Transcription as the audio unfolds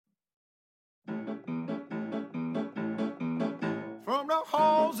From the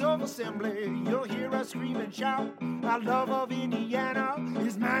halls of assembly, you'll hear us scream and shout. Our love of Indiana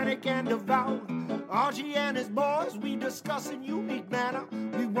is manic and devout. Archie and his boys, we discuss in unique manner.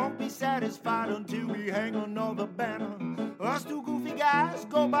 We won't be satisfied until we hang another banner. Us two goofy guys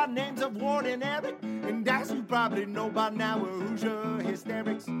go by names of Ward and Eric. And as you probably know by now, we're Hoosier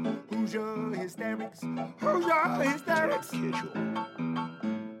Hysterics. Hoosier Hysterics. Hoosier Hysterics.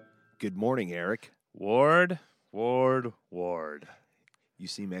 KITCHEL. Good morning, Eric. Ward. You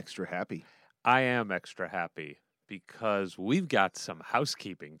seem extra happy. I am extra happy because we've got some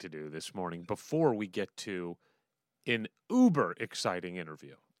housekeeping to do this morning before we get to an uber exciting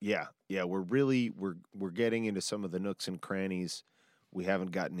interview. Yeah, we're getting into some of the nooks and crannies we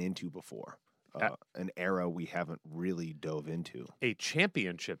haven't gotten into before. An era we haven't really dove into. A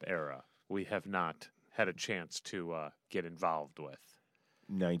championship era we have not had a chance to get involved with.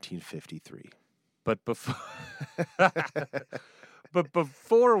 1953. But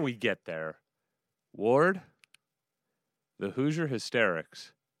before we get there, Ward, the Hoosier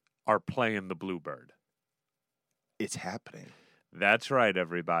Hysterics are playing the Bluebird. It's happening. That's right,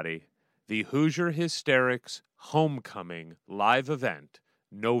 everybody. The Hoosier Hysterics Homecoming live event,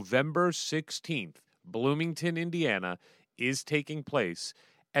 November 16th, Bloomington, Indiana, is taking place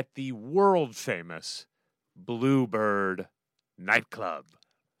at the world-famous Bluebird nightclub.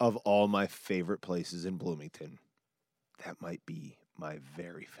 Of all my favorite places in Bloomington, that might be my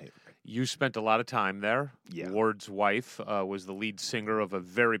very favorite. You spent a lot of time there. Yeah. Ward's wife was the lead singer of a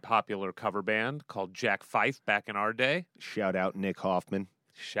very popular cover band called Jack Fife back in our day. Shout out Nick Hoffman.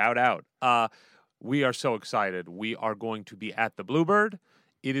 Shout out. We are so excited. We are going to be at the Bluebird.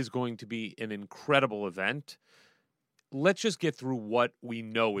 It is going to be an incredible event. Let's just get through what we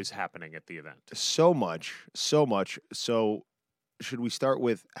know is happening at the event. So much. So should we start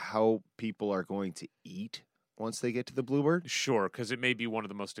with how people are going to eat once they get to the Bluebird? Sure, because it may be one of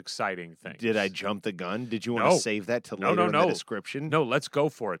the most exciting things. Did I jump the gun? Did you want to save that to later in the description? No, let's go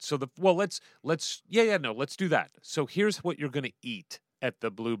for it. So let's do that. So here's what you're going to eat at the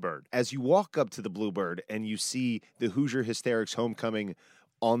Bluebird. As you walk up to the Bluebird and you see the Hoosier Hysterics Homecoming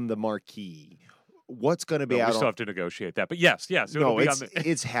on the marquee, what's going to be out? We still have to negotiate that, but yes.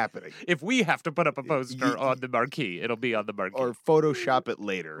 It's happening. If we have to put up a poster on the marquee, it'll be on the marquee. Or Photoshop it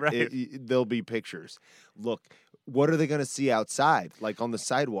later. Right. There'll be pictures. Look, what are they going to see outside, like on the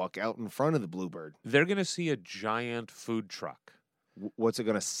sidewalk out in front of the Bluebird? They're going to see a giant food truck. What's it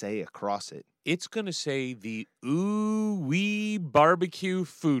going to say across it? It's going to say the Ooh Wee Barbecue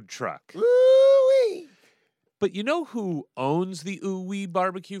Food Truck. Ooh Wee! But you know who owns the Ooh Wee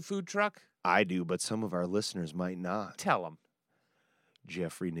Barbecue Food Truck? I do, but some of our listeners might not. Tell them.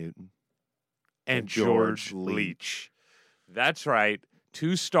 Jeffrey Newton. And George Leach. That's right.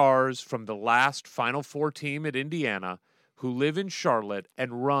 2 stars from the last Final Four team at Indiana who live in Charlotte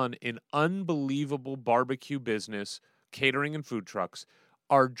and run an unbelievable barbecue business, catering and food trucks,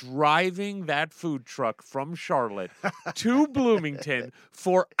 are driving that food truck from Charlotte to Bloomington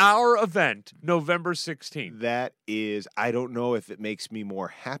for our event, November 16th. That is, I don't know if it makes me more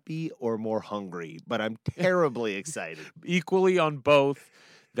happy or more hungry, but I'm terribly excited. Equally on both.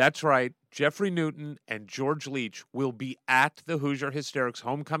 That's right. Jeffrey Newton and George Leach will be at the Hoosier Hysterics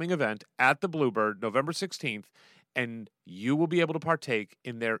Homecoming event at the Bluebird, November 16th, and you will be able to partake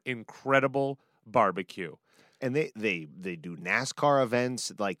in their incredible barbecue. And they do NASCAR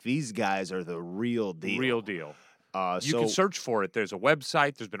events. Like, these guys are the real deal. Real deal. You can search for it. There's a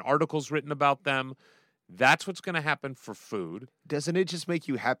website. There's been articles written about them. That's what's going to happen for food. Doesn't it just make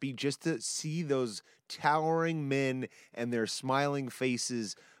you happy just to see those towering men and their smiling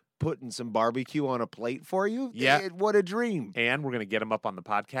faces putting some barbecue on a plate for you? Yeah. What a dream. And we're going to get them up on the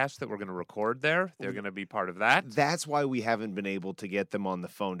podcast that we're going to record there. They're going to be part of that. That's why we haven't been able to get them on the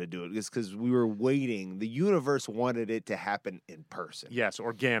phone to do it. It's because we were waiting. The universe wanted it to happen in person. Yes,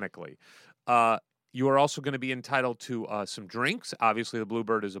 organically. You are also going to be entitled to some drinks. Obviously, the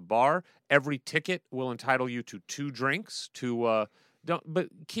Bluebird is a bar. Every ticket will entitle you to 2 drinks. But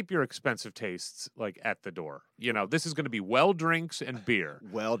keep your expensive tastes at the door. You know, this is going to be well drinks and beer.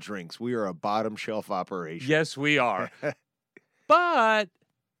 Well drinks. We are a bottom shelf operation. Yes, we are. But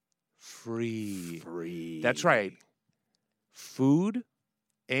free. Free. That's right. Food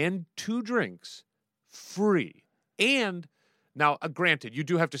and 2 drinks free. And now, granted, you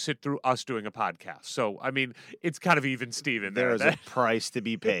do have to sit through us doing a podcast. So, I mean, it's kind of even Steven there. There is a price to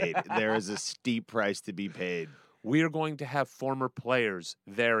be paid. There is a steep price to be paid. We are going to have former players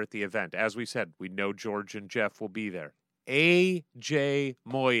there at the event. As we said, we know George and Jeff will be there. A.J.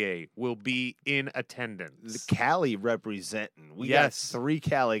 Moye will be in attendance. The Cali representing. We got 3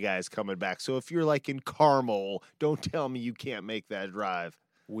 Cali guys coming back. So if you're like in Carmel, don't tell me you can't make that drive.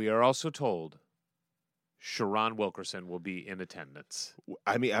 We are also told Sharon Wilkerson will be in attendance.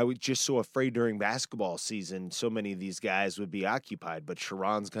 I mean, I was just so afraid during basketball season, so many of these guys would be occupied, but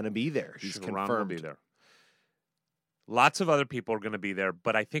Sharon's going to be there. He's Sharon confirmed. will be there. Lots of other people are going to be there,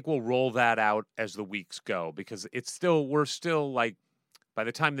 but I think we'll roll that out as the weeks go because we're still like, by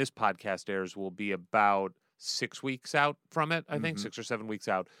the time this podcast airs, we'll be about 6 weeks out from it, I think, 6 or 7 weeks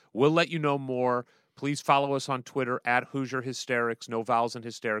out. We'll let you know more. Please follow us on Twitter at Hoosier Hysterics, no vowels in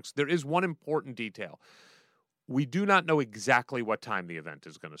hysterics. There is one important detail. We do not know exactly what time the event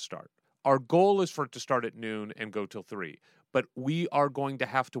is going to start. Our goal is for it to start at noon and go till 3. But we are going to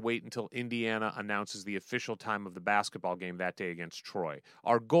have to wait until Indiana announces the official time of the basketball game that day against Troy.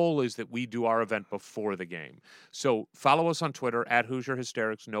 Our goal is that we do our event before the game. So follow us on Twitter at Hoosier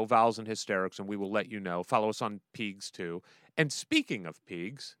Hysterics, no vowels in hysterics, and we will let you know. Follow us on Peegs too. And speaking of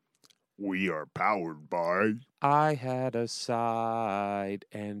Peegs, we are powered by I Had a Side,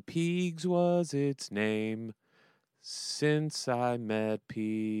 and Peegs was its name. Since I met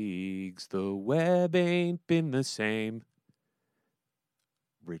Peegs, the web ain't been the same.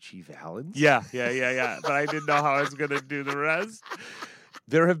 Richie Valens? Yeah. But I didn't know how I was going to do the rest.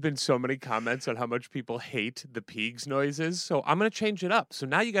 There have been so many comments on how much people hate the Peegs noises, so I'm going to change it up. So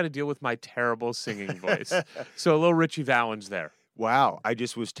now you got to deal with my terrible singing voice. So a little Richie Valens there. Wow, I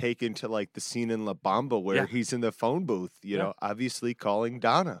just was taken to like the scene in La Bamba where he's in the phone booth, you know, obviously calling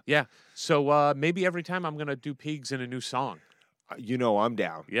Donna. Yeah, so maybe every time I'm going to do Peegs in a new song. You know I'm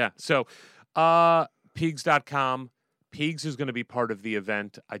down. Yeah, so Peegs.com. Peegs is going to be part of the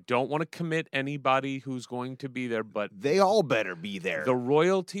event. I don't want to commit anybody who's going to be there, but they all better be there. The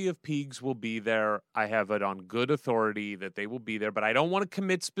royalty of Peegs will be there. I have it on good authority that they will be there, but I don't want to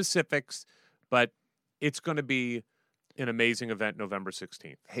commit specifics, but it's going to be an amazing event November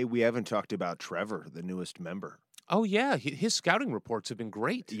 16th. Hey, we haven't talked about Trevor, the newest member. Oh, yeah. His scouting reports have been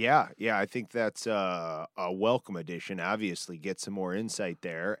great. Yeah. I think that's a welcome addition. Obviously, get some more insight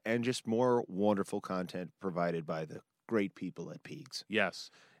there and just more wonderful content provided by the great people at Peegs.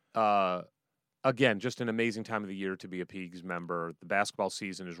 Yes. Again, just an amazing time of the year to be a Peegs member. The basketball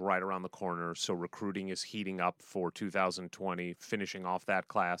season is right around the corner, so recruiting is heating up for 2020, finishing off that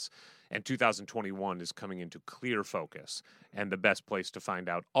class. And 2021 is coming into clear focus. And the best place to find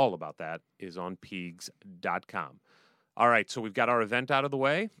out all about that is on Peegs.com. All right, so we've got our event out of the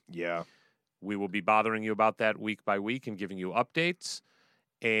way. Yeah. We will be bothering you about that week by week and giving you updates.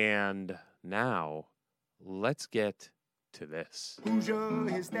 And now, let's get to this. Hoosier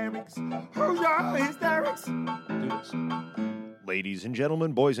Hysterics. Hoosier Hysterics. Do this. Ladies and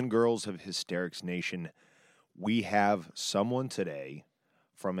gentlemen, boys and girls of Hysterics Nation, we have someone today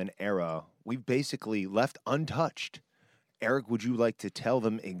from an era we've basically left untouched. Eric, would you like to tell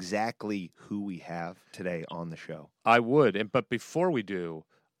them exactly who we have today on the show? I would, but before we do,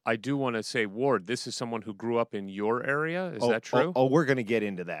 I do want to say, Ward, this is someone who grew up in your area. Is that true? Oh, we're going to get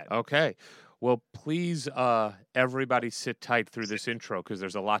into that. Okay. Well, please, everybody sit tight through this intro because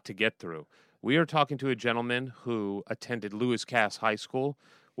there's a lot to get through. We are talking to a gentleman who attended Lewis Cass High School,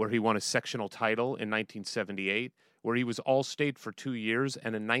 where he won a sectional title in 1978, where he was All-State for 2 years,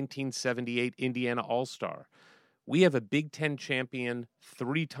 and a 1978 Indiana All-Star. We have a Big Ten champion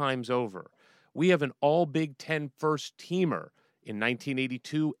 3 times over. We have an All-Big Ten first-teamer in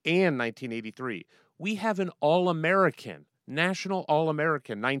 1982 and 1983. We have an All-American, National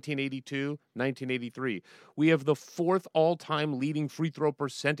All-American, 1982, 1983. We have the 4th all-time leading free throw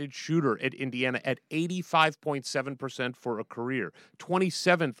percentage shooter at Indiana at 85.7% for a career,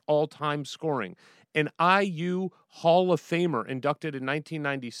 27th all-time scoring, an IU Hall of Famer inducted in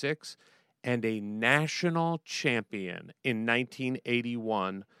 1996, and a national champion in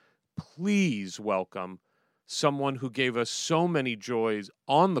 1981. Please welcome someone who gave us so many joys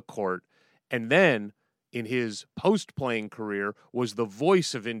on the court, and then in his post-playing career was the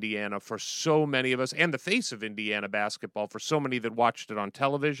voice of Indiana for so many of us and the face of Indiana basketball for so many that watched it on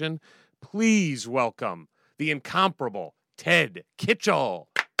television. Please welcome the incomparable Ted KITCHEL.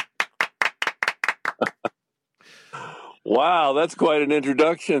 Wow, that's quite an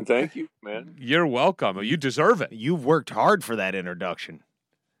introduction. Thank you, man. You're welcome. You deserve it. You've worked hard for that introduction.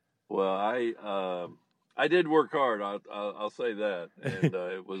 Well, I did work hard. I'll say that,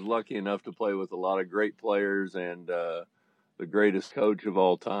 and was lucky enough to play with a lot of great players and the greatest coach of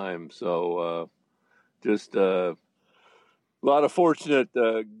all time. So, just a lot of fortunate,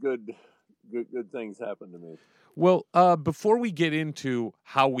 good things happened to me. Well, before we get into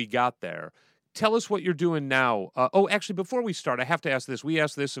how we got there, tell us what you're doing now. Actually, before we start, I have to ask this. We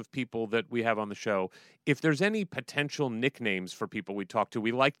ask this of people that we have on the show. If there's any potential nicknames for people we talk to,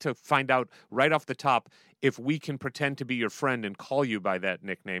 we like to find out right off the top if we can pretend to be your friend and call you by that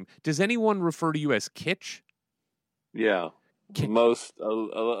nickname. Does anyone refer to you as Kitch? Yeah. A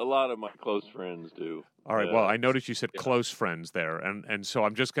lot of my close friends do. All right. Well, I noticed you said close friends there, and so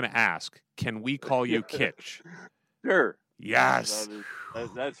I'm just going to ask: can we call you Kitch? Sure. Yes.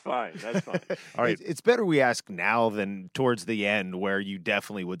 That's fine. That's fine. All right. It's better we ask now than towards the end, where you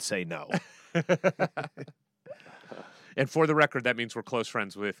definitely would say no. And for the record, that means we're close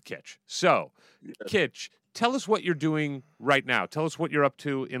friends with Kitch. So, yes. Kitch, tell us what you're doing right now. Tell us what you're up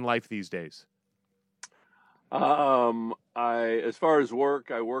to in life these days. As far as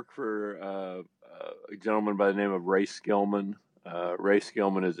work, I work for a gentleman by the name of Ray Skillman. Ray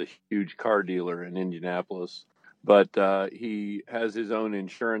Skillman is a huge car dealer in Indianapolis, but he has his own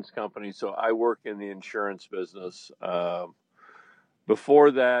insurance company. So I work in the insurance business. Before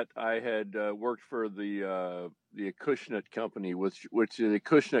that, I had worked for the Acushnet company, which the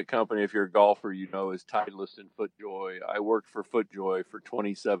Acushnet company, if you're a golfer, you know, is Titleist and FootJoy. I worked for FootJoy for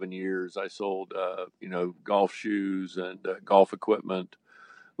 27 years. I sold, golf shoes and golf equipment.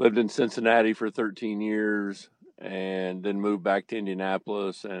 Lived in Cincinnati for 13 years and then moved back to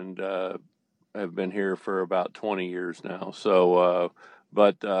Indianapolis and have been here for about 20 years now. So,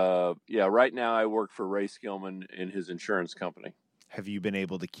 right now I work for Ray Skillman in his insurance company. Have you been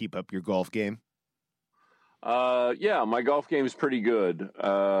able to keep up your golf game? Yeah, my golf game is pretty good.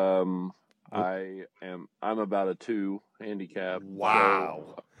 I'm about a 2 handicap.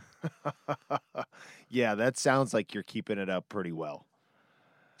 Wow. So. Yeah, that sounds like you're keeping it up pretty well.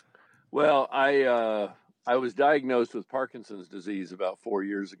 Well, I was diagnosed with Parkinson's disease about 4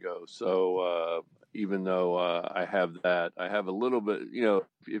 years ago. So, even though I have that, I have a little bit,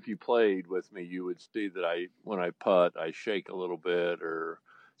 if you played with me, you would see that when I putt, I shake a little bit or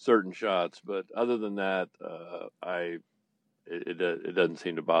certain shots. But other than that, it doesn't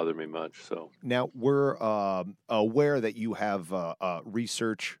seem to bother me much. So now we're aware that you have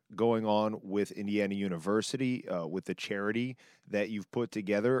research going on with Indiana University with the charity that you've put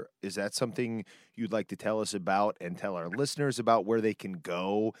together. Is that something you'd like to tell us about and tell our listeners about where they can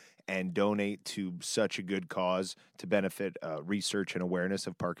go and donate to such a good cause to benefit research and awareness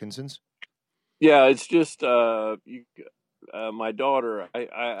of Parkinson's? Yeah, it's just my daughter.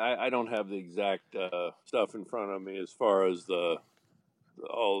 I don't have the exact stuff in front of me as far as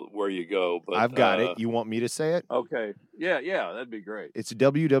where you go, but I've got it. You want me to say it? Okay. Yeah, that'd be great. It's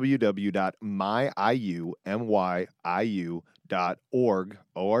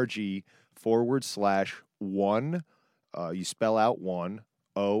www.myiu.org/1. You spell out 1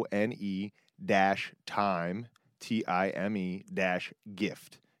 ONE -time TIME-gift.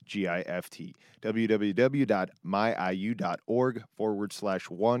 GIFT.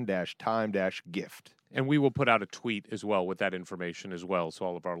 www.myiu.org/1-time-gift. And we will put out a tweet as well with that information as well, so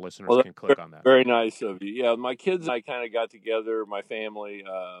all of our listeners can click on that. Very nice of you. Yeah, my kids and I kind of got together, my family.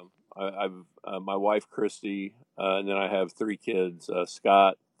 I've my wife, Christy, and then I have 3 kids,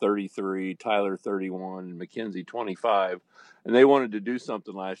 Scott, 33, Tyler, 31, and Mackenzie, 25. And they wanted to do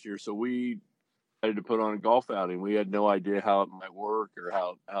something last year, so we decided to put on a golf outing. We had no idea how it might work or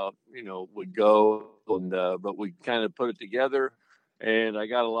how it would go, but we kind of put it together. And I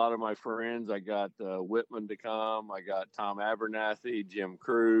got a lot of my friends. I got Whitman to come. I got Tom Abernathy, Jim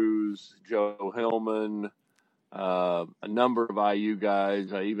Cruz, Joe Hillman, a number of IU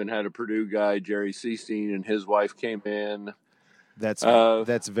guys. I even had a Purdue guy, Jerry Seestein, and his wife came in. That's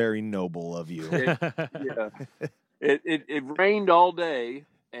very noble of you. It rained all day,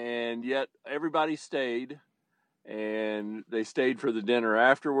 and yet everybody stayed. And they stayed for the dinner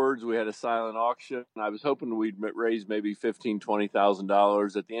afterwards. We had a silent auction. I was hoping we'd raise maybe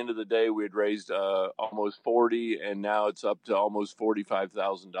 $15,000-$20,000. At the end of the day, we had raised almost $40,000, and now it's up to almost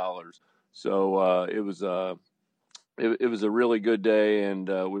 $45,000. So it was a really good day, and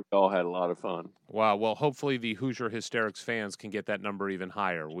we all had a lot of fun. Wow. Well, hopefully the Hoosier Hysterics fans can get that number even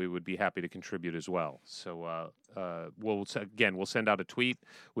higher. We would be happy to contribute as well. So we'll send out a tweet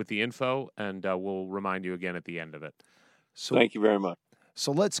with the info, and we'll remind you again at the end of it. So, thank you very much.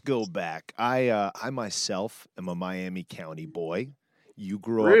 So let's go back. I myself am a Miami County boy. You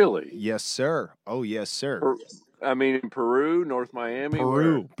grew up. Really? Yes, sir. Oh, yes, sir. In Peru, North Miami?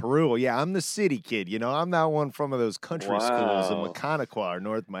 Peru. Yeah, I'm the city kid. I'm not one from those country schools in Maconaquah or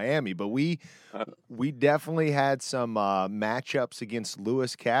North Miami, but we definitely had some matchups against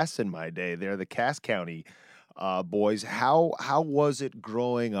Lewis Cass in my day. They're the Cass County boys. How was it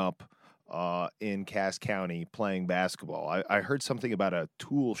growing up in Cass County playing basketball? I heard something about a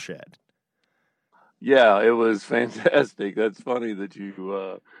tool shed. Yeah, it was fantastic. That's funny that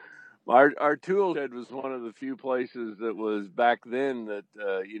you. Our tool shed was one of the few places that was back then that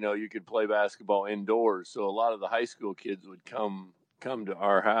you could play basketball indoors. So a lot of the high school kids would come to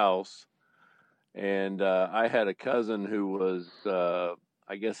our house, and I had a cousin who was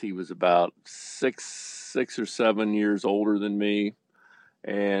I guess he was about 6 or 7 years older than me,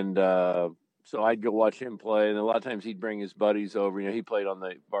 and so I'd go watch him play. And a lot of times he'd bring his buddies over. He played on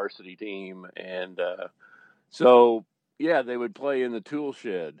the varsity team, and so yeah, they would play in the tool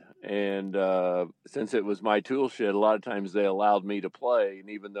shed. And since it was my tool shed, a lot of times they allowed me to play. And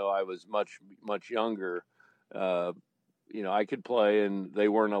even though I was much younger, I could play, and they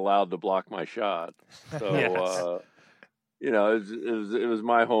weren't allowed to block my shot. So, Yes. it was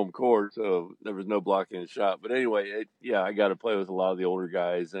my home court, so there was no blocking the shot. But anyway, I got to play with a lot of the older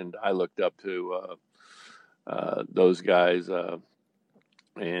guys, and I looked up to those guys.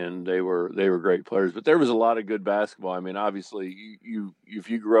 And they were great players, but there was a lot of good basketball. I mean, obviously, you if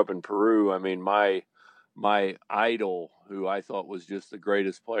you grew up in Peru, I mean, my idol, who I thought was just the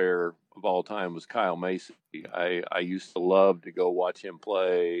greatest player of all time, was Kyle Macy. I used to love to go watch him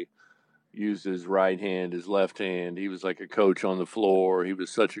play. Use his right hand, his left hand. He was like a coach on the floor. He was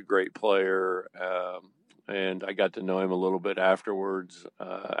such a great player, and I got to know him a little bit afterwards,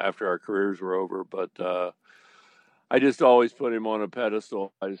 after our careers were over. But I just always put him on a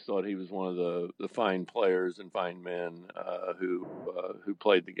pedestal. I just thought he was one of the fine players and fine men who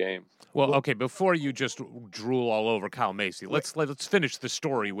played the game. Well, okay, before you just drool all over Kyle Macy, let's finish the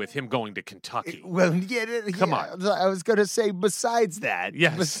story with him going to Kentucky. Well, Come on. I was going to say, besides that,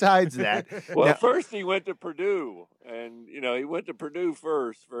 Well, first he went to Purdue, and he went to Purdue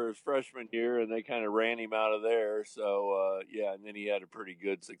first for his freshman year, and they kind of ran him out of there. So and then he had a pretty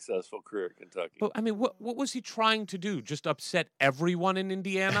good, successful career at Kentucky. But I mean, what was he trying to do? Just upset everyone in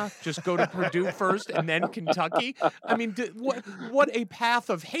Indiana? Just go to Purdue first and then Kentucky? I mean, what a path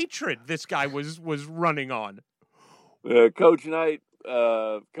of hatred this guy was running on. Coach Knight,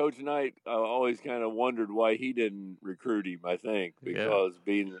 always kind of wondered why he didn't recruit him. I think because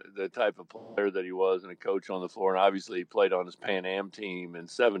being the type of player that he was and a coach on the floor, and obviously he played on his Pan Am team in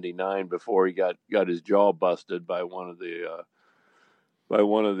 '79 before he got his jaw busted by one of the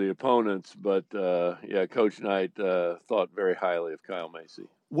opponents. But Coach Knight thought very highly of Kyle Macy.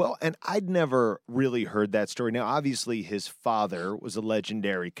 Well, and I'd never really heard that story. Now, obviously, his father was a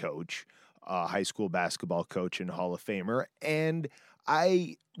legendary coach, high school basketball coach and Hall of Famer. And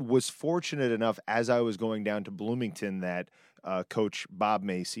I was fortunate enough as I was going down to Bloomington that Coach Bob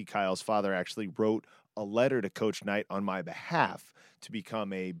Macy, Kyle's father, actually wrote a letter to Coach Knight on my behalf to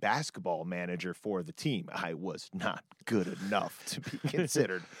become a basketball manager for the team. I was not good enough to be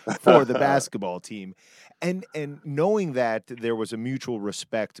considered for the basketball team. And knowing that there was a mutual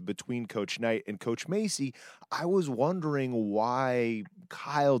respect between Coach Knight and Coach Macy, I was wondering why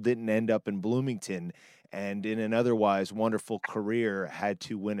Kyle didn't end up in Bloomington and in an otherwise wonderful career had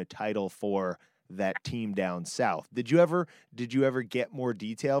to win a title for that team down south. Did you ever get more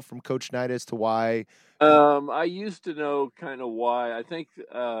detail from Coach Knight as to why? I used to know kind of why. I think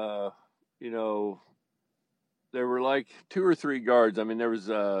there were like 2 or 3 guards. I mean, there was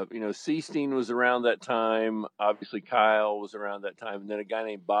Seastein was around that time. Obviously, Kyle was around that time, and then a guy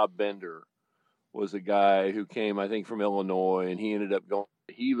named Bob Bender was a guy who came, I think, from Illinois, and he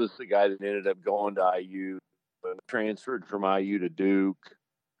was the guy that ended up going to IU, transferred from IU to Duke.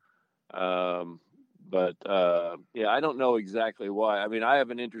 I don't know exactly why. I mean, I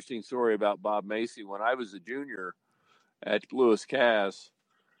have an interesting story about Bob Macy. When I was a junior at Lewis Cass,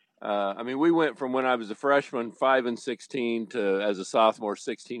 we went from when I was a freshman 5-16 to as a sophomore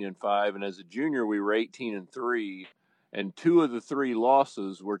 16-5, and as a junior we were 18-3, and 2 of the 3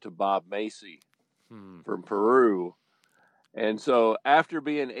 losses were to Bob Macy from Peru. And so after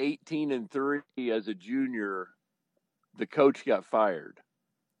being 18-3 as a junior, the coach got fired.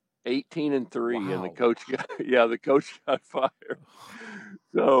 18-3, Wow. and the coach got fired.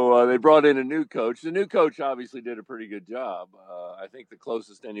 So they brought in a new coach. The new coach obviously did a pretty good job. I think the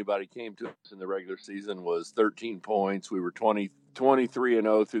closest anybody came to us in the regular season was 13 points. We were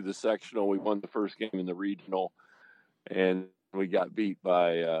 23-0 through the sectional. We won the first game in the regional, and we got beat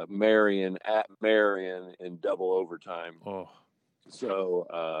by Marion at Marion in double overtime. Oh.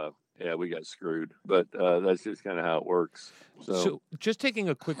 So, we got screwed, but that's just kind of how it works. So just taking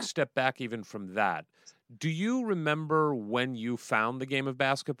a quick step back even from that, do you remember when you found the game of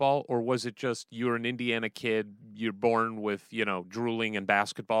basketball, or was it just you're an Indiana kid, you're born with, drooling and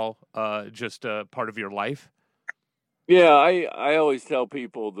basketball, just a part of your life? Yeah, I always tell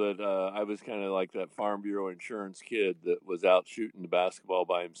people that I was kind of like that Farm Bureau insurance kid that was out shooting the basketball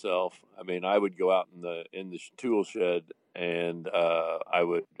by himself. I mean, I would go out in the tool shed and I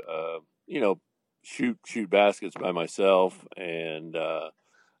would you know shoot baskets by myself. And I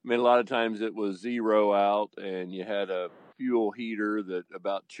mean, a lot of times it was 0 out, and you had a fuel heater that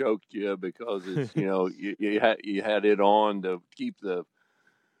about choked you because it's you had it on to keep the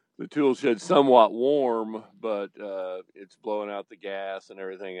tool shed somewhat warm, but it's blowing out the gas and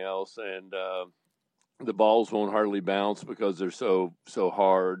everything else, and the balls won't hardly bounce because they're so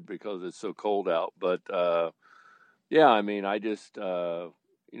hard because it's so cold out. But yeah, I mean, I just I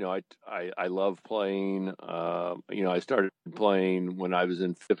love playing. I started playing when I was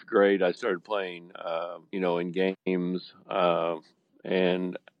in fifth grade. I started playing in games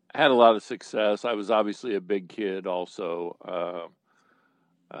and had a lot of success. I was obviously a big kid also.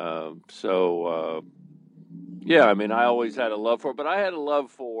 Yeah, I mean, I always had a love for it, but I had a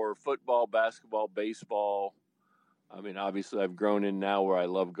love for football, basketball, baseball. I mean, obviously, I've grown in now where I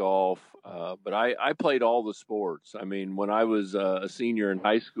love golf, but I played all the sports. I mean, when I was a senior in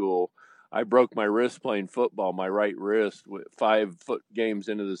high school, I broke my wrist playing football, my right wrist, with 5 foot games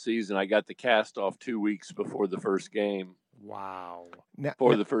into the season. I got the cast off 2 weeks before the first game, Wow.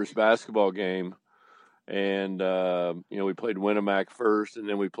 for the first basketball game. And we played Winnemac first, and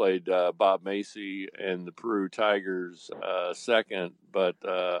then we played Bob Macy and the Peru Tigers second. But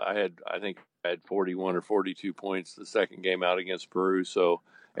I think I had 41 or 42 points the second game out against Peru, so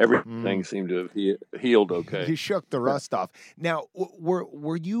everything seemed to have healed okay. You shook the rust off. Now,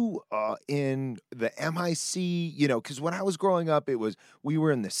 were you in the MIC? Because when I was growing up, we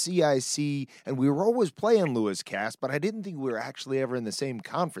were in the CIC, and we were always playing Lewis Cast, but I didn't think we were actually ever in the same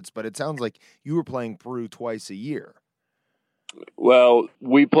conference. But it sounds like you were playing Peru twice a year. Well,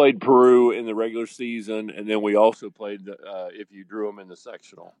 we played Peru in the regular season, and then we also played if you drew them in the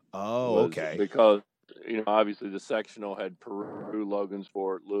sectional. Oh, okay. Because obviously the sectional had Peru,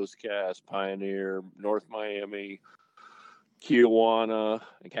 Logansport, Lewis Cass, Pioneer, North Miami, Kiwanis,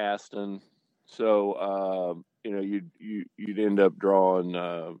 and Caston. So you'd end up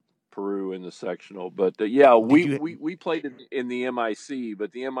drawing Peru in the sectional. But we played in the MIC,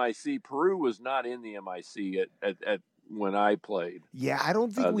 but the MIC Peru was not in the MIC at when I played. Yeah, I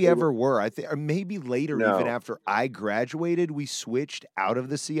don't think we ever were. I think, or maybe later, even after I graduated, we switched out of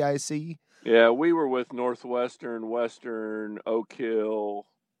the CIC. Yeah, we were with Northwestern, Western, Oak Hill.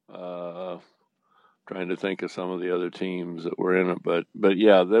 Trying to think of some of the other teams that were in it, but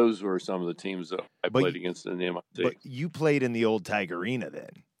yeah, those were some of the teams that I played against in the MIC. But you played in the old Tigerina then.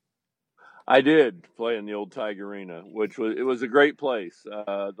 I did play in the old Tigerina, which was a great place.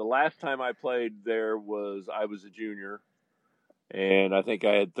 The last time I played there I was a junior, and I think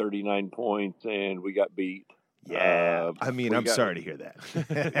I had 39 points, and we got beat. Yeah, I'm sorry to hear that.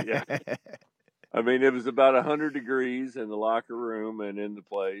 Yeah. I mean, it was about 100 degrees in the locker room and in the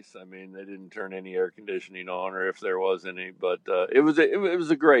place. I mean, they didn't turn any air conditioning on, or if there was any, but it was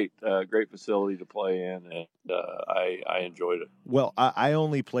a great facility to play in, and I enjoyed it. Well, I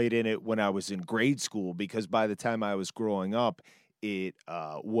only played in it when I was in grade school, because by the time I was growing up, it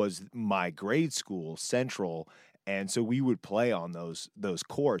was my grade school, Central. And so we would play on those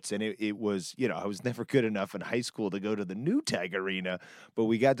courts, and it was, I was never good enough in high school to go to the new Tigerina, but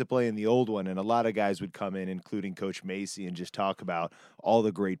we got to play in the old one, and a lot of guys would come in, including Coach Macy, and just talk about all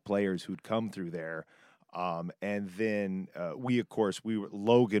the great players who'd come through there. And then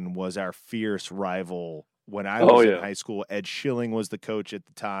Logan was our fierce rival when I was in high school. Ed Schilling was the coach at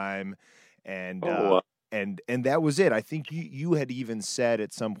the time, and And that was it. I think you had even said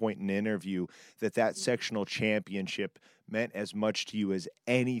at some point in an interview that sectional championship meant as much to you as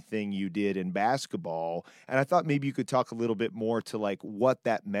anything you did in basketball. And I thought maybe you could talk a little bit more to like what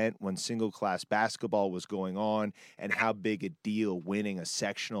that meant when single class basketball was going on, and how big a deal winning a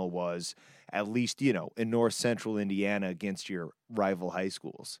sectional was, at least, in North Central Indiana against your rival high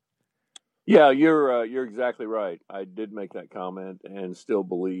schools. Yeah, you're exactly right. I did make that comment and still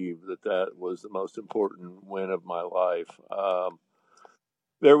believe that was the most important win of my life.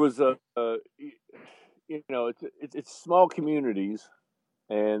 There was it's small communities,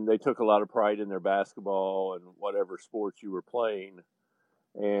 and they took a lot of pride in their basketball and whatever sports you were playing.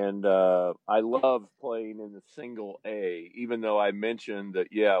 And I loved playing in the single A, even though I mentioned that,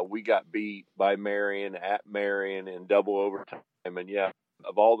 we got beat by Marion at Marion in double overtime. And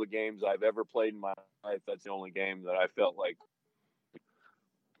of all the games I've ever played in my life, that's the only game that I felt like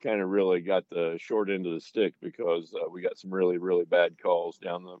kind of really got the short end of the stick, because we got some really, really bad calls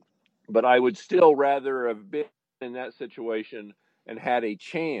down the. But I would still rather have been in that situation and had a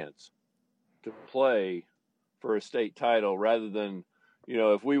chance to play for a state title rather than,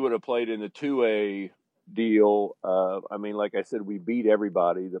 if we would have played in the 2A deal. I mean, like I said, we beat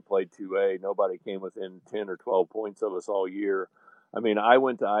everybody that played 2A. Nobody came within 10 or 12 points of us all year. I mean, I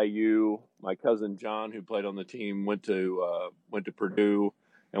went to IU. My cousin John, who played on the team, went to Purdue,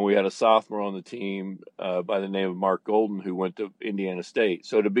 and we had a sophomore on the team by the name of Mark Golden, who went to Indiana State.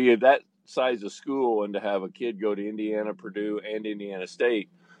 So to be at that size of school and to have a kid go to Indiana, Purdue, and Indiana State,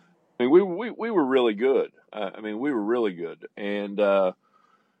 I mean, we were really good. We were really good, and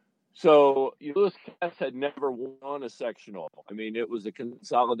so Lewis Cass had never won a sectional. I mean, it was a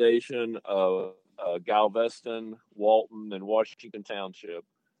consolidation of Galveston, Walton, and Washington Township,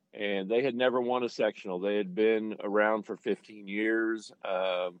 and they had never won a sectional. They had been around for 15 years,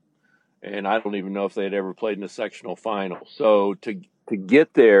 and I don't even know if they had ever played in a sectional final. So to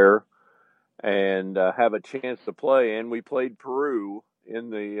get there and have a chance to play, and we played Peru in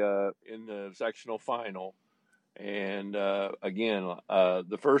the sectional final. And again,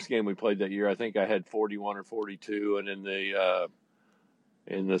 the first game we played that year, I think I had 41 or 42, and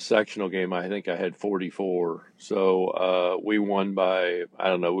in the sectional game, I think I had 44. So we won by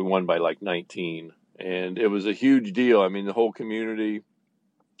like 19, and it was a huge deal. I mean, the whole community,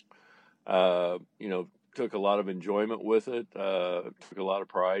 took a lot of enjoyment with it, took a lot of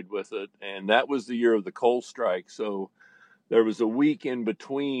pride with it, and that was the year of the coal strike. So there was a week in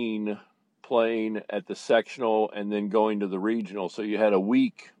between playing at the sectional and then going to the regional. So you had a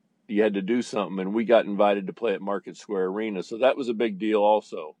week, you had to do something, and we got invited to play at Market Square Arena. So that was a big deal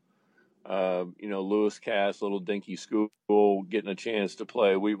also. Lewis Cass, little dinky school, getting a chance to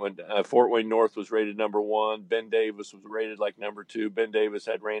play. We went, Fort Wayne North was rated number 1. Ben Davis was rated like number 2. Ben Davis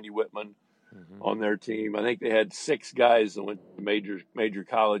had Randy Whitman on their team. I think they had 6 guys that went to major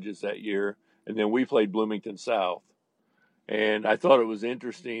colleges that year. And then we played Bloomington South. And I thought it was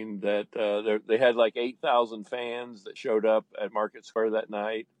interesting that they had like 8,000 fans that showed up at Market Square that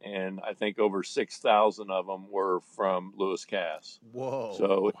night, and I think over 6,000 of them were from Lewis Cass. Whoa!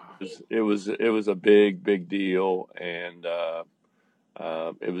 So it was a big deal, and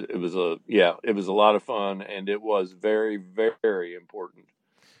it was a lot of fun, and it was very, very important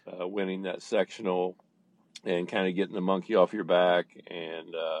winning that sectional and kind of getting the monkey off your back,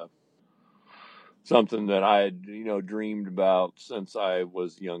 and something that I had, dreamed about since I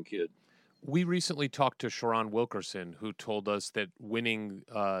was a young kid. We recently talked to Sharon Wilkerson, who told us that winning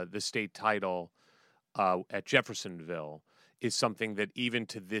the state title at Jeffersonville is something that even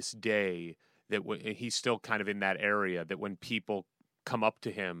to this day, that he's still kind of in that area, that when people come up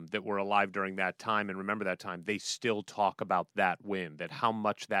to him that were alive during that time and remember that time, they still talk about that win, that how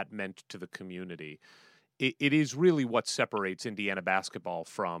much that meant to the community. It is really what separates Indiana basketball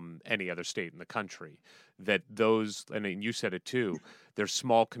from any other state in the country. That those, and you said it too, they're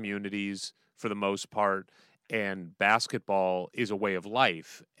small communities for the most part, and basketball is a way of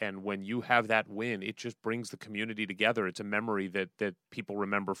life. And when you have that win, it just brings the community together. It's a memory that people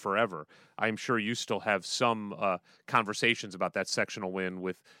remember forever. I'm sure you still have some conversations about that sectional win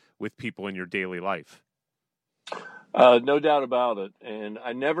with people in your daily life. No doubt about it. And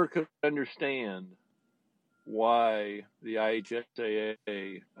I never could understand why the IHSAA,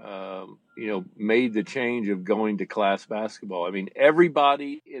 made the change of going to class basketball. I mean,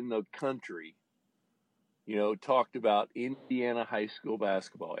 everybody in the country, talked about Indiana high school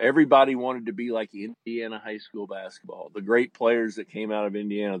basketball. Everybody wanted to be like Indiana high school basketball. The great players that came out of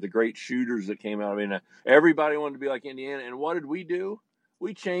Indiana, the great shooters that came out of Indiana, everybody wanted to be like Indiana. And what did we do?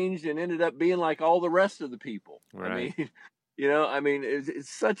 We changed and ended up being like all the rest of the people. Right. It's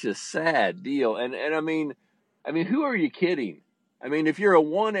such a sad deal. And who are you kidding? I mean, if you're a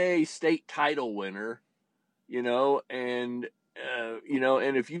 1A state title winner, and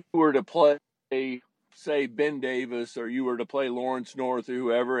if you were to play, say, Ben Davis, or you were to play Lawrence North or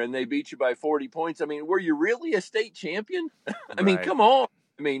whoever, and they beat you by 40 points, I mean, were you really a state champion? I mean, come on.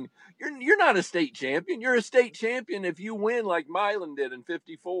 I mean, you're not a state champion. You're a state champion if you win like Milan did in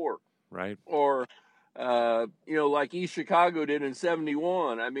 54. Right. Or, like East Chicago did in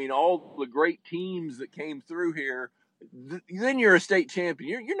 71. I mean, all the great teams that came through here, then you're a state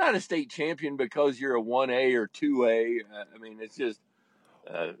champion. You're not a state champion because you're a 1A or 2A. It's just,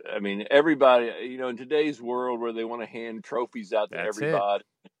 everybody, in today's world where they want to hand trophies out to everybody,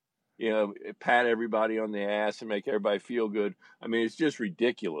 pat everybody on the ass and make everybody feel good. I mean, it's just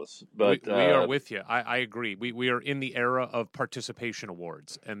ridiculous. But we are with you. I agree. We are in the era of participation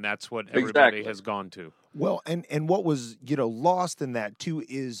awards, and that's what everybody has gone to. Well, and what was lost in that too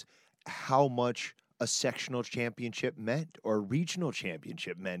is how much a sectional championship meant or a regional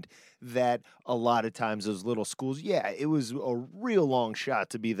championship meant. That a lot of times those little schools, yeah, it was a real long shot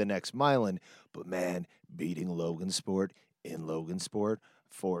to be the next Milan, but man, beating Logansport in Logansport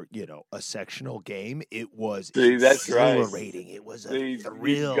for, a sectional game, it was See, that's right. exhilarating. It was a See,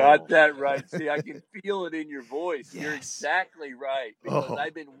 thrill. you got that right. See, I can feel it in your voice. You're Yes. exactly right, because Oh.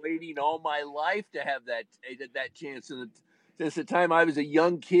 I've been waiting all my life to have that chance. And since the time I was a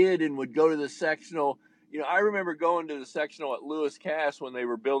young kid and would go to the sectional, I remember going to the sectional at Lewis Cass when they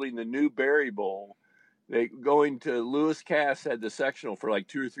were building the new Berry Bowl. Going to Lewis Cass had the sectional for like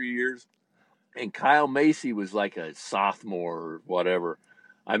 2 or 3 years, and Kyle Macy was like a sophomore or whatever.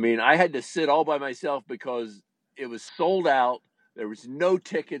 I mean, I had to sit all by myself because it was sold out. There was no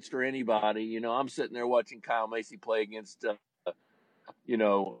tickets for anybody. I'm sitting there watching Kyle Macy play against,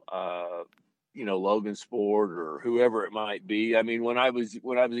 Logansport or whoever it might be. I mean, when I was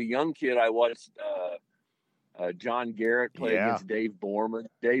a young kid, I watched John Garrett play against Dave Borman.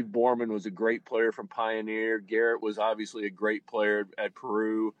 Dave Borman was a great player from Pioneer. Garrett was obviously a great player at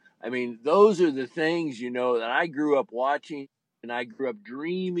Peru. I mean, those are the things, that I grew up watching, and I grew up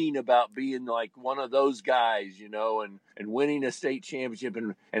dreaming about being like one of those guys, and winning a state championship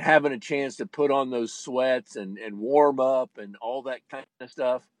and having a chance to put on those sweats and warm up and all that kind of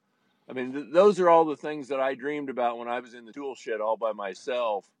stuff. I mean, those are all the things that I dreamed about when I was in the tool shed all by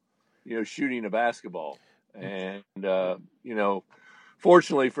myself, shooting a basketball. And,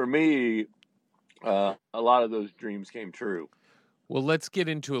 fortunately for me, a lot of those dreams came true. Well, let's get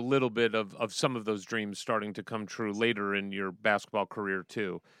into a little bit of some of those dreams starting to come true later in your basketball career,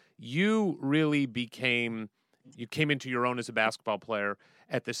 too. You really came into your own as a basketball player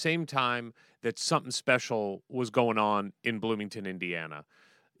at the same time that something special was going on in Bloomington, Indiana.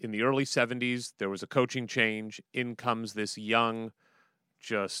 In the early 70s, there was a coaching change. In comes this young,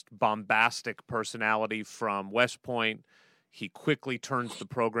 just bombastic personality from West Point. He quickly turns the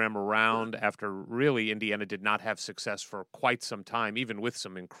program around after really Indiana did not have success for quite some time, even with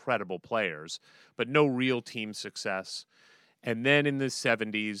some incredible players, but no real team success. And then in the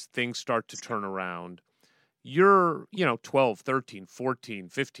 70s, things start to turn around. You're, 12, 13, 14,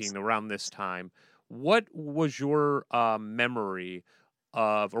 15, around this time. What was your memory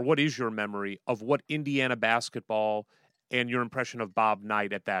of, or what is your memory of what Indiana basketball and your impression of Bob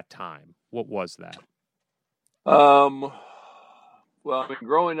Knight at that time? What was that? Well, I mean,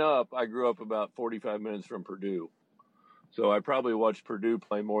 growing up, I grew up about 45 minutes from Purdue. So I probably watched Purdue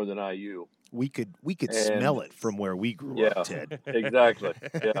play more than IU. We could smell it from where we grew up, Ted. Exactly.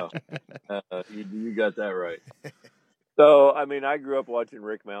 Yeah. You got that right. So, I mean, I grew up watching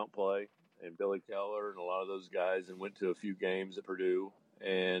Rick Mount play and Billy Keller and a lot of those guys, and went to a few games at Purdue.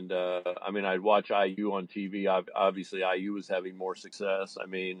 And, I mean, I'd watch IU on TV. Obviously, IU was having more success. I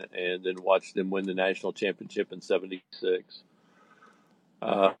mean, and then watch them win the national championship in 76.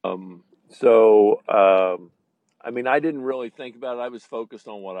 I mean, I didn't really think about it. I was focused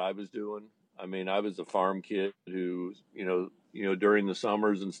on what I was doing. I mean, I was a farm kid who, during the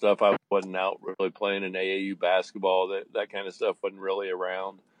summers and stuff, I wasn't out really playing in AAU basketball. That kind of stuff wasn't really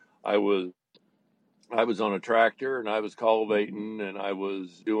around. I was on a tractor, and I was cultivating, and I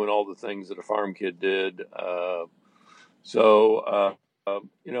was doing all the things that a farm kid did. I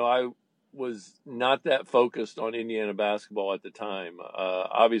was not that focused on Indiana basketball at the time.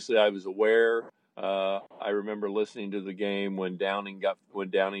 Obviously, I was aware. I remember listening to the game when Downing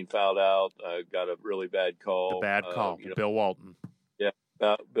fouled out. Got a really bad call. The bad call, Bill Walton. Yeah,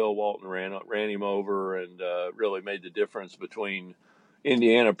 Bill Walton ran him over and really made the difference between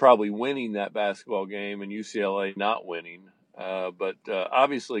Indiana probably winning that basketball game and UCLA not winning. But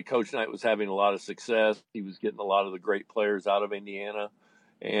obviously, Coach Knight was having a lot of success. He was getting a lot of the great players out of Indiana.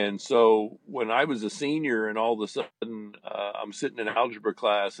 And so when I was a senior and all of a sudden I'm sitting in algebra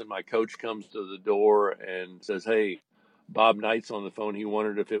class and my coach comes to the door and says, "Hey, Bob Knight's on the phone. He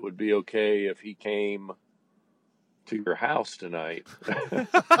wondered if it would be okay if he came to your house tonight."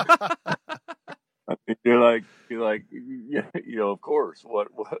 You're like, yeah, of course. What,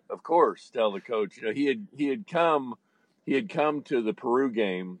 of course, tell the coach. He had come to the Peru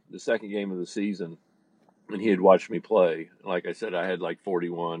game, the second game of the season, and he had watched me play. Like I said, I had like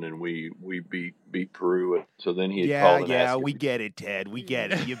 41, and we beat Peru. So then he had called and asked me. We get it, Ted. We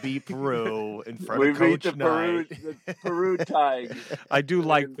get it. You beat Peru in front We of Coach beat Knight. the Peru Tigers. I do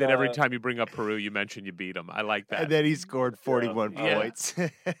like that every time you bring up Peru, you mention you beat them. I like that. And then he scored 41 points.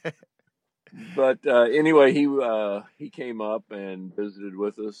 But anyway, he came up and visited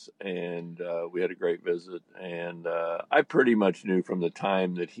with us, and we had a great visit. And I pretty much knew from the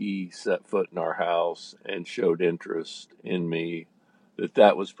time that he set foot in our house and showed interest in me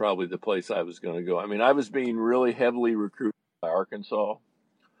that was probably the place I was going to go. I mean, I was being really heavily recruited by Arkansas.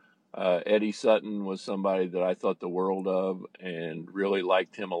 Eddie Sutton was somebody that I thought the world of and really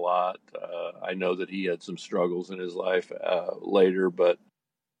liked him a lot. I know that he had some struggles in his life later, but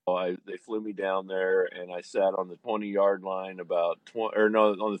they flew me down there, and I sat on the 20-yard line on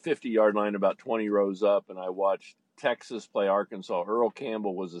the 50-yard line about 20 rows up, and I watched Texas play Arkansas. Earl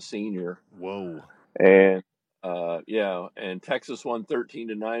Campbell was a senior. Whoa. And and Texas won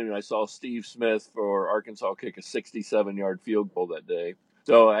 13-9, and I saw Steve Smith for Arkansas kick a 67-yard field goal that day.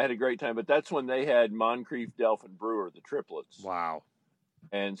 So I had a great time, but that's when they had Moncrief, Delph, and Brewer, the triplets. Wow.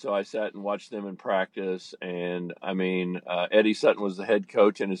 And so I sat and watched them in practice. And I mean, Eddie Sutton was the head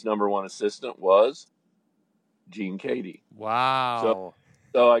coach, and his number one assistant was Gene Cady. Wow.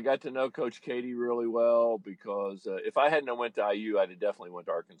 So I got to know Coach Cady really well, because if I hadn't went to IU, I'd have definitely went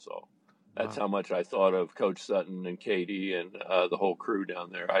to Arkansas. That's how much I thought of Coach Sutton and Cady and the whole crew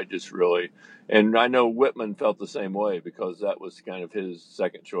down there. I just really, and I know Whitman felt the same way, because that was kind of his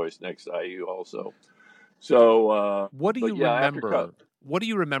second choice next to IU also. So what do you remember? remember? What do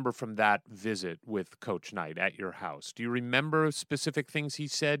you remember from that visit with Coach Knight at your house? Do you remember specific things he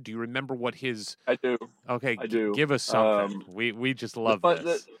said? Do you remember what his? I do. Okay, I do. Give us something. We just love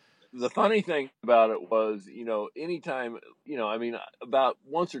this. The funny thing about it was, anytime, about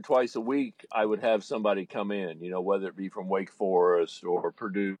once or twice a week, I would have somebody come in, whether it be from Wake Forest or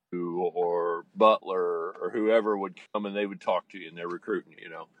Purdue or Butler or whoever would come, and they would talk to you, and they're recruiting,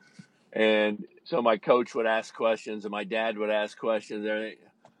 And so my coach would ask questions, and my dad would ask questions.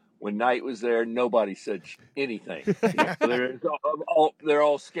 When Knight was there, nobody said anything. They're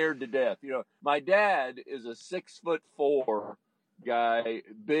all scared to death. My dad is a 6'4" guy,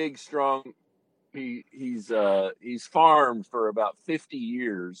 big, strong. He's farmed for about 50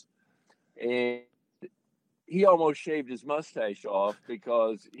 years, and he almost shaved his mustache off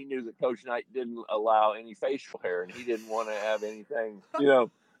because he knew that Coach Knight didn't allow any facial hair, and he didn't want to have anything,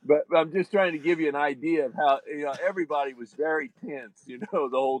 But I'm just trying to give you an idea of how everybody was very tense, the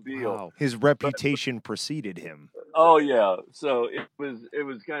whole deal. Wow. His reputation preceded him. Oh yeah, so it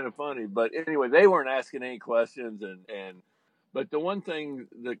was kind of funny. But anyway, they weren't asking any questions, but the one thing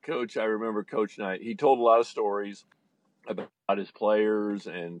that I remember Coach Knight, he told a lot of stories about his players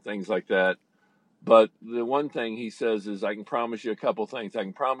and things like that. But the one thing he says is, I can promise you a couple things. I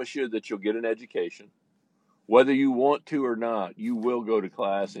can promise you that you'll get an education. Whether you want to or not, you will go to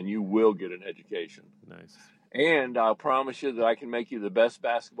class and you will get an education. Nice. And I'll promise you that I can make you the best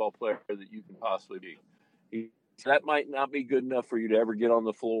basketball player that you can possibly be. That might not be good enough for you to ever get on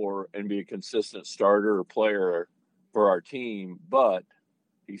the floor and be a consistent starter or player for our team, but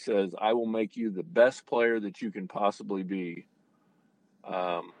he says, I will make you the best player that you can possibly be,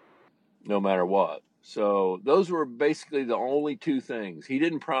 no matter what. So those were basically the only two things. He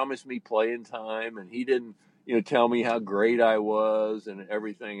didn't promise me playing time, and he didn't, tell me how great I was and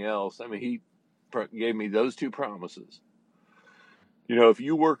everything else. I mean, he gave me those two promises. If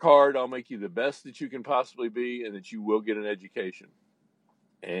you work hard, I'll make you the best that you can possibly be, and that you will get an education.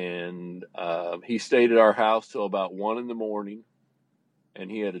 And he stayed at our house till about 1 a.m, and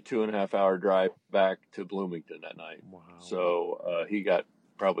he had a 2.5-hour drive back to Bloomington that night. Wow. So he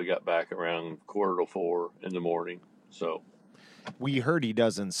probably got back around 3:45 in the morning. So we heard he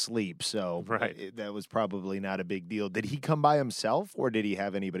doesn't sleep, so right. That was probably not a big deal. Did he come by himself, or did he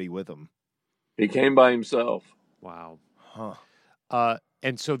have anybody with him? He came by himself. Wow. Huh.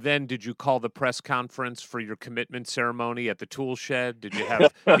 And so then did you call the press conference for your commitment ceremony at the tool shed? Did you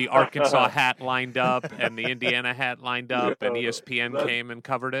have the Arkansas hat lined up and the Indiana hat lined up, and ESPN came and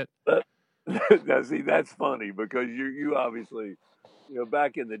covered it? Now, see, that's funny, because you obviously,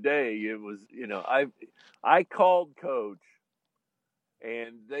 back in the day, it was, I called Coach,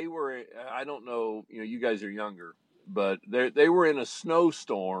 and they were, I don't know, you guys are younger, but they were in a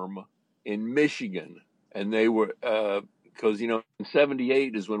snowstorm in Michigan, and they were, because, in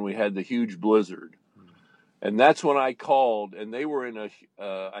 78 is when we had the huge blizzard. And that's when I called, and they were in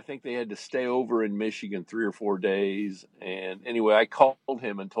I think they had to stay over in Michigan 3 or 4 days. And anyway, I called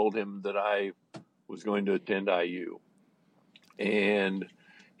him and told him that I was going to attend IU. And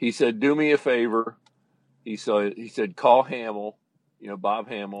he said, do me a favor. He said, call Hamill, Bob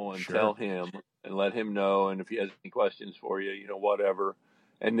Hamill, and tell him and let him know. And if he has any questions for you, whatever.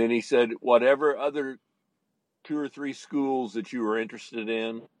 And then he said, whatever other 2 or 3 schools that you were interested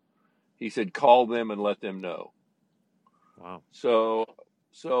in, he said, call them and let them know. Wow.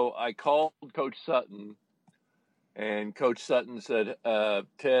 So I called Coach Sutton, and Coach Sutton said,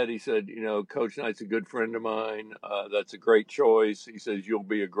 Ted, he said, Coach Knight's a good friend of mine. That's a great choice. He says, you'll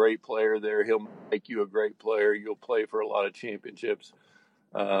be a great player there. He'll make you a great player. You'll play for a lot of championships.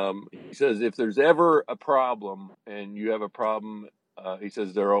 He says, if there's ever a problem and you have a problem, he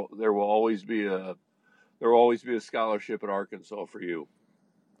says there will always be a scholarship at Arkansas for you.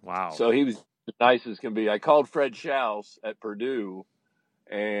 Wow. So he was as nice as can be. I called Fred Schaus at Purdue,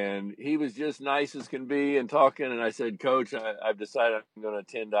 and he was just nice as can be and talking. And I said, Coach, I've decided I'm going to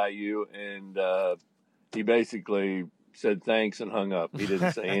attend IU. And he basically said thanks and hung up. He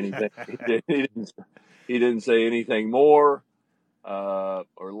didn't say anything. He didn't say anything more or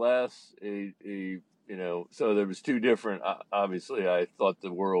less. So there was two different. Obviously, I thought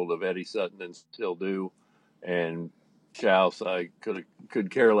the world of Eddie Sutton and still do, and Schaus I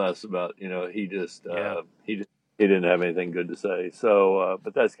could care less about. He just he didn't have anything good to say. So,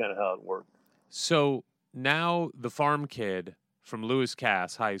 but that's kind of how it worked. So now the farm kid from Lewis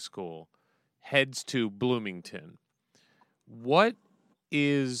Cass High School heads to Bloomington. What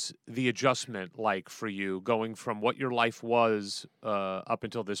is the adjustment like for you going from what your life was up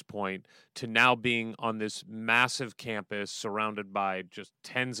until this point to now being on this massive campus surrounded by just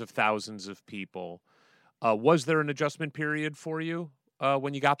tens of thousands of people? Was there an adjustment period for you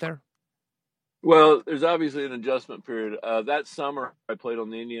when you got there? Well, there's obviously an adjustment period. That summer, I played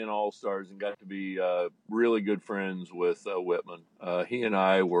on the Indiana All-Stars and got to be really good friends with Whitman. He and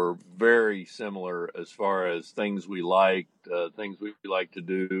I were very similar as far as things we liked, things we liked to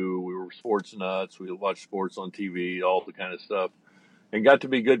do. We were sports nuts. We watched sports on TV, all the kind of stuff, and got to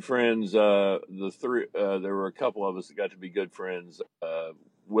be good friends. There were a couple of us that got to be good friends.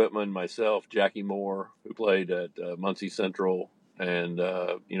 Whitman, myself, Jackie Moore, who played at Muncie Central, and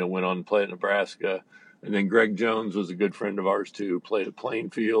went on to play at Nebraska. And then Greg Jones was a good friend of ours too, played at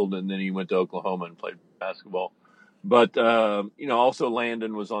Plainfield, and then he went to Oklahoma and played basketball. But also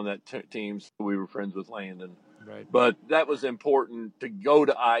Landon was on that team, so we were friends with Landon. Right. But that was important to go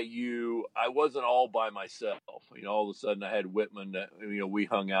to IU. I wasn't all by myself. All of a sudden I had Whitman. We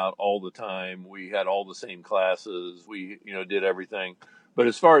hung out all the time. We had all the same classes. We did everything. But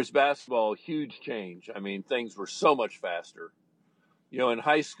as far as basketball, huge change. I mean, things were so much faster. In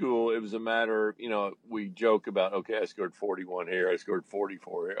high school, it was a matter, we joke about, okay, I scored 41 here, I scored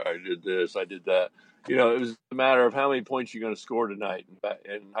 44 here, I did this, I did that. It was a matter of how many points you're going to score tonight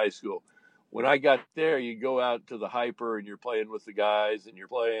in high school. When I got there, you go out to the hyper and you're playing with the guys and you're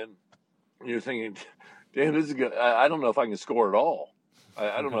playing, and you're thinking, damn, this is good. I don't know if I can score at all.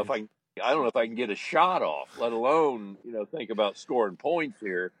 I don't know if I don't know if I can get a shot off, let alone, think about scoring points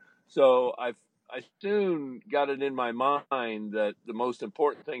here. So I soon got it in my mind that the most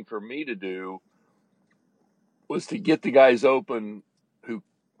important thing for me to do was to get the guys open who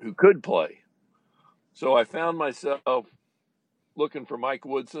could play. So I found myself looking for Mike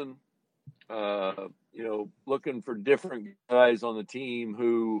Woodson, looking for different guys on the team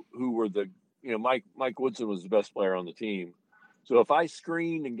who were Mike Woodson was the best player on the team. So if I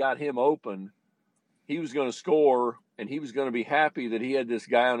screened and got him open, he was going to score, and he was going to be happy that he had this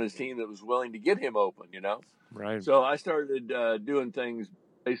guy on his team that was willing to get him open, Right. So I started doing things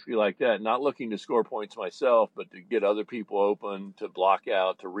basically like that, not looking to score points myself, but to get other people open, to block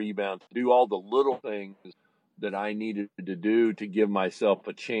out, to rebound, to do all the little things that I needed to do to give myself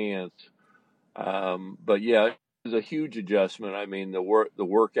a chance. But yeah, it was a huge adjustment. I mean, the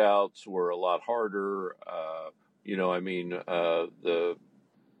workouts were a lot harder.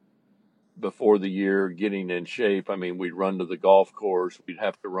 Before the year, getting in shape. I mean, we'd run to the golf course. We'd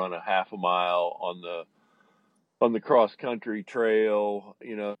have to run a half a mile on the cross country trail,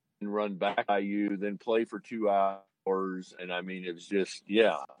 and run back IU, then play for 2 hours. And I mean, it was just,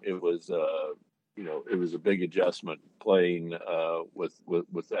 it was, it was a big adjustment playing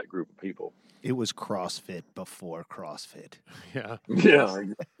with that group of people. It was CrossFit before CrossFit. Yeah. Yeah,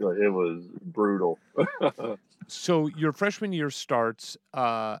 exactly. It was brutal. So your freshman year starts,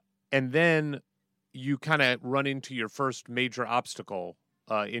 and then you kind of run into your first major obstacle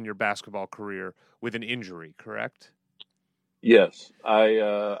in your basketball career with an injury, correct? Yes.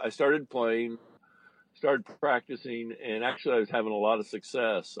 I started playing, started practicing, and actually I was having a lot of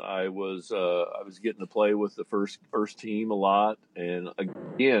success. I was getting to play with the first team a lot. And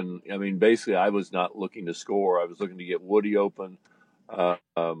again, I mean, basically I was not looking to score. I was looking to get Woody open.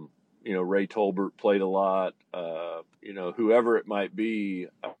 Ray Tolbert played a lot, whoever it might be,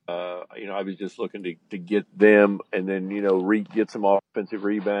 I was just looking to get them and then, get some offensive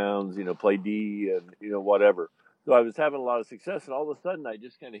rebounds, play D and, whatever. So I was having a lot of success, and all of a sudden I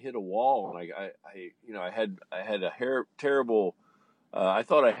just kind of hit a wall, and I had a terrible, I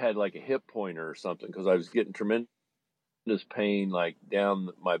thought I had like a hip pointer or something, because I was getting tremendous pain like down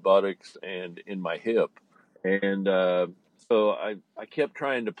my buttocks and in my hip. And, so I kept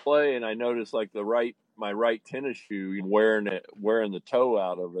trying to play, and I noticed like my my right tennis shoe, wearing the toe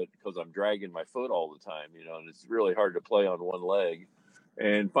out of it because I'm dragging my foot all the time, and it's really hard to play on one leg.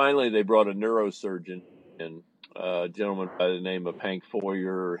 And finally, they brought a neurosurgeon in, a gentleman by the name of Hank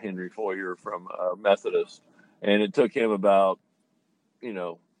Foyer or Henry Foyer from Methodist, and it took him about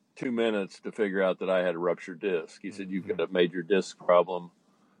 2 minutes to figure out that I had a ruptured disc. He said, "You've got a major disc problem."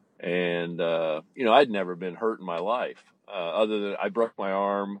 And, I'd never been hurt in my life, other than I broke my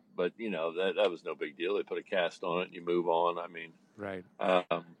arm, but that was no big deal. They put a cast on it and you move on. I mean, right.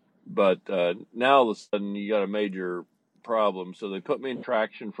 But now all of a sudden you got a major problem. So they put me in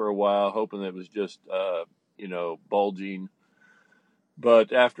traction for a while, hoping that it was just, bulging.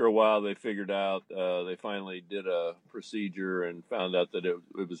 But after a while, they figured out, they finally did a procedure and found out that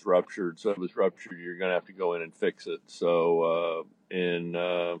it was ruptured. So it was ruptured. You're going to have to go in and fix it. So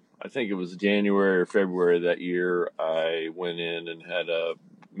I think it was January or February that year, I went in and had a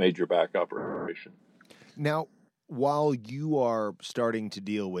major back operation. Now, while you are starting to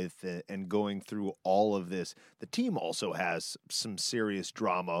deal with it and going through all of this, the team also has some serious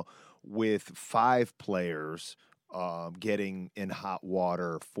drama with 5 players getting in hot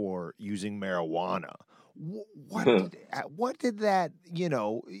water for using marijuana. What did that,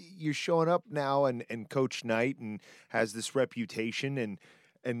 you're showing up now and Coach Knight and has this reputation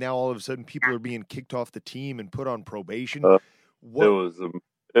and now all of a sudden people are being kicked off the team and put on probation. It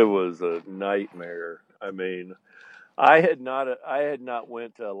was a nightmare. I mean, I had not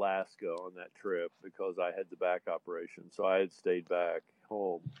went to Alaska on that trip because I had the back operation. So I had stayed back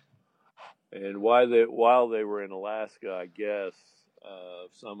home. And while they were in Alaska, I guess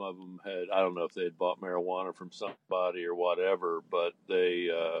some of them I don't know if they had bought marijuana from somebody or whatever, but they,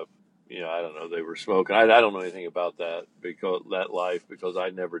 I don't know, they were smoking. I don't know anything about that because I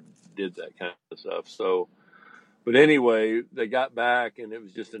never did that kind of stuff. So, but anyway, they got back and it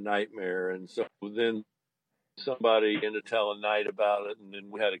was just a nightmare. And so then somebody ended up telling Knight about it, and then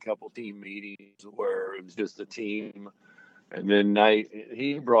we had a couple team meetings where it was just the team. And then Knight,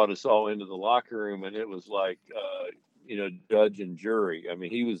 he brought us all into the locker room, and it was like, judge and jury. I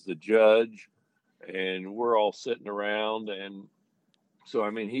mean, he was the judge, and we're all sitting around. And so, I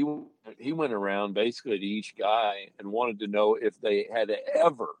mean, he went around basically to each guy and wanted to know if they had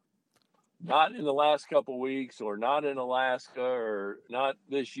ever, not in the last couple of weeks or not in Alaska or not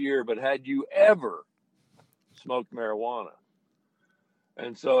this year, but had you ever smoked marijuana?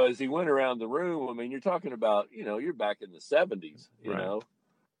 And so as he went around the room, I mean, you're talking about, you're back in the 70s, you know.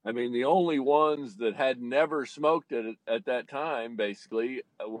 I mean, the only ones that had never smoked it at that time, basically,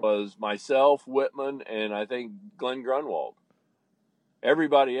 was myself, Whitman, and I think Glenn Grunwald.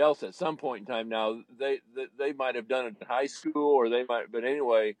 Everybody else at some point in time now, they might have done it in high school or but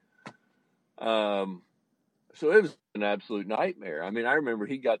anyway, so it was an absolute nightmare. I mean, I remember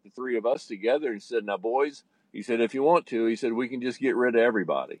he got the 3 of us together and said, "Now, boys," he said, "if you want to," he said, "we can just get rid of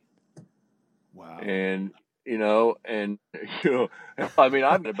everybody." Wow. And, I mean,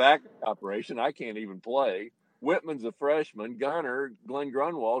 I'm in a back operation. I can't even play. Whitman's a freshman. Gunner, Glenn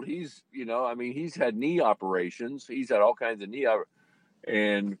Grunwald, he's had knee operations. He's had all kinds of knee operations.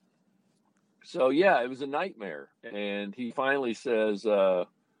 And so, yeah, it was a nightmare. And he finally says, he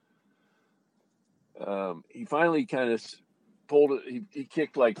finally kind of pulled it. He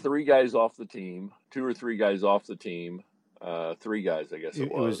kicked like 3 guys off the team, 2 or 3 guys off the team. 3 guys, I guess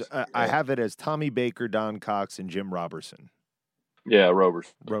it was. I have it as Tommy Baker, Don Cox, and Jim Robertson. Yeah,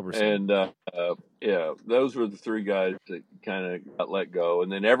 Roberson. And those were the 3 guys that kind of got let go.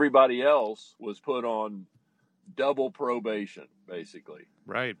 And then everybody else was put on double probation, basically.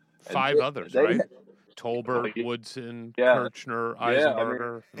 Right. 5 others, right? Tolbert, Woodson, Kirchner,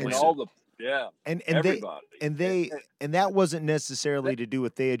 Eisenberger. And all the and everybody. And that wasn't necessarily to do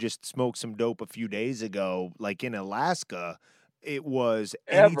with they had just smoked some dope a few days ago, like in Alaska. It was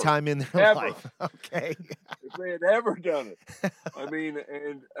any time in their life. Okay. If they had ever done it. I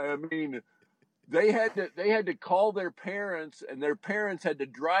mean, they had to call their parents, and their parents had to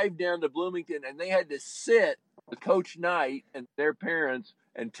drive down to Bloomington, and they had to sit with Coach Knight and their parents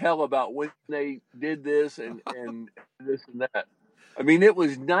and tell about when they did this and this and that. I mean, it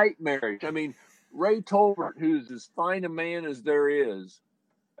was nightmarish. I mean, Ray Tolbert, who's as fine a man as there is,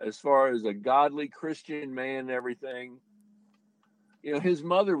 as far as a godly Christian man and everything, his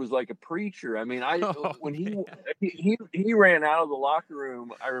mother was like a preacher. I mean, when he ran out of the locker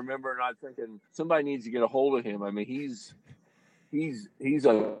room, I remember not thinking somebody needs to get a hold of him. I mean, he's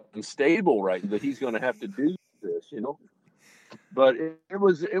unstable right that he's going to have to do this, But it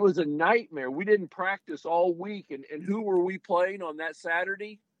was a nightmare. We didn't practice all week, and who were we playing on that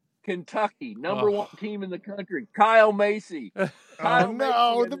Saturday? Kentucky, number one team in the country. Kyle Macy. Kyle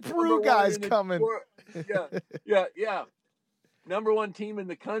Macy the Peru guy's coming. Yeah. Number one team in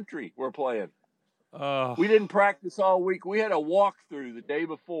the country we're playing. Oh. We didn't practice all week. We had a walkthrough the day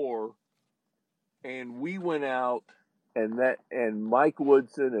before, and we went out, and Mike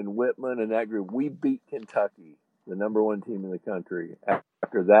Woodson and Whitman and that group, we beat Kentucky, the number one team in the country,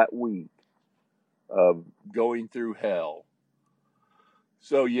 after that week of going through hell.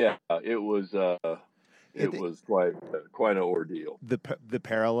 So yeah, it was quite an ordeal. The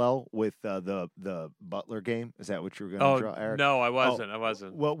parallel with the Butler game, is that what you were going to draw, Eric? No, I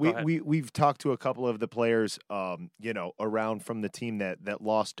wasn't. Well, we've talked to a couple of the players, around from the team that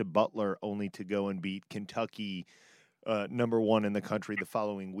lost to Butler, only to go and beat Kentucky, number one in the country, the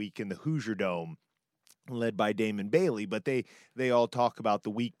following week in the Hoosier Dome, led by Damon Bailey. But they all talk about the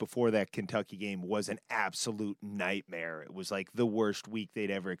week before that Kentucky game was an absolute nightmare. It was like the worst week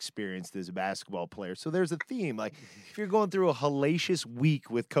they'd ever experienced as a basketball player. So there's a theme. Like, if you're going through a hellacious week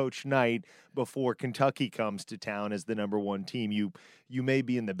with Coach Knight before Kentucky comes to town as the number one team, you may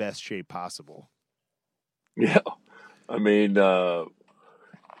be in the best shape possible. Yeah. I mean,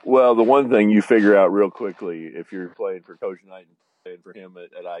 well, the one thing you figure out real quickly if you're playing for Coach Knight and playing for him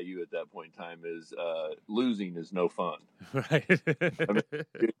at IU at that point in time is losing is no fun. Right. I mean,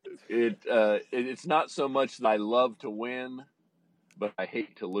 it's not so much that I love to win, but I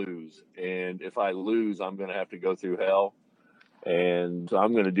hate to lose. And if I lose, I'm going to have to go through hell. And so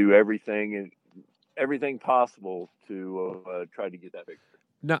I'm going to do everything possible to try to get that victory.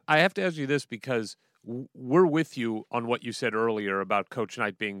 Now, I have to ask you this because we're with you on what you said earlier about Coach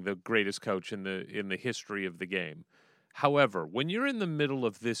Knight being the greatest coach in the history of the game. However, when you're in the middle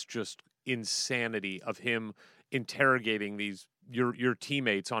of this just insanity of him interrogating your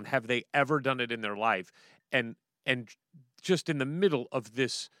teammates on have they ever done it in their life, and just in the middle of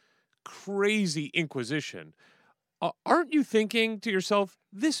this crazy inquisition, aren't you thinking to yourself,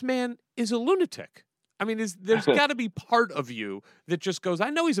 this man is a lunatic? I mean, there's got to be part of you that just goes, I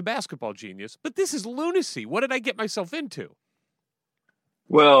know he's a basketball genius, but this is lunacy. What did I get myself into?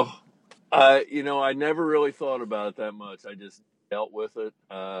 Well, I never really thought about it that much. I just dealt with it.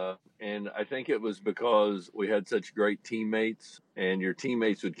 And I think it was because we had such great teammates, and your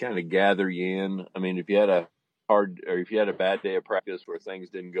teammates would kind of gather you in. I mean, if you had a bad day of practice where things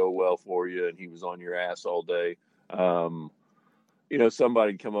didn't go well for you and he was on your ass all day,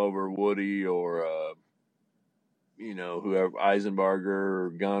 somebody'd come over, Woody or, whoever, Eisenbarger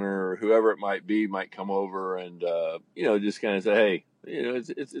or Gunner or whoever it might be, might come over and, just kind of say, hey,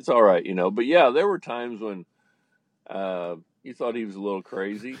 it's all right, But yeah, there were times when you thought he was a little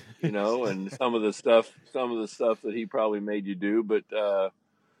crazy, and some of the stuff that he probably made you do. But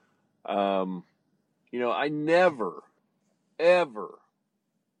I never, ever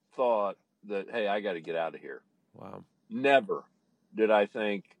thought that, hey, I got to get out of here. Wow. Never did I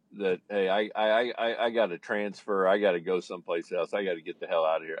think that, hey, I got to transfer. I got to go someplace else. I got to get the hell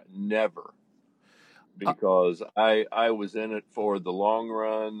out of here. Never. Because I was in it for the long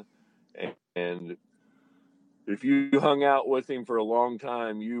run, and if you hung out with him for a long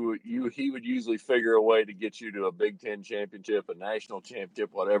time, he would usually figure a way to get you to a Big Ten championship, a national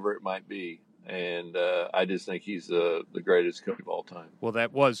championship, whatever it might be. And I just think he's the greatest coach of all time. Well,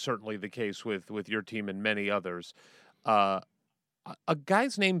 that was certainly the case with your team and many others. A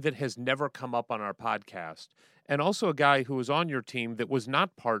guy's name that has never come up on our podcast, and also a guy who was on your team that was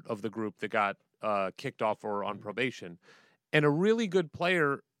not part of the group that got kicked off or on probation, and a really good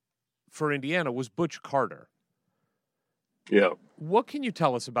player for Indiana was Butch Carter. Yeah. What can you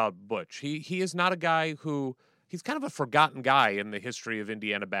tell us about Butch? He is not a guy he's kind of a forgotten guy in the history of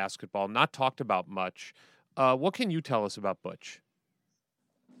Indiana basketball, not talked about much. What can you tell us about Butch?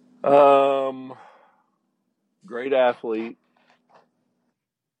 Great athlete.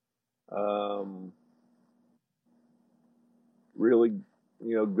 Really,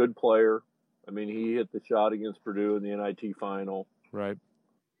 good player. I mean, he hit the shot against Purdue in the NIT final. Right.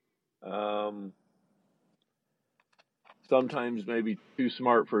 Sometimes maybe too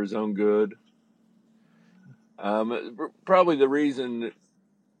smart for his own good. Probably the reason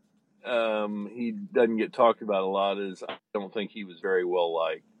he doesn't get talked about a lot is I don't think he was very well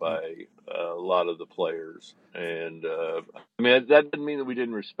liked by a lot of the players. And that didn't mean that we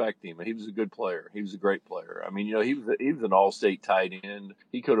didn't respect him. He was a good player. He was a great player. I mean, he was an all-state tight end.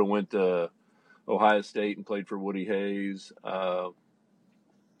 He could have went to Ohio State and played for Woody Hayes. And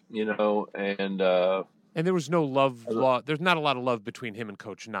there was no love. There's not a lot of love between him and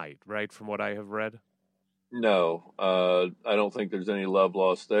Coach Knight, right? From what I have read. No, I don't think there's any love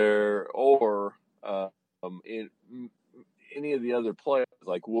lost there. Or any of the other players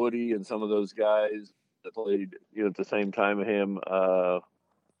like Woody and some of those guys that played at the same time of him,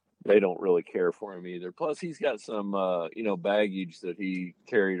 they don't really care for him either. Plus, he's got some baggage that he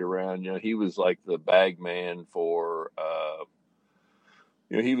carried around. He was like the bag man for.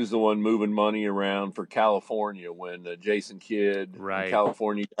 He was the one moving money around for California when Jason Kidd in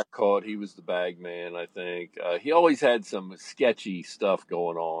California got caught. He was the bag man, I think. He always had some sketchy stuff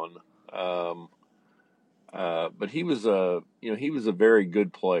going on. But he was a very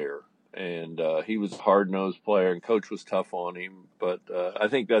good player, and he was a hard-nosed player, and coach was tough on him. But I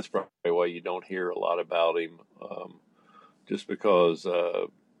think that's probably why you don't hear a lot about him, just because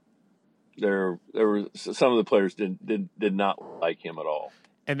there were some of the players did not like him at all.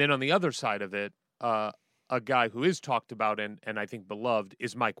 And then on the other side of it, a guy who is talked about and I think beloved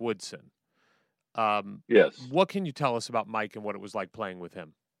is Mike Woodson. Yes. What can you tell us about Mike and what it was like playing with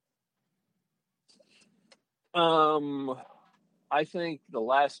him? I think the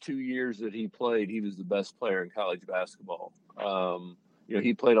last 2 years that he played, he was the best player in college basketball.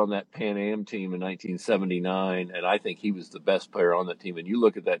 He played on that Pan Am team in 1979, and I think he was the best player on that team. And you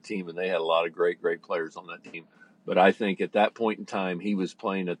look at that team, and they had a lot of great, great players on that team. But I think at that point in time, he was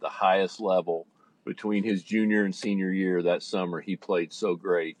playing at the highest level between his junior and senior year that summer. He played so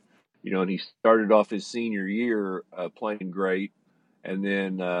great. And he started off his senior year playing great, and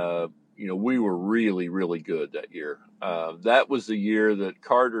then we were really, really good that year. That was the year that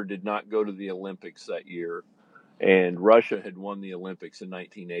Carter did not go to the Olympics that year, and Russia had won the Olympics in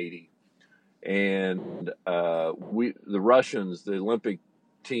 1980. And the Russians, the Olympic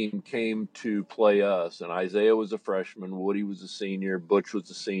team, came to play us, and Isaiah was a freshman, Woody was a senior, Butch was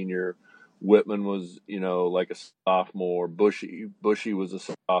a senior, Whitman was, like a sophomore, Bushy was a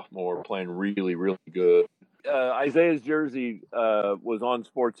sophomore, playing really, really good. Isaiah's jersey was on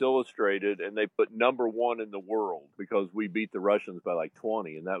Sports Illustrated, and they put #1 in the world because we beat the Russians by like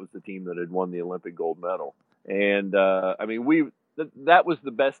 20, and that was the team that had won the Olympic gold medal. And that was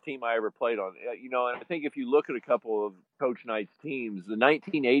the best team I ever played on. And I think if you look at a couple of Coach Knight's teams, the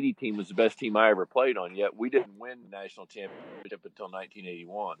 1980 team was the best team I ever played on, yet we didn't win the national championship until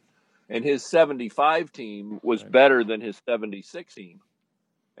 1981. And his 75 team was better than his 76 team.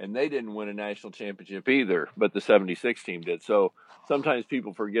 And they didn't win a national championship either, but the 76 team did. So sometimes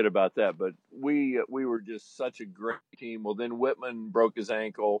people forget about that. But we were just such a great team. Well, then Whitman broke his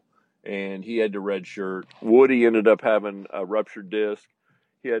ankle, and he had to redshirt. Woody ended up having a ruptured disc.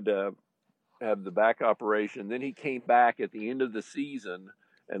 He had to have the back operation. Then he came back at the end of the season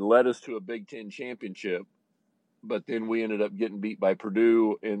and led us to a Big Ten championship. But then we ended up getting beat by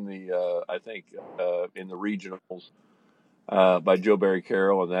Purdue in the, in the regionals. By Joe Barry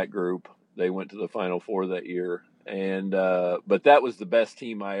Carroll and that group. They went to the Final Four that year. And but that was the best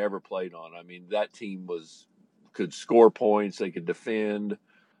team I ever played on. I mean, that team could score points. They could defend.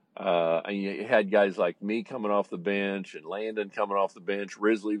 And you had guys like me coming off the bench and Landon coming off the bench.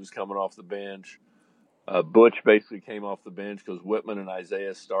 Risley was coming off the bench. Butch basically came off the bench because Whitman and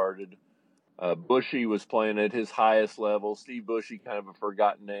Isaiah started. Bushy was playing at his highest level. Steve Bushy, kind of a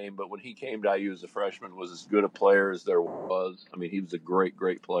forgotten name, but when he came to IU as a freshman, was as good a player as there was. I mean, he was a great,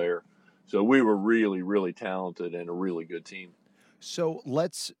 great player. So we were really, really talented and a really good team. So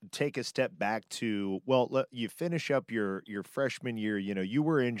let's take a step back to, you finish up your freshman year. You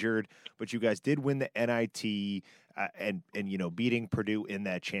were injured, but you guys did win the NIT, and beating Purdue in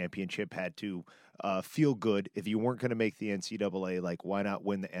that championship had to feel good. If you weren't going to make the NCAA, like, why not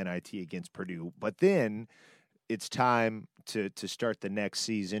win the NIT against Purdue? But then it's time to start the next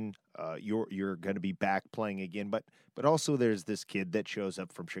season. You're going to be back playing again, but also there's this kid that shows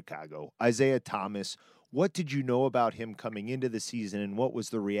up from Chicago, Isaiah Thomas. What did you know about him coming into the season, and what was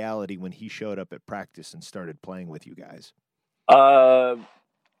the reality when he showed up at practice and started playing with you guys?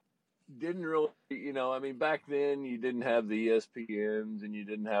 Didn't really, back then you didn't have the ESPNs and you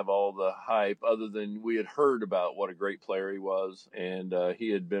didn't have all the hype, other than we had heard about what a great player he was. And he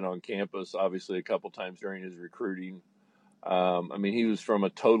had been on campus, obviously, a couple times during his recruiting. He was from a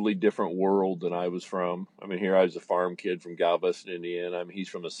totally different world than I was from. Here I was a farm kid from Galveston, Indiana. He's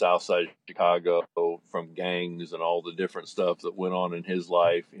from the south side of Chicago, from gangs and all the different stuff that went on in his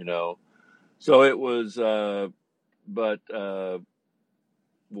life, So it was,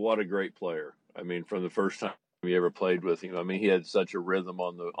 what a great player. From the first time we ever played with him, he had such a rhythm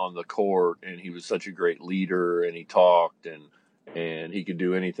on the court, and he was such a great leader, and he talked, and he could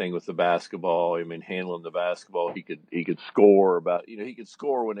do anything with the basketball. Handling the basketball, he could score he could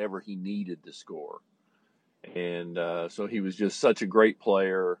score whenever he needed to score. And so he was just such a great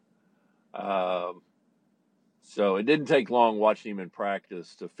player. So it didn't take long watching him in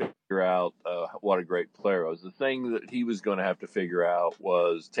practice to figure out what a great player was. The thing that he was going to have to figure out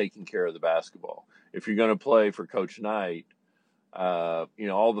was taking care of the basketball. If you're going to play for Coach Knight, all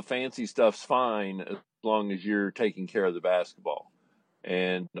the fancy stuff's fine as long as you're taking care of the basketball.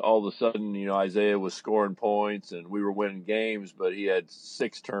 And all of a sudden, Isaiah was scoring points and we were winning games, but he had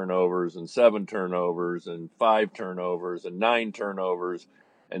 6 turnovers and 7 turnovers and 5 turnovers and 9 turnovers.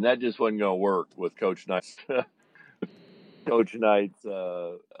 And that just wasn't going to work with Coach Knight's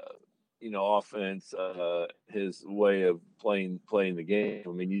offense, his way of playing the game.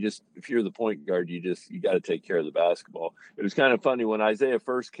 I mean, if you're the point guard, you got to take care of the basketball. It was kind of funny when Isaiah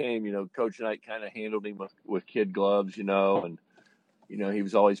first came. Coach Knight kind of handled him with kid gloves, and he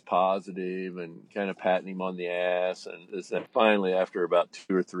was always positive and kind of patting him on the ass. And finally, after about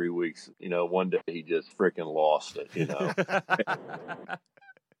 2 or 3 weeks, one day he just freaking lost it.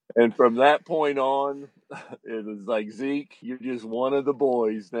 And from that point on, it was like, Zeke, you're just one of the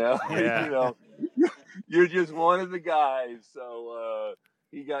boys now. Yeah. You're just one of the guys. So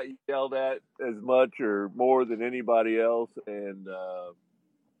he got yelled at as much or more than anybody else.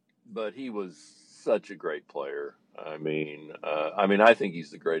 But he was such a great player. I mean, I think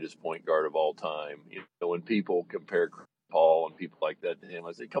he's the greatest point guard of all time. When people compare Chris Paul and people like that to him,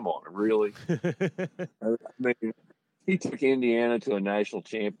 I say, come on, really? I mean, he took Indiana to a national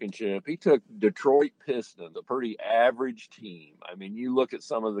championship. He took Detroit Pistons, a pretty average team. I mean, you look at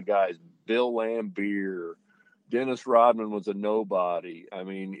some of the guys, Bill Laimbeer, Dennis Rodman was a nobody. I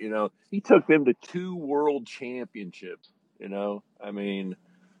mean, he took them to 2 world championships, I mean,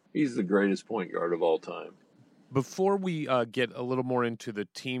 he's the greatest point guard of all time. Before we get a little more into the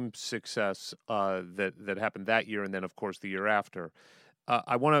team success that happened that year and then, of course, the year after,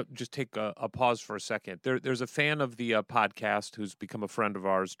 I want to just take a pause for a second. There's a fan of the podcast who's become a friend of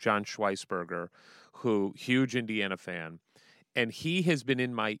ours, John Schweisberger, huge Indiana fan, and he has been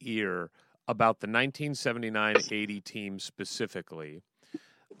in my ear about the 1979-80 team specifically,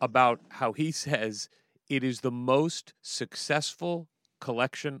 about how he says it is the most successful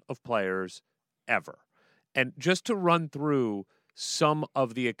collection of players ever. And just to run through some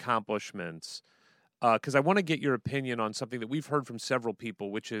of the accomplishments, because I want to get your opinion on something that we've heard from several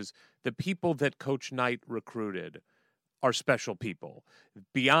people, which is the people that Coach Knight recruited are special people.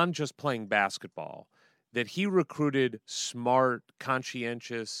 Beyond just playing basketball, that he recruited smart,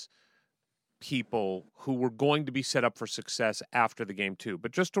 conscientious people who were going to be set up for success after the game too.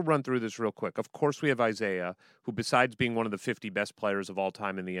 But just to run through this real quick, of course we have Isaiah, who besides being one of the 50 best players of all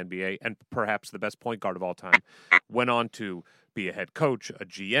time in the NBA and perhaps the best point guard of all time, went on to be a head coach, a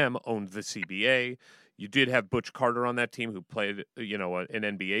GM, owned the CBA. You did have Butch Carter on that team who played, an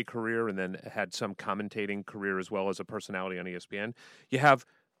NBA career and then had some commentating career as well as a personality on ESPN. You have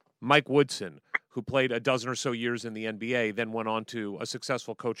Mike Woodson, who played a dozen or so years in the NBA, then went on to a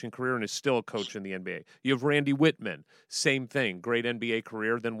successful coaching career and is still a coach in the NBA. You have Randy Whitman, same thing, great NBA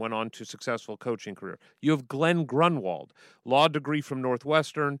career, then went on to successful coaching career. You have Glenn Grunwald, law degree from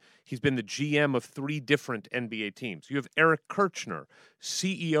Northwestern. He's been the GM of 3 different NBA teams. You have Eric Kirchner,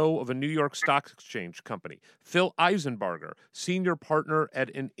 CEO of a New York Stock Exchange company. Phil Eisenbarger, senior partner at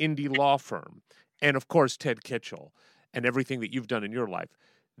an indie law firm. And, of course, Ted KITCHEL and everything that you've done in your life.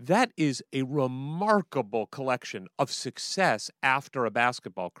 That is a remarkable collection of success after a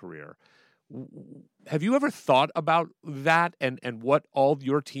basketball career. Have you ever thought about that and what all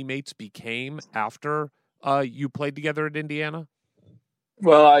your teammates became after you played together at Indiana?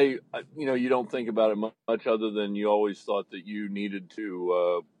 Well, you don't think about it much other than you always thought that you needed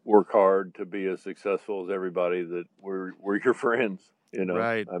to work hard to be as successful as everybody that were your friends,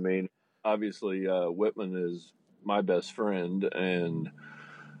 Right. I mean, obviously, Whitman is my best friend, and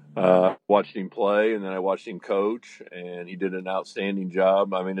watched him play, and then I watched him coach, and he did an outstanding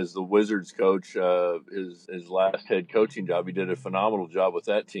job. I mean, as the Wizards coach, his last head coaching job, he did a phenomenal job with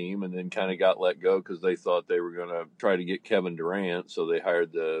that team, and then kind of got let go because they thought they were going to try to get Kevin Durant, so they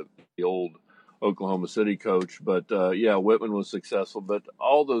hired the old Oklahoma City coach. But Whitman was successful, but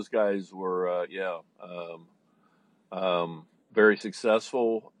all those guys were very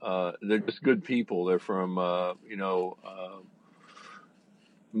successful. They're just good people. They're from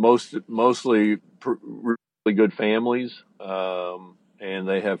mostly really good families, and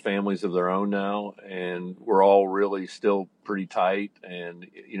they have families of their own now, and we're all really still pretty tight. And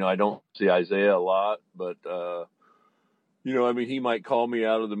I don't see Isaiah a lot, but he might call me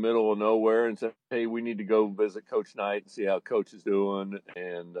out of the middle of nowhere and say, hey, we need to go visit Coach Knight and see how Coach is doing.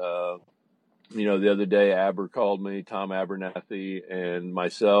 And the other day, called me, Tom Abernathy, and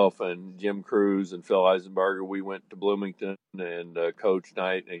myself and Jim Cruz and Phil Eisenberger. We went to Bloomington, and Coach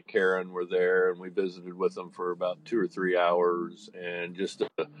Knight and Karen were there, and we visited with them for about 2 or 3 hours, and just to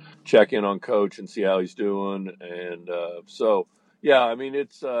check in on Coach and see how he's doing. And yeah, I mean,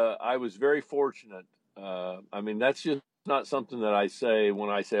 I was very fortunate. I mean, that's just not something that I say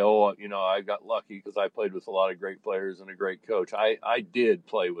when I say, oh, I got lucky because I played with a lot of great players and a great coach. I did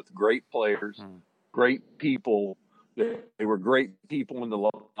play with great players, great people. They were great people in the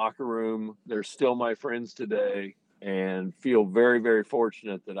locker room. They're still my friends today, and feel very, very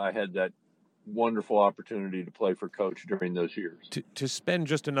fortunate that I had that wonderful opportunity to play for Coach during those years. To spend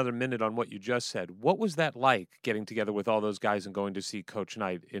just another minute on what you just said, what was that like, getting together with all those guys and going to see Coach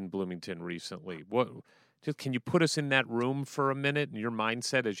Knight in Bloomington recently? Can you put us in that room for a minute and your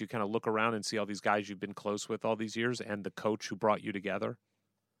mindset as you kind of look around and see all these guys you've been close with all these years and the coach who brought you together?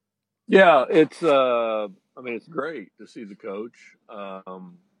 Yeah, it's great to see the coach,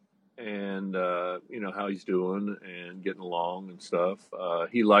 and how he's doing and getting along and stuff.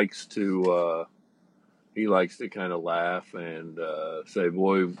 He likes to kind of laugh and say,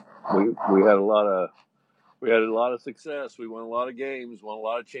 "Boy, we had a lot of success. We won a lot of games, won a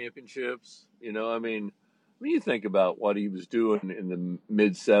lot of championships." When you think about what he was doing in the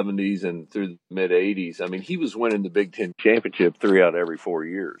mid 70s and through the mid 80s, I mean, he was winning the Big Ten championship 3 out of every 4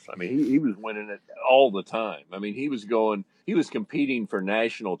 years. I mean, he was winning it all the time. I mean, he was competing for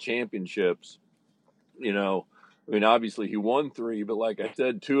national championships. Obviously he won 3, but like I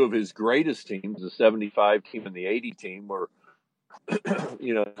said, 2 of his greatest teams, the 75 team and the 80 team, were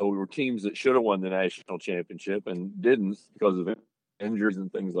teams that should have won the national championship and didn't because of injuries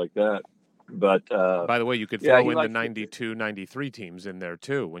and things like that. But by the way, you could throw in the 92, 93 teams in there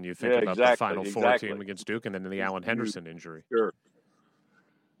too when you think about the Final Four team against Duke and then the Alan Henderson injury. Sure.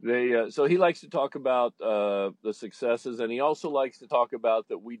 So he likes to talk about the successes, and he also likes to talk about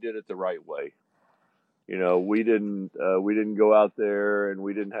that we did it the right way. We didn't go out there and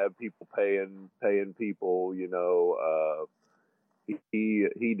we didn't have people paying people. He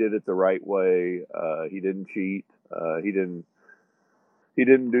did it the right way. He didn't cheat. He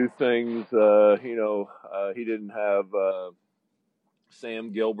didn't do things. He didn't have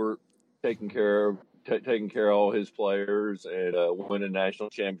Sam Gilbert taking care of all his players and winning national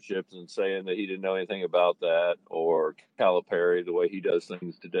championships and saying that he didn't know anything about that, or Calipari the way he does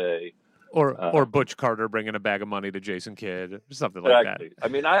things today. Or Butch Carter bringing a bag of money to Jason Kidd, or something like that. I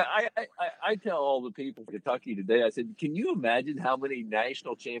mean, I tell all the people in Kentucky today, I said, can you imagine how many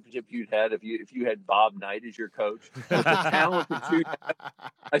national championships you'd had if you had Bob Knight as your coach? The talent that you had.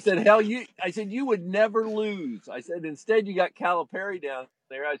 I said, you would never lose. I said, instead you got Calipari down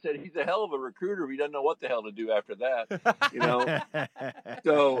there. I said, he's a hell of a recruiter. He doesn't know what the hell to do after that.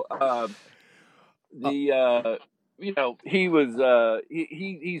 So he was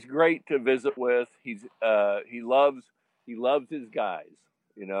he's great to visit with. He loves his guys.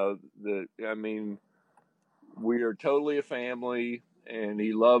 We are totally a family, and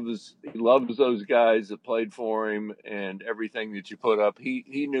he loves those guys that played for him and everything that you put up.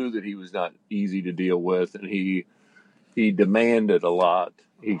 He knew that he was not easy to deal with, and he demanded a lot.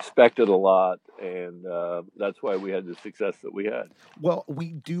 He expected a lot, and that's why we had the success that we had. Well,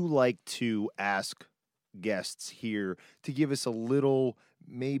 we do like to ask guests here to give us a little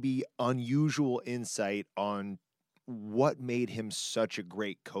maybe unusual insight on what made him such a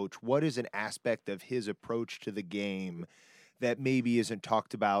great coach. What is an aspect of his approach to the game that maybe isn't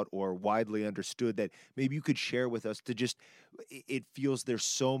talked about or widely understood that maybe you could share with us? It feels there's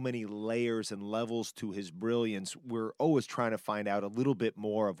so many layers and levels to his brilliance. We're always trying to find out a little bit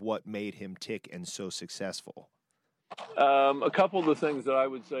more of what made him tick and so successful. A couple of the things that I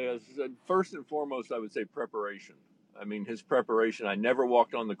would say is, first and foremost, I would say preparation. I mean, his preparation. I never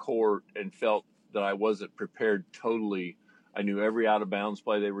walked on the court and felt that I wasn't prepared totally. I knew every out-of-bounds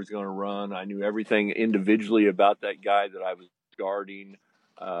play they were going to run. I knew everything individually about that guy that I was guarding.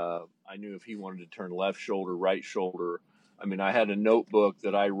 I knew if he wanted to turn left shoulder, right shoulder. I mean, I had a notebook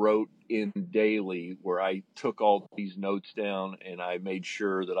that I wrote in daily where I took all these notes down, and I made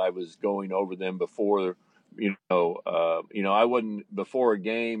sure that I was going over them before – I wasn't before a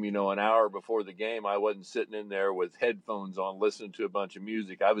game, an hour before the game, I wasn't sitting in there with headphones on listening to a bunch of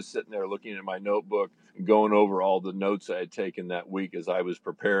music. I was sitting there looking at my notebook and going over all the notes I had taken that week as I was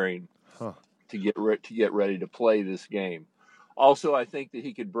preparing to get ready to play this game. Also, I think that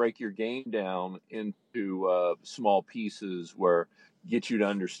he could break your game down into small pieces where get you to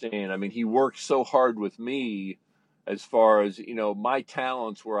understand. I mean, he worked so hard with me as far as, my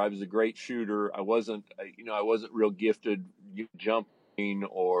talents where I was a great shooter. I wasn't real gifted jumping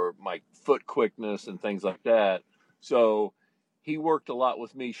or my foot quickness and things like that. So he worked a lot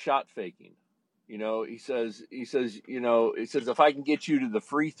with me shot faking. He says, if I can get you to the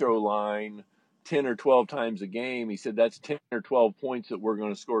free throw line 10 or 12 times a game, he said, that's 10 or 12 points that we're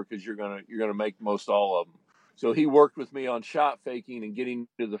going to score because you're going to make most all of them. So he worked with me on shot faking and getting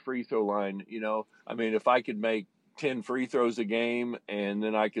to the free throw line. If I could make 10 free throws a game and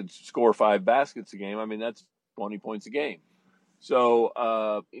then I could score 5 baskets a game, that's 20 points a game.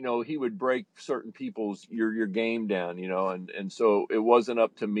 So, he would break certain people's your game down, and so it wasn't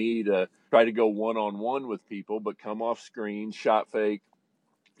up to me to try to go one-on-one with people, but come off screen, shot fake,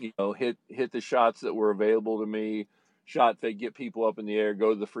 hit the shots that were available to me, shot fake, get people up in the air,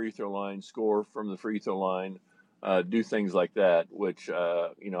 go to the free throw line, score from the free throw line, do things like that, which, I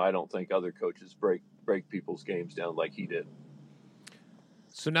don't think other coaches break people's games down like he did.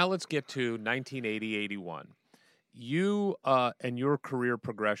 So now let's get to 1980-81. You and your career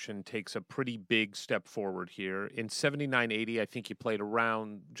progression takes a pretty big step forward here. In 79-80, I think you played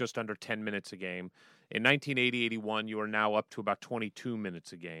around just under 10 minutes a game. In 1980-81, you are now up to about 22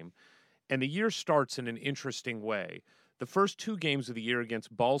 minutes a game. And the year starts in an interesting way. The first 2 games of the year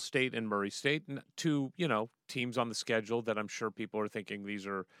against Ball State and Murray State, 2, teams on the schedule that I'm sure people are thinking these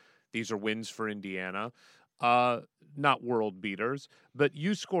are wins for Indiana. Not world beaters, but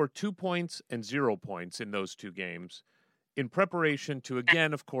you scored 2 points and 0 points in those 2 games in preparation to,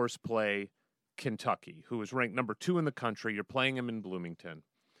 again, of course, play Kentucky, who is ranked number 2 in the country. You're playing them in Bloomington.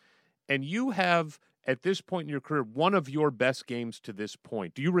 And you have, at this point in your career, one of your best games to this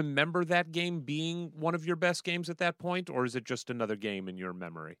point. Do you remember that game being one of your best games at that point, or is it just another game in your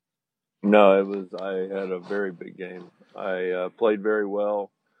memory? No, I had a very big game. I played very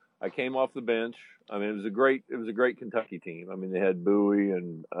well. I came off the bench. It was a great Kentucky team. They had Bowie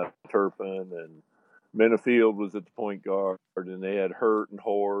and Turpin, and Minifield was at the point guard, and they had Hurt and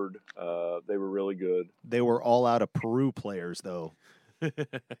Horde. They were really good. They were all out of Peru players, though.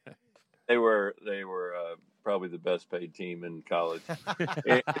 They were probably the best paid team in college.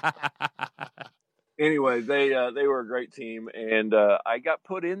 Anyway, they were a great team, and I got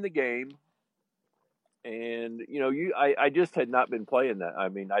put in the game. And, I just had not been playing that. I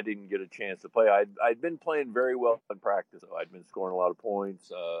didn't get a chance to play. I'd been playing very well in practice. I'd been scoring a lot of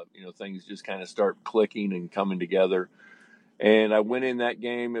points. Things just kind of start clicking and coming together. And I went in that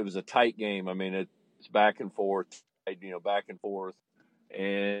game. It was a tight game. It's back and forth, back and forth.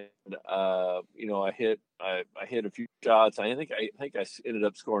 And, I hit a few shots. I think I ended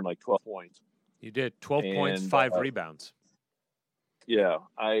up scoring like 12 points. You did 12 points, 5 rebounds. Yeah,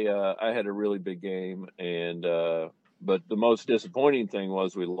 I had a really big game, and but the most disappointing thing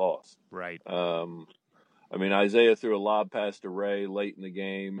was we lost. Right. Isaiah threw a lob pass to Ray late in the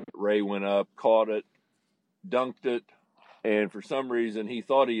game. Ray went up, caught it, dunked it, and for some reason he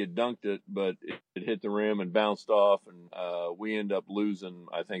thought he had dunked it, but it hit the rim and bounced off, and we end up losing,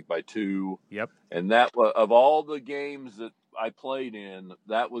 I think, by 2. Yep. And that was, of all the games that I played in,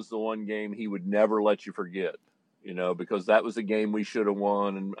 that was the one game he would never let you forget. Because that was a game we should have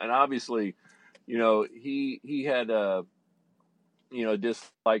won. And obviously, he had a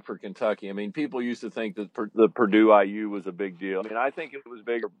dislike for Kentucky. People used to think that the Purdue IU was a big deal. I think it was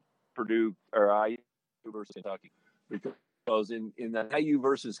bigger Purdue or IU versus Kentucky, because in the IU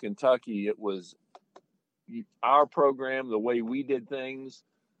versus Kentucky, it was our program, the way we did things,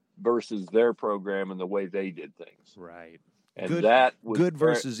 versus their program and the way they did things. Right. And good, that was good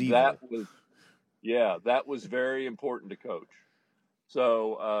versus evil. That was very important to coach.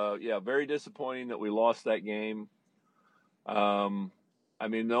 So, very disappointing that we lost that game. The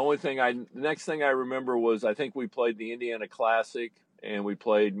next thing I remember was, I think we played the Indiana Classic, and we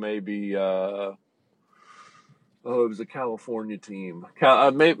played maybe, it was a California team.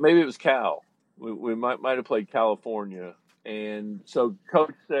 Maybe it was Cal. We might have played California. And so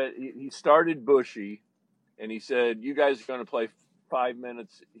coach said, he started Bushy, and he said, you guys are going to play 5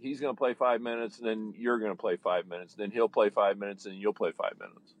 minutes. He's going to play 5 minutes, and then you're going to play 5 minutes. Then he'll play 5 minutes, and you'll play 5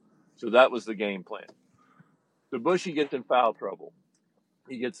 minutes. So that was the game plan. So Bushy gets in foul trouble.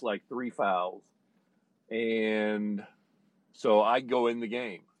 He gets like 3 fouls. And so I go in the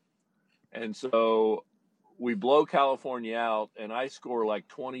game. And so we blow California out, and I score like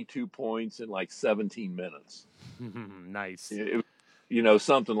 22 points in like 17 minutes. Nice.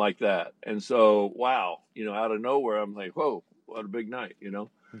 Something like that. And so, wow, out of nowhere, I'm like, whoa. What a big night,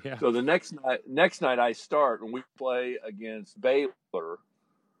 Yeah. So the next night I start, and we play against Baylor,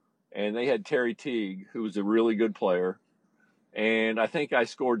 and they had Terry Teague, who was a really good player. And I think I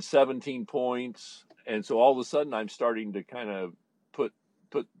scored 17 points. And so all of a sudden I'm starting to kind of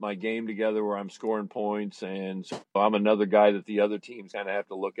put my game together where I'm scoring points, and so I'm another guy that the other teams kind of have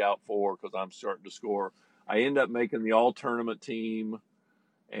to look out for because I'm starting to score. I end up making the all-tournament team,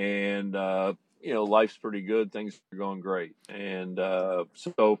 and life's pretty good. Things are going great, and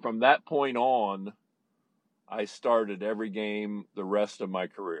so from that point on, I started every game the rest of my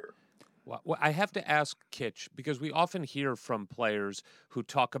career. Well, I have to ask Kitch, because we often hear from players who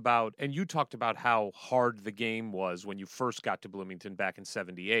talk about, and you talked about how hard the game was when you first got to Bloomington back in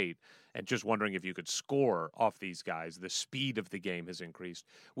 '78, and just wondering if you could score off these guys. The speed of the game has increased.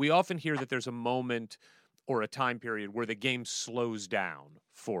 We often hear that there's a moment or a time period where the game slows down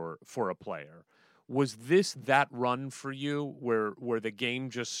for a player. Was this that run for you where the game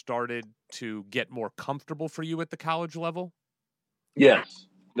just started to get more comfortable for you at the college level? Yes.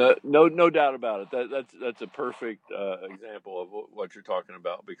 No doubt about it. That's a perfect example of what you're talking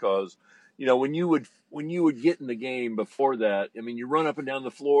about, because when you would get in the game before that, I mean, you run up and down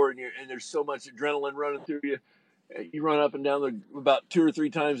the floor and there's so much adrenaline running through you. You run up and down about 2 or 3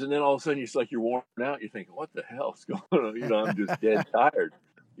 times, and then all of a sudden it's like you're worn out. You're thinking, what the hell's going on? I'm just dead tired.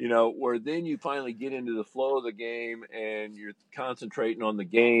 Where then you finally get into the flow of the game and you're concentrating on the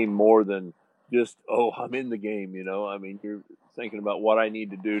game more than just, I'm in the game. I mean, you're thinking about what I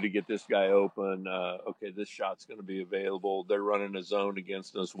need to do to get this guy open. Okay, this shot's going to be available. They're running a zone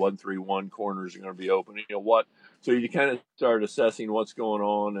against us. 1-3-1 corners are going to be open. What? So you kind of start assessing what's going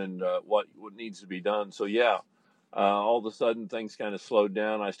on and what needs to be done. So yeah, all of a sudden things kind of slowed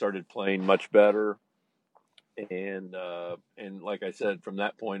down. I started playing much better. And like I said, from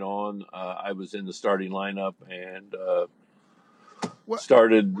that point on, I was in the starting lineup and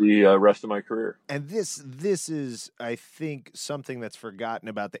started the rest of my career. And this is, I think, something that's forgotten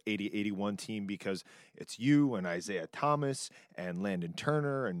about the 80-81 team, because it's you and Isaiah Thomas and Landon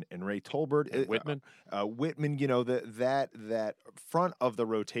Turner and Ray Tolbert. And Whitman. Whitman, that front of the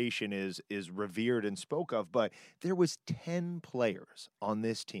rotation is revered and spoke of, but there was 10 players on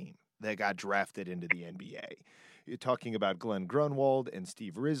this team that got drafted into the NBA. You're talking about Glenn Grunwald and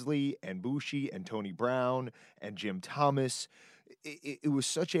Steve Risley and Bushi and Tony Brown and Jim Thomas. It was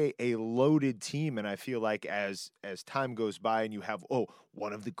such a loaded team, and I feel like as time goes by and you have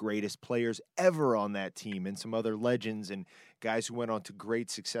one of the greatest players ever on that team and some other legends and guys who went on to great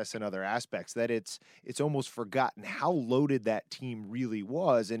success in other aspects, that it's almost forgotten how loaded that team really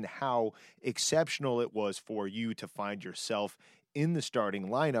was and how exceptional it was for you to find yourself in the starting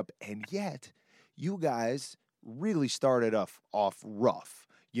lineup. And yet you guys really started off rough,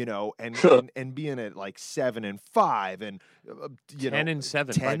 and being at like 7-5 and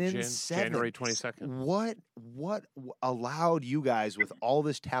 10-7 January 22nd. What allowed you guys with all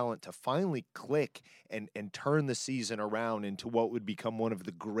this talent to finally click and turn the season around into what would become one of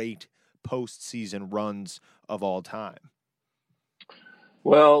the great postseason runs of all time?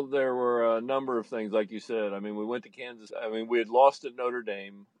 Well, there were a number of things, like you said. I mean, we went to Kansas. I mean, we had lost at Notre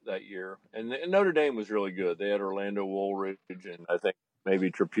Dame that year, and Notre Dame was really good. They had Orlando Woolridge, and I think maybe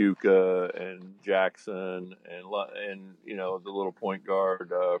Trapuka and Jackson, and the little point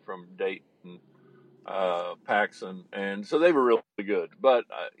guard from Dayton, Paxson, and so they were really good. But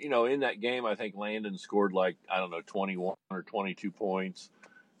in that game, I think Landon scored 21 or 22 points.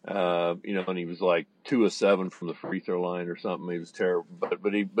 And he was like 2 of 7 from the free throw line or something. He was terrible,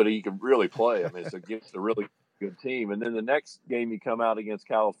 but he could really play. I mean, it's against a really good team. And then the next game, you come out against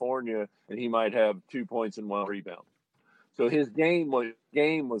California, and he might have 2 points and 1 rebound. So his game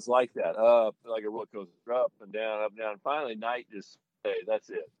was like that, up like a roller coaster, up and down, up and down. Finally, Knight just, hey, that's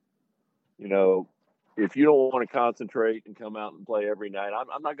it. If you don't want to concentrate and come out and play every night,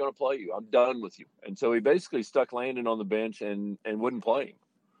 I'm not going to play you. I'm done with you. And so he basically stuck Landon on the bench and wouldn't play him.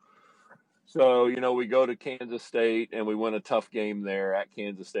 So, we go to Kansas State and we win a tough game there at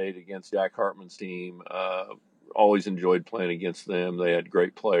Kansas State against Jack Hartman's team. Always enjoyed playing against them. They had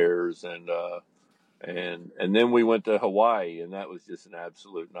great players, and then we went to Hawaii, and that was just an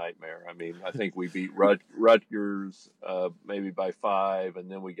absolute nightmare. I mean, I think we beat Rutgers maybe by 5,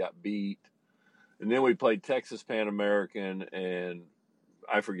 and then we got beat. And then we played Texas Pan American, and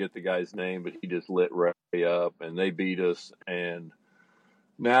I forget the guy's name, but he just lit Ray up, and they beat us. And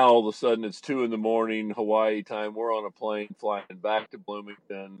now all of a sudden it's 2 a.m, Hawaii time. We're on a plane flying back to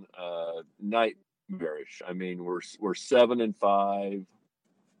Bloomington. Nightmarish. I mean, we're 7-5.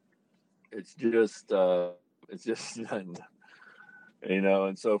 It's just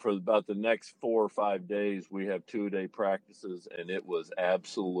and so for about the next 4 or 5 days, we have 2-a-day practices, and it was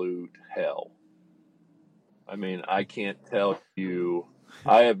absolute hell. I mean, I can't tell you.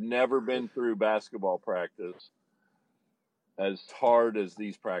 I have never been through basketball practice as hard as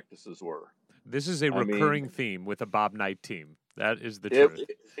these practices were. This is a recurring theme with a Bob Knight team. That is the It truth.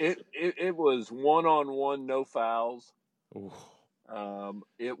 it was 1-on-1, no fouls. Ooh.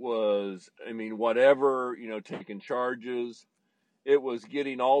 It was, I mean, whatever, taking charges. It was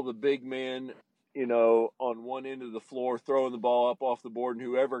getting all the big men, on one end of the floor, throwing the ball up off the board, and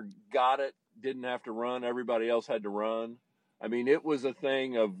whoever got it didn't have to run. Everybody else had to run. I mean, it was a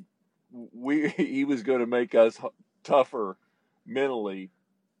thing of he was going to make us tougher mentally.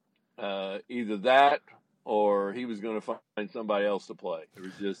 Either that or he was going to find somebody else to play. It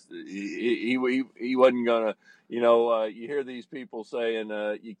was just he wasn't going to. You hear these people saying,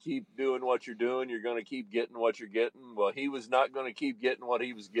 you keep doing what you're doing, you're going to keep getting what you're getting. Well, he was not going to keep getting what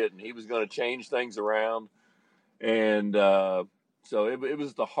he was getting. He was going to change things around. And so it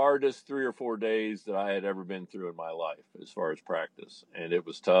was the hardest 3 or 4 days that I had ever been through in my life as far as practice. And it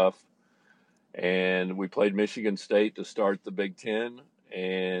was tough. And we played Michigan State to start the Big Ten.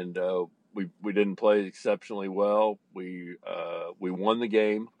 And we didn't play exceptionally well. We won the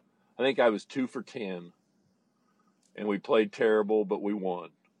game. I think I was 2 for 10. And we played terrible, but we won.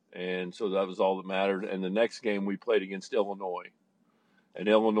 And so that was all that mattered. And the next game we played against Illinois. And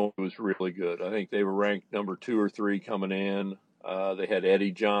Illinois was really good. I think they were ranked number 2 or 3 coming in. They had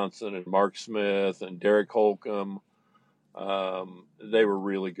Eddie Johnson and Mark Smith and Derek Holcomb. They were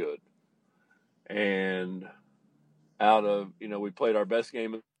really good. And out of, we played our best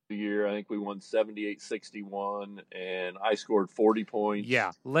game of the year. I think we won 78-61, and I scored 40 points.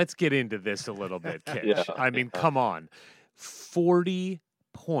 Yeah, let's get into this a little bit, Kitch. Yeah. I mean, come on. 40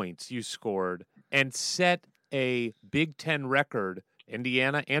 points you scored and set a Big Ten record,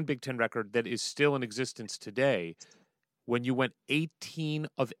 Indiana and Big Ten record, that is still in existence today when you went 18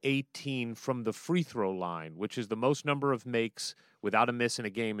 of 18 from the free throw line, which is the most number of makes without a miss in a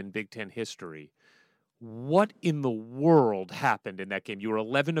game in Big Ten history. What in the world happened in that game? You were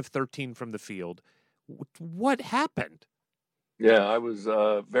 11 of 13 from the field. What happened? Yeah, I was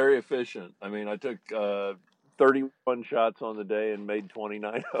very efficient. I mean, I took 31 shots on the day and made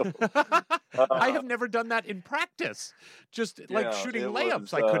 29 of them. I have never done that in practice. Just like shooting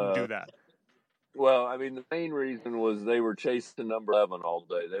layups, I couldn't do that. Well, I mean, the main reason was they were chasing number 11 all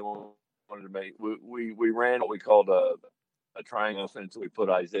day. They wanted to make. We ran what we called a triangle offense. We put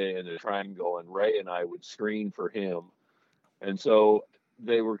Isaiah in a triangle, and Ray and I would screen for him. And so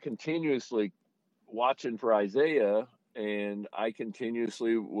they were continuously watching for Isaiah, and I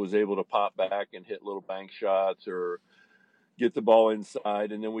continuously was able to pop back and hit little bank shots or get the ball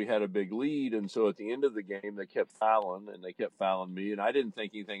inside. And then we had a big lead. And so at the end of the game, they kept fouling, and they kept fouling me. And I didn't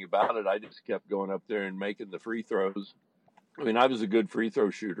think anything about it. I just kept going up there and making the free throws. I mean, I was a good free throw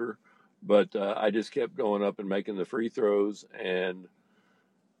shooter. But I just kept going up and making the free throws. And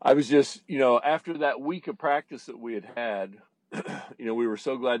I was just, after that week of practice that we had, we were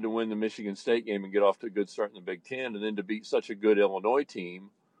so glad to win the Michigan State game and get off to a good start in the Big Ten, and then to beat such a good Illinois team.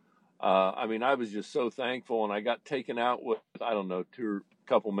 I mean, I was just so thankful. And I got taken out with, I don't know,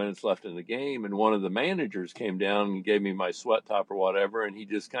 couple minutes left in the game. And one of the managers came down and gave me my sweat top or whatever. And he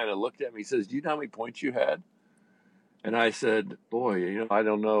just kind of looked at me. He says, "Do you know how many points you had?" And I said, "Boy, I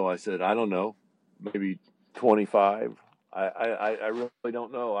don't know." I said, "I don't know, maybe 25. I really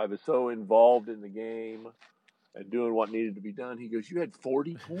don't know. I was so involved in the game and doing what needed to be done." He goes, "You had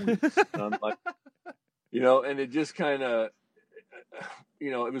 40 points." And I'm like, and it just kind of,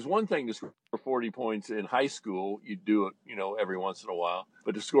 it was one thing to score 40 points in high school. You'd do it, every once in a while.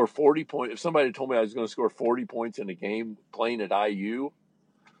 But to score 40 points, if somebody had told me I was going to score 40 points in a game playing at IU,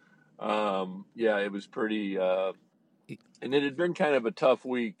 it was pretty... and it had been kind of a tough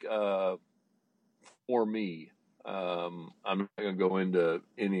week for me. I'm not going to go into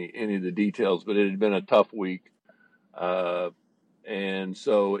any of the details, but it had been a tough week. And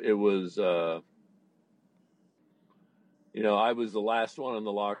so it was, I was the last one in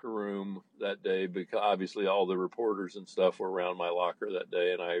the locker room that day because obviously all the reporters and stuff were around my locker that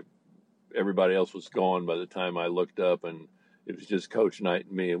day. And everybody else was gone by the time I looked up, and it was just Coach Knight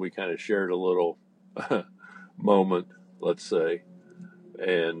and me. And we kind of shared a little moment, let's say.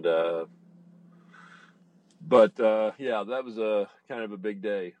 And, that was a kind of a big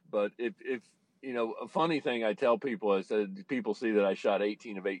day. But if a funny thing I tell people, I said, people see that I shot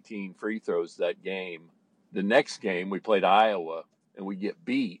 18 of 18 free throws that game. The next game we played Iowa and we get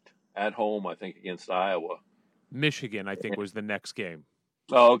beat at home, I think, against Iowa. Michigan, I think, was the next game.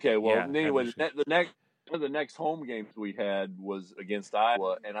 Oh, okay. Well, Yeah, anyway, the next home games we had was against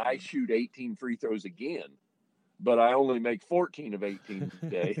Iowa, and I shoot 18 free throws again. But I only make 14 of 18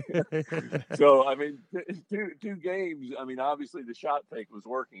 today. So, I mean, two games. I mean, obviously the shot fake was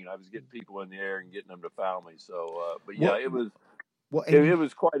working. I was getting people in the air and getting them to foul me. So, it was it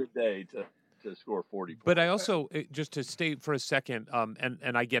was quite a day. to score 40 points. But I also, just to stay for a second,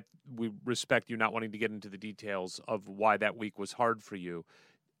 and I get, we respect you not wanting to get into the details of why that week was hard for you.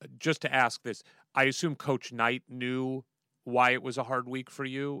 Just to ask this, I assume Coach Knight knew why it was a hard week for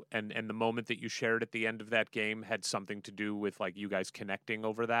you, and the moment that you shared at the end of that game had something to do with like you guys connecting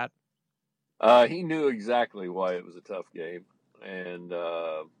over that? He knew exactly why it was a tough game, and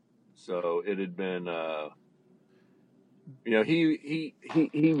so it had been.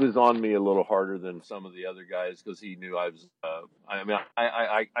 He was on me a little harder than some of the other guys because he knew I was.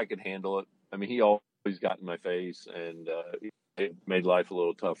 I could handle it. I mean, he always got in my face, and it made life a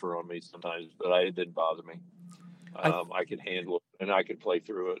little tougher on me sometimes. But it didn't bother me. I could handle it, and I could play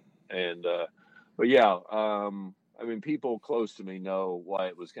through it. And but yeah, I mean, people close to me know why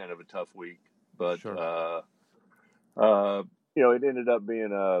it was kind of a tough week. But Sure. it ended up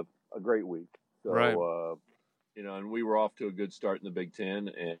being a great week. So. Right. And we were off to a good start in the Big Ten,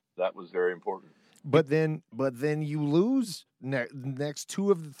 and that was very important. But then you lose next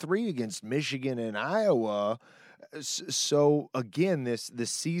 2 of the 3 against Michigan and Iowa. So again, this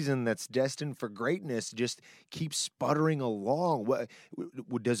season that's destined for greatness just keeps sputtering along.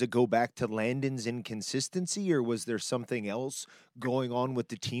 What does it go back to Landon's inconsistency, or was there something else going on with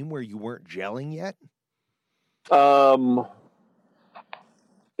the team where you weren't gelling yet?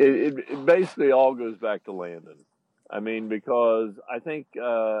 It basically all goes back to Landon. I mean, because I think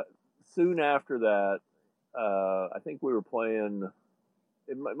soon after that, I think we were playing.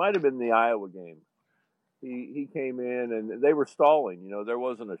 It might have been the Iowa game. He came in and they were stalling. There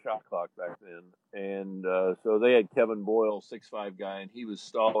wasn't a shot clock back then, and so they had Kevin Boyle, 6'5" guy, and he was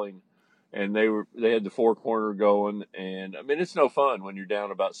stalling. And they had the 4-corner going, and I mean it's no fun when you're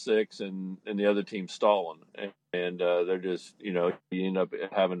down about 6 and the other team's stalling, and they're just you end up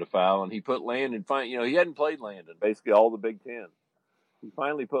having to foul. And he put Landon. He hadn't played Landon basically all the Big Ten. He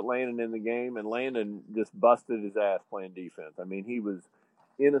finally put Landon in the game, and Landon just busted his ass playing defense. I mean, he was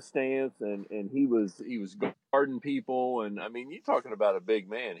in a stance, and he was guarding people, and I mean you're talking about a big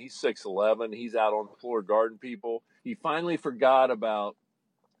man. He's 6'11". He's out on the floor guarding people. He finally forgot about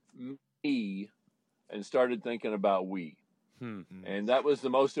me and started thinking about we. And that was the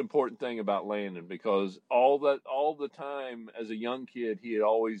most important thing about Landon, because all the time as a young kid he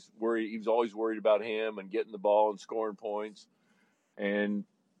was always worried about him and getting the ball and scoring points. And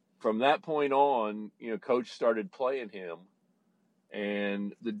from that point on, coach started playing him,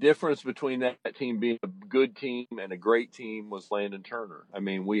 and the difference between that team being a good team and a great team was Landon Turner. I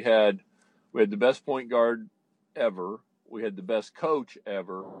mean, we had the best point guard ever, we had the best coach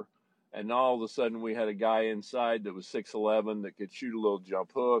ever. And all of a sudden, we had a guy inside that was 6'11" that could shoot a little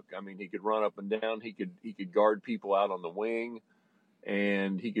jump hook. I mean, he could run up and down. He could guard people out on the wing,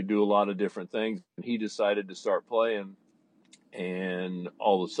 and he could do a lot of different things. And he decided to start playing. And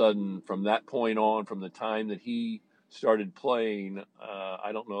all of a sudden, from that point on, from the time that he started playing,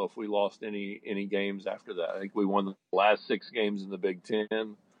 I don't know if we lost any games after that. I think we won the last 6 games in the Big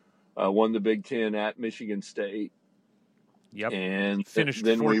Ten. Won the Big Ten at Michigan State. Yep. And finished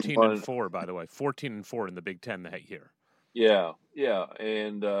then 14-4, by the way, 14-4 in the Big Ten that year. Yeah,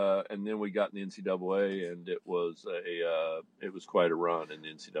 and then we got in the NCAA, and it was quite a run in the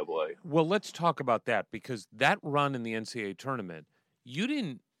NCAA. Well, let's talk about that, because that run in the NCAA tournament, you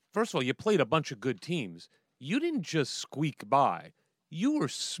didn't. First of all, you played a bunch of good teams. You didn't just squeak by; you were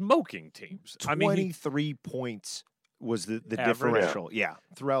smoking teams. 23 points was the differential,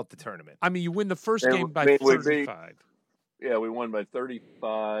 throughout the tournament. I mean, you win the first game by 35. Yeah, we won by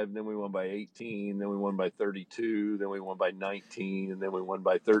 35, then we won by 18, then we won by 32, then we won by 19, and then we won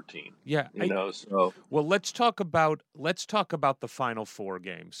by 13. Yeah, so. Well, let's talk about the Final Four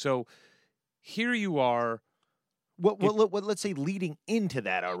game. So here you are. Well, let's say leading into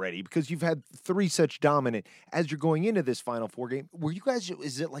that already, because you've had 3 such dominant. As you're going into this Final Four game, were you guys?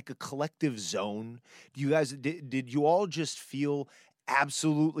 Is it like a collective zone? Do you guys did you all just feel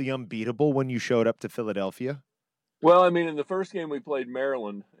absolutely unbeatable when you showed up to Philadelphia? Well, I mean, in the first game we played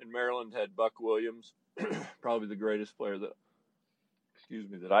Maryland, and Maryland had Buck Williams, probably the greatest player that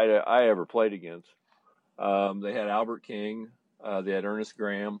I ever played against. They had Albert King, they had Ernest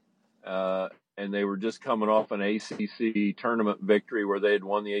Graham, and they were just coming off an ACC tournament victory where they had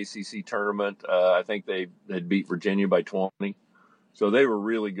won the ACC tournament. I think they'd beat Virginia by 20, so they were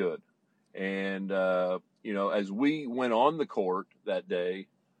really good. And as we went on the court that day,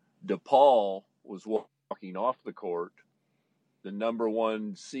 DePaul was walking off the court. The number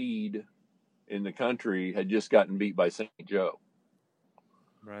 1 seed in the country had just gotten beat by St. Joe.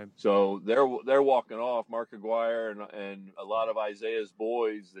 Right. So they're walking off. Mark Aguirre and a lot of Isaiah's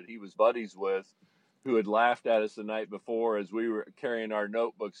boys that he was buddies with, who had laughed at us the night before as we were carrying our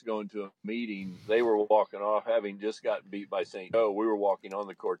notebooks going to a meeting. They were walking off, having just gotten beat by St. Joe. We were walking on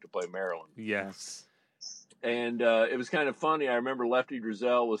the court to play Maryland. Yes. And it was kind of funny. I remember Lefty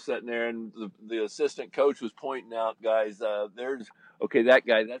Drizel was sitting there, and the assistant coach was pointing out, guys, that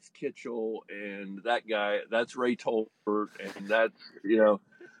guy, that's KITCHEL, and that guy, that's Ray Tolbert, and that's,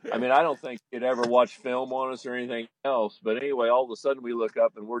 I mean, I don't think he'd ever watched film on us or anything else. But anyway, all of a sudden we look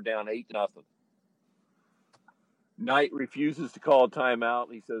up and we're down 8-0. Knight refuses to call a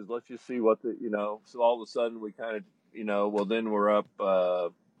timeout. He says, let's just see what so all of a sudden we kind of, well, then we're up,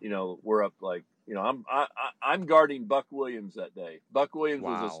 we're up like, I'm guarding Buck Williams that day. Buck Williams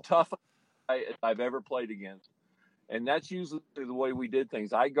was as tough as I've ever played against. And that's usually the way we did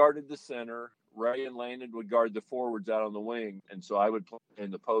things. I guarded the center. Ray and Landon would guard the forwards out on the wing. And so I would play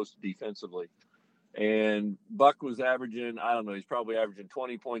in the post defensively. And Buck was averaging, he's probably averaging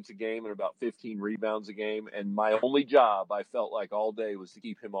 20 points a game and about 15 rebounds a game. And my only job, I felt like all day, was to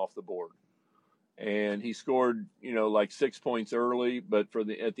keep him off the board. And he scored, like 6 points early, but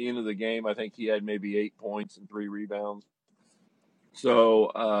at the end of the game, I think he had maybe 8 points and 3 rebounds.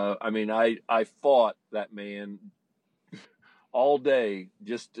 So, I fought that man all day.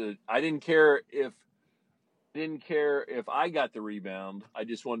 I didn't care if I got the rebound. I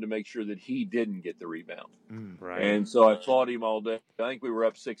just wanted to make sure that he didn't get the rebound. Right. And so I fought him all day. I think we were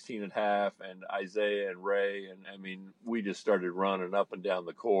up 16 at half, and Isaiah and Ray, and we just started running up and down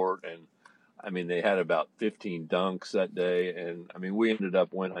the court. And they had about 15 dunks that day, and we ended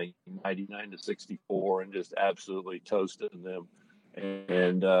up winning 99-64 and just absolutely toasted them.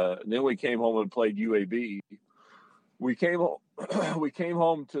 And then we came home and played UAB. We came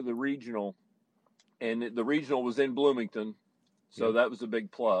home to the regional, and the regional was in Bloomington, so that was a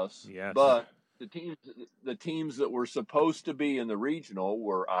big plus. Yes. But the teams that were supposed to be in the regional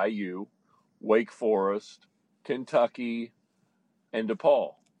were IU, Wake Forest, Kentucky, and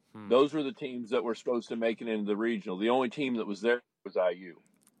DePaul. Those were the teams that were supposed to make it into the regional. The only team that was there was IU.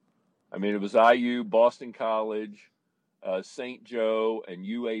 It was IU, Boston College, St. Joe, and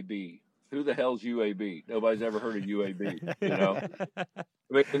UAB. Who the hell's UAB? Nobody's ever heard of UAB,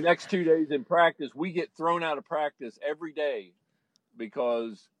 The next 2 days in practice, we get thrown out of practice every day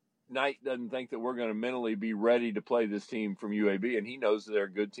because Knight doesn't think that we're going to mentally be ready to play this team from UAB, and he knows they're a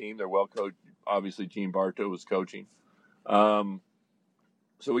good team. They're well coached. Obviously, Gene Bartow was coaching.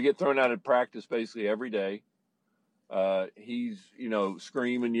 So we get thrown out of practice basically every day. He's,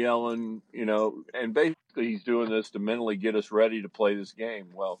 screaming, yelling, and basically he's doing this to mentally get us ready to play this game.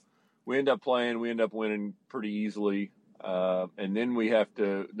 Well, we end up winning pretty easily. And then we have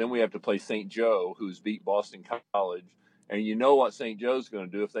to play St. Joe, who's beat Boston College. And you know what St. Joe's going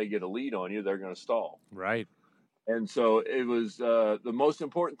to do if they get a lead on you, they're going to stall. Right. And so it was the most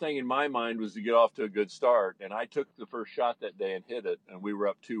important thing in my mind was to get off to a good start. And I took the first shot that day and hit it, and we were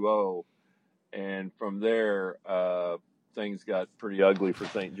up 2-0. And from there, things got pretty ugly for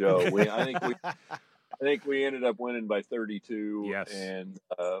St. Joe. I think we ended up winning by 32. Yes. And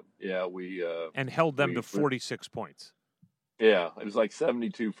and held them to 46 points. Yeah, it was like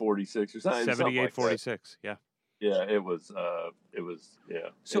 72-46 or something. 78-46. Yeah. Yeah, it was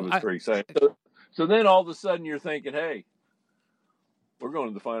pretty exciting. So then all of a sudden you're thinking, hey, we're going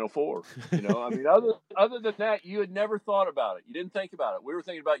to the Final Four. Other than that, you had never thought about it. You didn't think about it. We were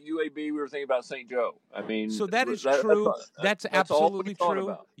thinking about UAB. We were thinking about St. Joe. So that is true. That's absolutely true.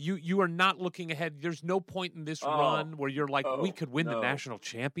 About. You are not looking ahead. There's no point in this run where you're like, we could win the national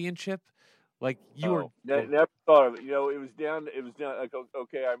championship. Like you were. Never thought of it. It was down. Like,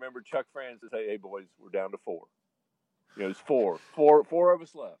 okay, I remember Chuck Francis say, "Hey boys, we're down to 4." It was four of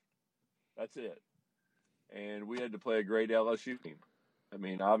us left. That's it. And we had to play a great LSU team.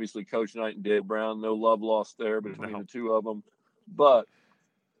 Obviously, Coach Knight and Dave Brown, no love lost there between the two of them. But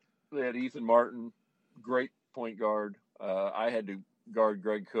they had Ethan Martin, great point guard. I had to guard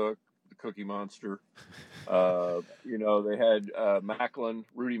Greg Cook, the Cookie Monster. They had Macklin.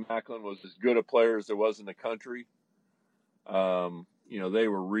 Rudy Macklin was as good a player as there was in the country. They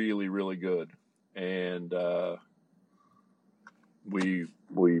were really, really good. And we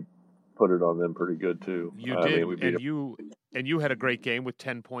put it on them pretty good too. You did, and you had a great game with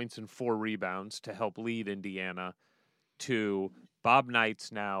 10 points and 4 rebounds to help lead Indiana to Bob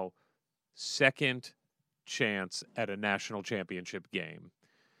Knight's now second chance at a national championship game.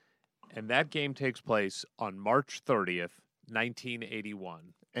 And that game takes place on March 30th,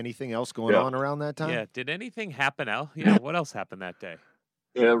 1981. Anything else going on around that time? Yeah. Did anything happen else? Yeah. What else happened that day?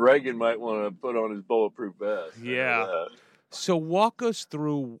 Yeah, Reagan might want to put on his bulletproof vest. Yeah. So walk us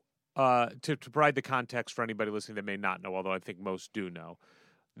through, to provide the context for anybody listening that may not know, although I think most do know.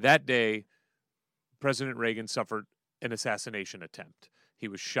 That day, President Reagan suffered an assassination attempt. He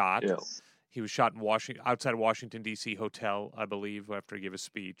was shot. Yeah. He was shot in outside Washington, D.C. hotel, I believe, after he gave a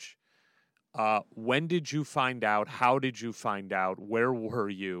speech. When did you find out? How did you find out? Where were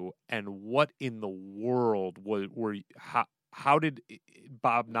you? And what in the world were you, how did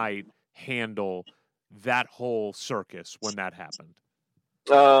Bob Knight handle that whole circus when that happened?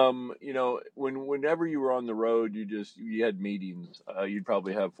 Whenever you were on the road, you had meetings. You'd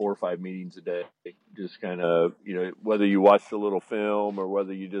probably have 4 or 5 meetings a day. Just kind of, whether you watched a little film or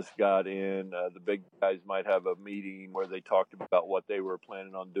whether you just got in, the big guys might have a meeting where they talked about what they were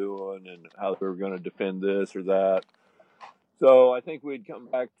planning on doing and how they were going to defend this or that. So I think we'd come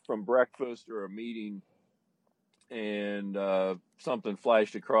back from breakfast or a meeting and something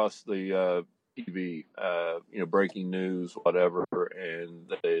flashed across the TV, breaking news, whatever,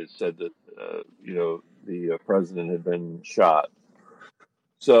 and they said that the president had been shot.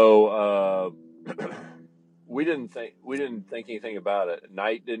 So we didn't think anything about it.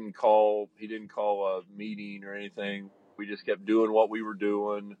 Knight didn't call. He didn't call a meeting or anything. We just kept doing what we were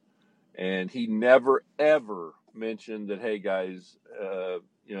doing, and he never ever mentioned that. Hey guys,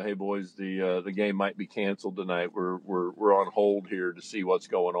 hey boys, the game might be canceled tonight. We're on hold here to see what's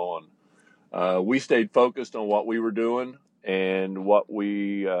going on. We stayed focused on what we were doing and what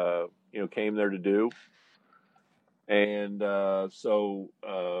we, came there to do. And so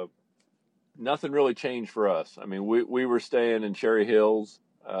nothing really changed for us. I mean, we were staying in Cherry Hills,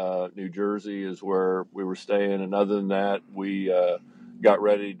 New Jersey is where we were staying. And other than that, we got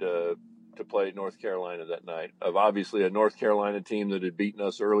ready to play North Carolina that night. Of obviously a North Carolina team that had beaten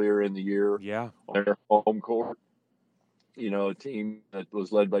us earlier in the year on their home court. A team that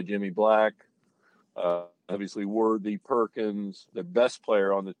was led by Jimmy Black, obviously Worthy, Perkins. The best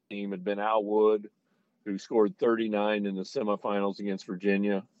player on the team had been Al Wood, who scored 39 in the semifinals against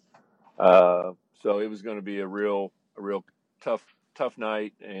Virginia. So it was going to be a real tough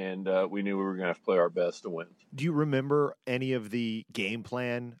night, and we knew we were going to have to play our best to win. Do you remember any of the game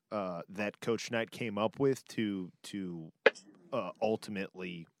plan that Coach Knight came up with to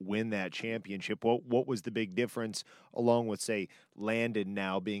ultimately win that championship? What was the big difference, along with, say, Landon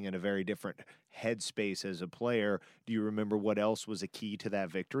now being in a very different headspace as a player? Do you remember what else was a key to that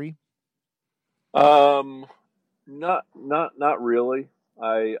victory? Not really.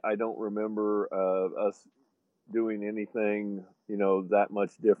 I don't remember us doing anything, that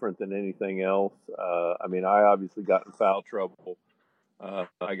much different than anything else. I mean, I obviously got in foul trouble.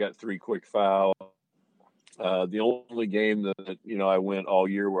 I got 3 quick fouls. The only game that, I went all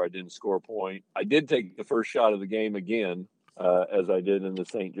year where I didn't score a point. I did take the first shot of the game again, as I did in the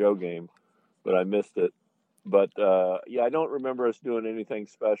St. Joe game, but I missed it. But, I don't remember us doing anything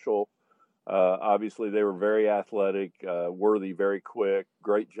special. Obviously, they were very athletic, Worthy very quick,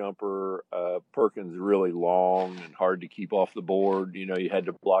 great jumper. Perkins really long and hard to keep off the board. You had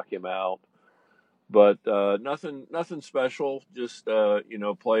to block him out. But nothing special, just,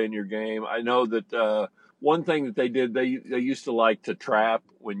 playing your game. I know that one thing that they did, they used to like to trap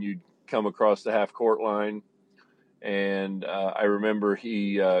when you'd come across the half-court line. And I remember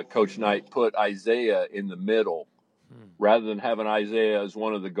Coach Knight put Isaiah in the middle. Rather than having Isaiah as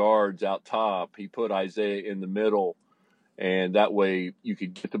one of the guards out top, he put Isaiah in the middle, and that way you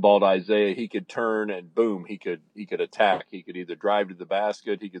could get the ball to Isaiah. He could turn and boom, he could attack. He could either drive to the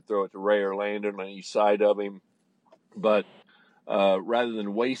basket, he could throw it to Ray or Landon on each side of him. But rather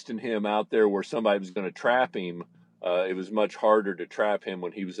than wasting him out there where somebody was going to trap him, it was much harder to trap him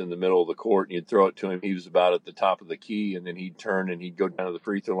when he was in the middle of the court and you'd throw it to him. He was about at the top of the key, and then he'd turn and he'd go down to the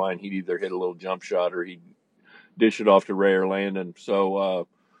free throw line. He'd either hit a little jump shot or he'd dish it off to Ray or Landon. So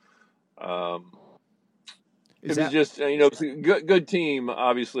it was just, it's a good team,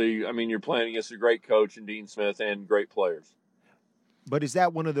 obviously. I mean, you're playing against a great coach in Dean Smith and great players. But is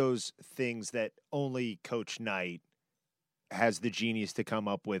that one of those things that only Coach Knight has the genius to come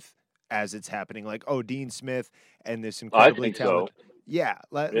up with as it's happening? Like, Dean Smith and this incredibly talented. So. Yeah,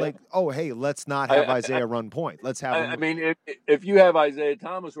 like, hey, let's not have Isaiah run point. Let's have him. I mean, if you have Isaiah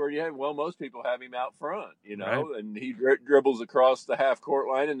Thomas where you have, most people have him out front, right. And he dribbles across the half-court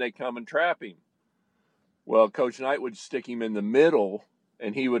line and they come and trap him. Well, Coach Knight would stick him in the middle,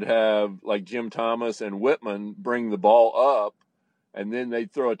 and he would have, like, Jim Thomas and Whitman bring the ball up, and then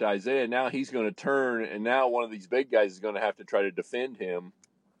they'd throw it to Isaiah. Now he's going to turn, and now one of these big guys is going to have to try to defend him.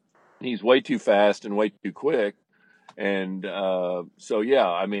 He's way too fast and way too quick. And I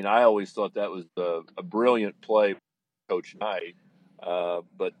mean, I always thought that was a brilliant play, Coach Knight.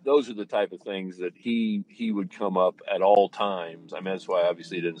 But those are the type of things that he would come up at all times. I mean, that's why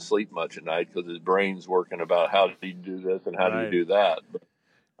obviously he didn't sleep much at night, because his brain's working about how do you do this and how do you do that. But,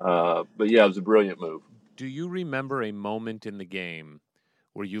 But yeah, it was a brilliant move. Do you remember a moment in the game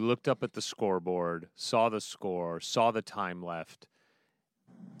where you looked up at the scoreboard, saw the score, saw the time left,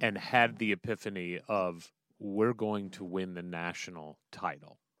 and had the epiphany of, we're going to win the national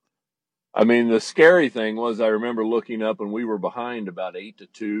title? I mean, the scary thing was I remember looking up and we were behind about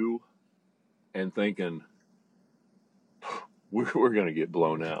 8-2 and thinking, we're going to get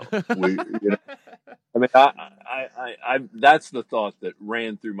blown out. I mean, I that's the thought that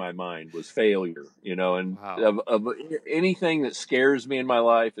ran through my mind was failure, and Wow. of anything that scares me in my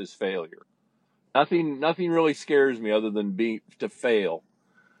life is failure. Nothing really scares me other than to fail.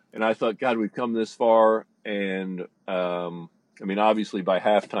 And I thought, God, we've come this far. And, I mean, obviously by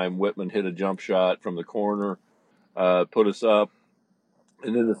halftime, Whitman hit a jump shot from the corner, put us up.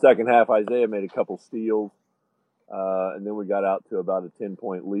 And then the second half, Isaiah made a couple steals. And then we got out to about a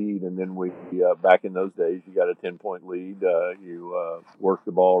 10-point lead. And then back in those days, you got a 10-point lead. You work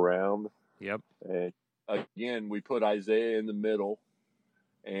the ball around. Yep. And again, we put Isaiah in the middle.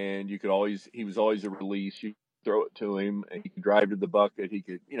 And he was always a release. You throw it to him, and he could drive to the bucket. He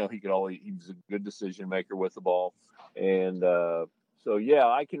was a good decision maker with the ball. And so, yeah,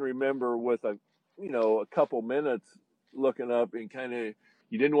 I can remember with a couple minutes looking up and kind of,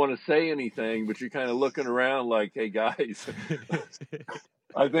 you didn't want to say anything, but you're kind of looking around like, hey guys,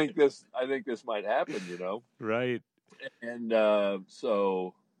 I think this might happen, Right. And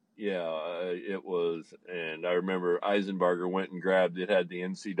so. Yeah, it was, and I remember Eisenbarger went and grabbed it. Had the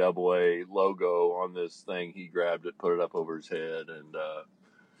NCAA logo on this thing. He grabbed it, put it up over his head, and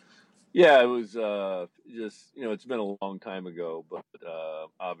yeah, it was just it's been a long time ago, but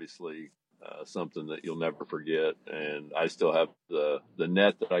obviously something that you'll never forget. And I still have the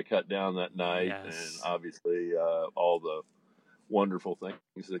net that I cut down that night, Yes. and obviously all the wonderful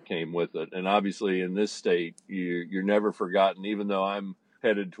things that came with it. And obviously in this state, you're never forgotten, even though I'm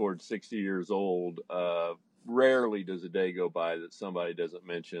headed towards 60 years old. Rarely does a day go by that somebody doesn't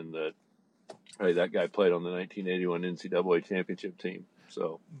mention that, hey, that guy played on the 1981 NCAA championship team.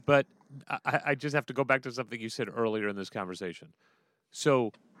 So, but I just have to go back to something you said earlier in this conversation.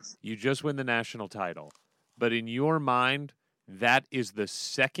 So you just win the national title, but in your mind, that is the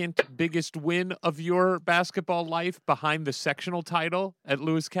second biggest win of your basketball life behind the sectional title at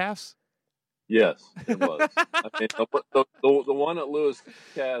Lewis Cass? Yes, it was. I mean, the one at Lewis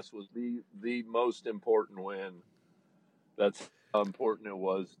Cass was the most important win. That's how important it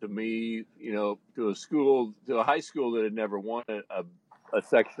was to me, to a high school that had never won a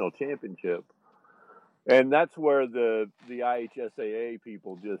sectional championship. And that's where the IHSAA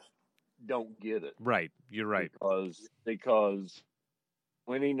people just don't get it. Right, you're right. Because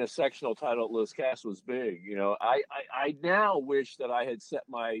winning a sectional title at Lewis Cass was big. I now wish that I had set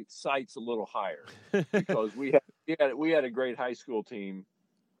my sights a little higher because we had a great high school team,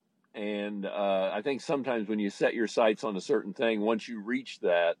 and I think sometimes when you set your sights on a certain thing, once you reach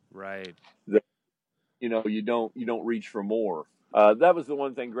that, right, you don't reach for more. That was the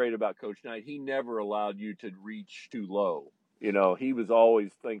one thing great about Coach Knight. He never allowed you to reach too low. He was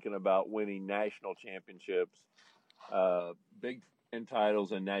always thinking about winning national championships, Big Ten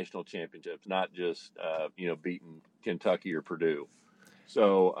titles and national championships, not just, beating Kentucky or Purdue.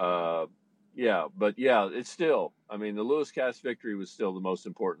 So, it's still, I mean, the Lewis Cass victory was still the most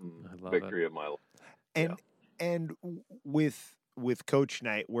important victory of my life. And with Coach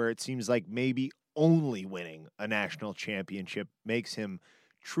Knight, where it seems like maybe only winning a national championship makes him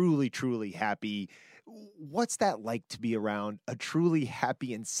truly, truly happy. What's that like to be around a truly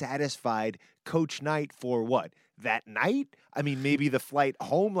happy and satisfied Coach Knight for what? That night? I mean, maybe the flight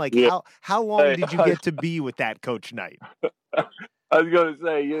home? Like, yeah. How long did you get to be with that Coach Knight? I was going to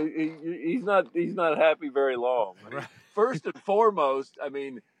say, he's not happy very long. I mean, first and foremost, I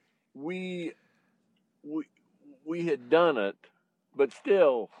mean, we had done it, but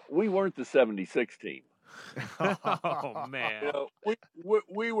still, we weren't the 76 team. Oh, man.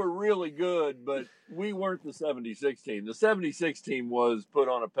 We were really good, but we weren't the 76 team. The 76 team was put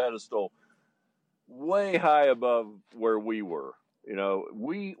on a pedestal way high above where we were.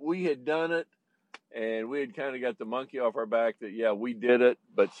 We had done it, and we had kind of got the monkey off our back that, yeah, we did it,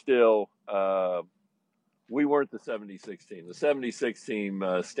 but still, we weren't the 76 team. The 76 team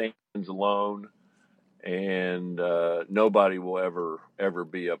stands alone, and nobody will ever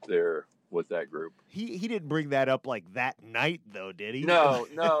be up there with that group. He didn't bring that up like that night, though, did he? No.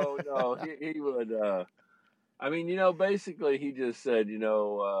 He would. I mean, basically he just said, he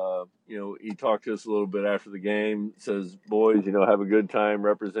talked to us a little bit after the game. Says, boys, have a good time,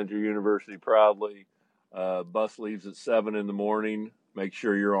 represent your university proudly. Bus leaves at 7 a.m. Make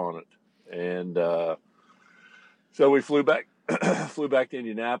sure you're on it. And so we flew back flew back to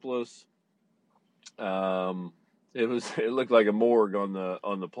Indianapolis. It looked like a morgue on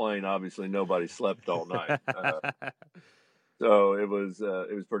the plane. Obviously, nobody slept all night. So it was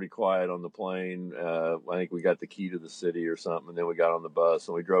pretty quiet on the plane. I think we got the key to the city or something, and then we got on the bus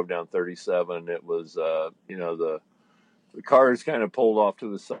and we drove down 37. It was the cars kind of pulled off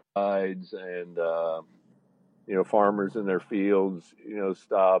to the sides, and farmers in their fields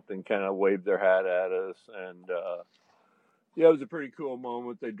stopped and kind of waved their hat at us, and it was a pretty cool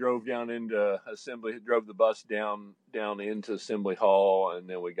moment. They drove down into Assembly, drove the bus down into Assembly Hall, and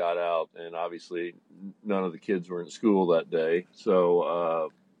then we got out, and obviously none of the kids were in school that day.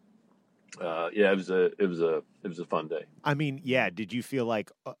 So, it was a fun day. I mean, yeah. Did you feel like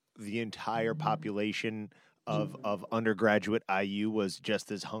the entire population of undergraduate IU was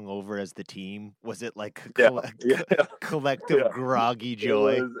just as hungover as the team? Was it like collective groggy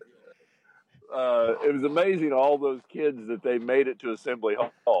joy? It was amazing, all those kids that they made it to Assembly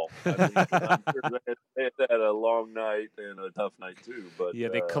Hall. I mean, I'm sure they had a long night and a tough night too. But yeah,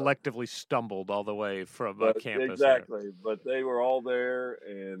 they collectively stumbled all the way from campus. Exactly, there. But they were all there,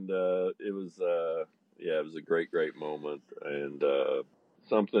 and it was a great moment, and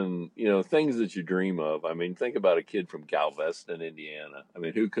something, things that you dream of. I mean, think about a kid from Galveston, Indiana. I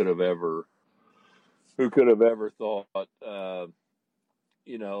mean, who could have ever thought?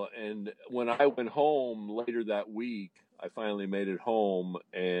 And when I went home later that week, I finally made it home,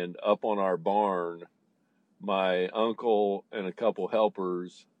 and up on our barn, my uncle and a couple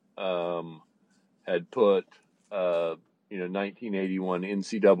helpers had put 1981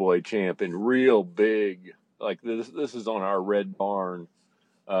 NCAA champ in real big, like this is on our red barn,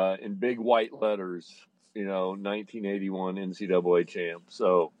 in big white letters, 1981 NCAA champ.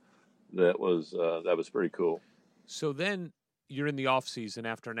 So that was pretty cool. So then you're in the off season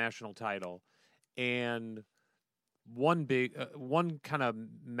after a national title, and one kind of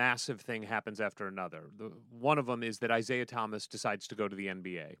massive thing happens after another. One of them is that Isaiah Thomas decides to go to the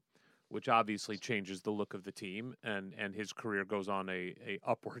NBA, which obviously changes the look of the team, and his career goes on a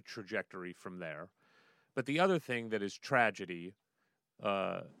upward trajectory from there. But the other thing that is tragedy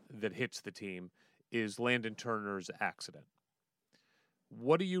that hits the team is Landon Turner's accident.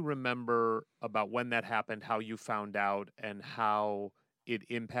 What do you remember about when that happened, how you found out, and how it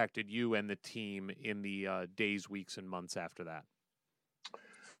impacted you and the team in the days, weeks, and months after that?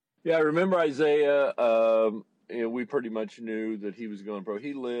 Yeah, I remember Isaiah. We pretty much knew that he was going pro.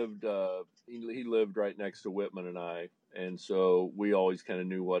 He lived right next to Whitman and I, and so we always kind of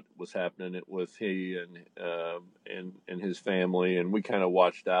knew what was happening with he and his family, and we kind of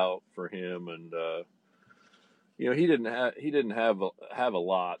watched out for him. And he didn't have a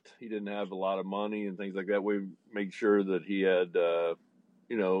lot. He didn't have a lot of money and things like that. We made sure that he had,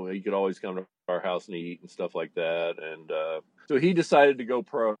 he could always come to our house and eat and stuff like that. And so he decided to go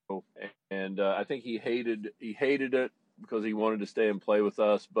pro, and I think he hated it because he wanted to stay and play with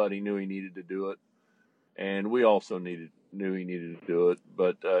us, but he knew he needed to do it, and we also knew he needed to do it.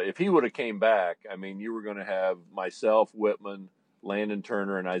 But if he would have came back, I mean, you were going to have myself, Whitman, Landon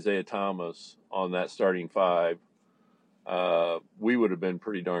Turner, and Isaiah Thomas on that starting five. We would have been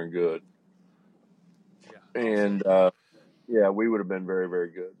pretty darn good. Yeah. And we would have been very,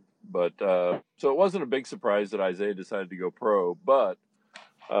 very good. But so it wasn't a big surprise that Isaiah decided to go pro. But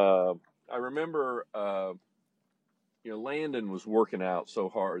I remember, Landon was working out so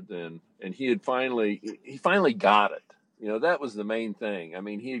hard then, and he finally got it. That was the main thing. I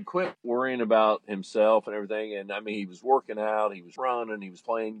mean, he had quit worrying about himself and everything, and I mean, he was working out, he was running, he was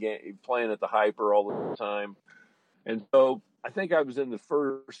playing at the hyper all the time. And so I think I was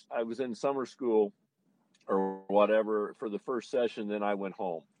in summer school or whatever for the first session. Then I went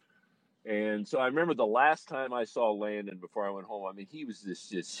home. And so I remember the last time I saw Landon before I went home, I mean, he was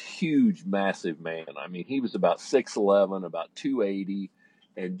this huge, massive man. I mean, he was about 6'11", about 280,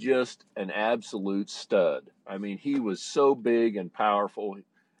 and just an absolute stud. I mean, he was so big and powerful.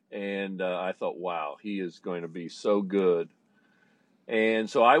 And I thought, wow, he is going to be so good. And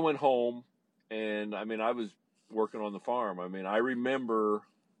so I went home, and I mean, I was working on the farm. I mean, I remember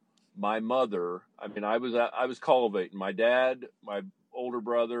my mother. I mean, I was cultivating. My dad, my older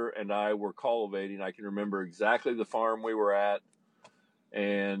brother, and I were cultivating. I can remember exactly the farm we were at,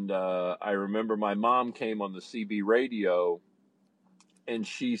 and I remember my mom came on the CB radio, and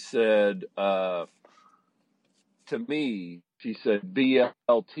she said to me, she said,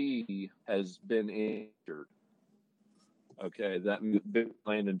 BLT has been injured. Okay, that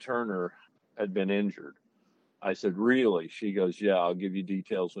Landon Turner had been injured. I said, really? She goes, yeah, I'll give you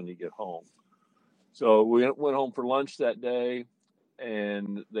details when you get home. So we went home for lunch that day,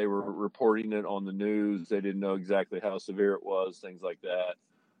 and they were reporting it on the news. They didn't know exactly how severe it was, things like that.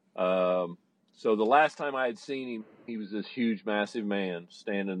 So the last time I had seen him, he was this huge, massive man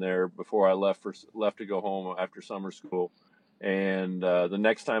standing there before I left to go home after summer school. And the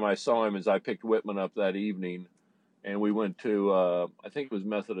next time I saw him is I picked Whitman up that evening, and we went to I think it was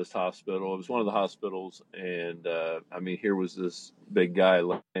Methodist Hospital. It was one of the hospitals, and I mean, here was this big guy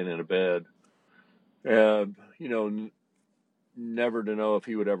laying in a bed, never to know if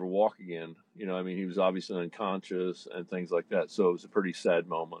he would ever walk again. I mean, he was obviously unconscious and things like that. So it was a pretty sad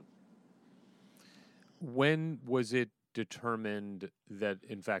moment. When was it determined that,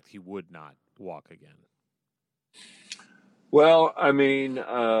 in fact, he would not walk again? Well, I mean,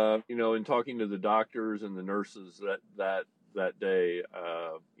 in talking to the doctors and the nurses that day,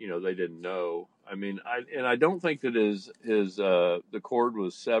 they didn't know. I mean, I don't think that the cord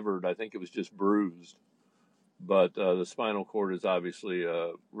was severed. I think it was just bruised. But the spinal cord is obviously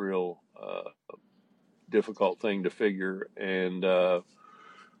a real difficult thing to figure. And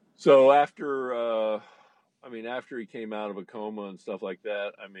so after he came out of a coma and stuff like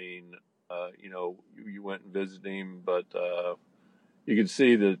that, I mean, you went and visited him, but you could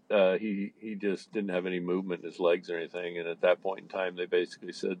see that he just didn't have any movement in his legs or anything. And at that point in time, they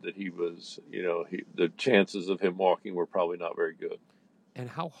basically said that he was, the chances of him walking were probably not very good. And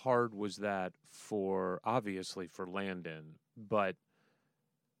how hard was that obviously for Landon, but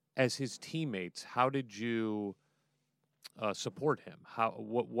as his teammates, how did you support him?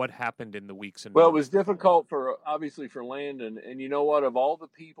 What happened in the weeks and months? Well, it was difficult obviously for Landon. And you know what? Of all the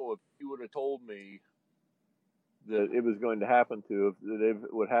people, if you would have told me that it was going to happen if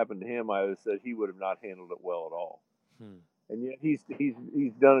it would happen to him, I would have said he would have not handled it well at all. And yet he's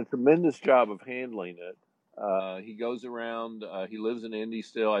done a tremendous job of handling it. He goes around. He lives in Indy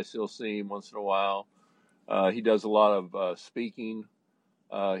still. I still see him once in a while. He does a lot of speaking.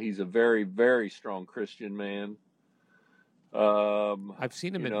 He's a very, very strong Christian man. I've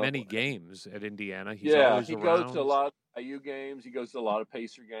seen him at many games at Indiana. He's always he around. Goes to a lot of IU games. He goes to a lot of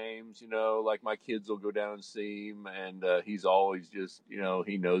Pacer games. Like my kids will go down and see him, and he's always just,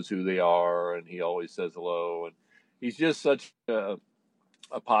 he knows who they are, and he always says hello. And he's just such a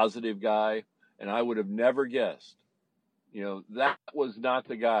positive guy. And I would have never guessed, that was not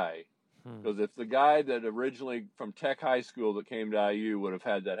the guy. Because if the guy that originally from Tech High School that came to IU would have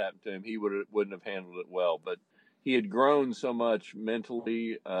had that happen to him, he wouldn't have handled it well. But he had grown so much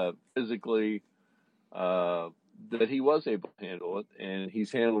mentally, physically, that he was able to handle it, and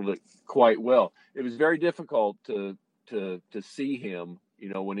he's handled it quite well. It was very difficult to see him,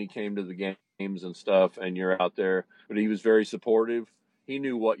 when he came to the games and stuff, and you're out there. But he was very supportive. He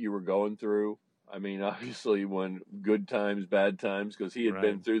knew what you were going through. I mean, obviously, when good times, bad times, because he had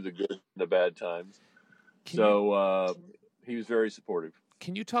been through the good and the bad times. He was very supportive.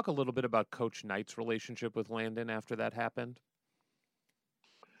 Can you talk a little bit about Coach Knight's relationship with Landon after that happened?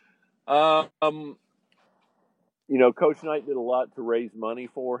 Coach Knight did a lot to raise money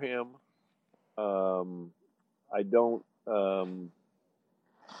for him. I don't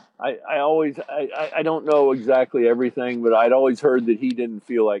know exactly everything, but I'd always heard that he didn't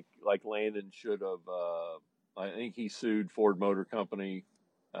feel like Landon should have. I think he sued Ford Motor Company,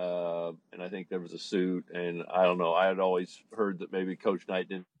 and I think there was a suit. And I don't know. I had always heard that maybe Coach Knight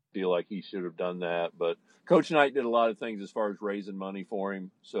didn't feel like he should have done that, but Coach Knight did a lot of things as far as raising money for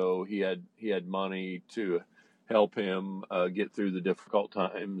him. So he had money to help him get through the difficult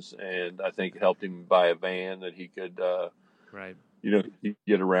times, and I think it helped him buy a van that he could.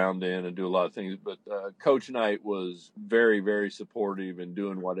 Get around in and do a lot of things. But Coach Knight was very, very supportive in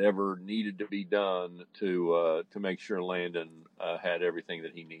doing whatever needed to be done to make sure Landon had everything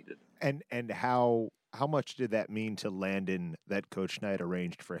that he needed. And how much did that mean to Landon that Coach Knight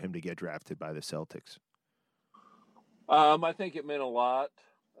arranged for him to get drafted by the Celtics? I think it meant a lot.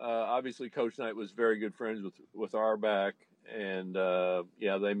 Obviously, Coach Knight was very good friends with Auerbach, and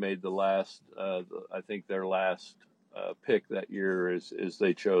they made the last. I think their last. Pick that year is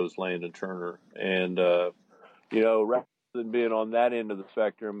they chose Landon Turner. And, rather than being on that end of the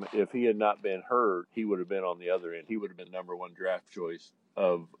spectrum, if he had not been hurt, he would have been on the other end. He would have been number one draft choice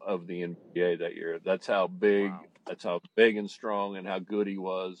of the NBA that year. That's how big, and strong and how good he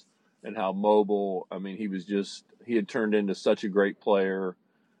was and how mobile. I mean, he had turned into such a great player,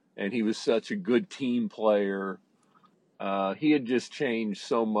 and he was such a good team player. He had just changed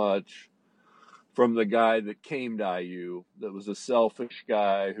so much from the guy that came to IU that was a selfish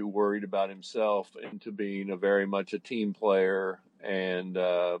guy who worried about himself into being very much a team player. And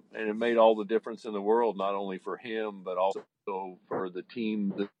it made all the difference in the world, not only for him, but also for the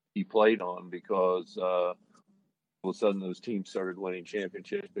team that he played on, because of a sudden those teams started winning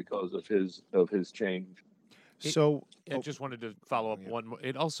championships because of his change. I just wanted to follow up one more.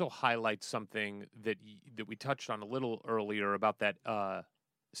 It also highlights something that we touched on a little earlier about that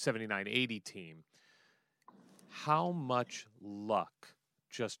 79-80 team. How much luck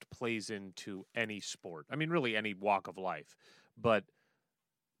just plays into any sport. I mean, really any walk of life. But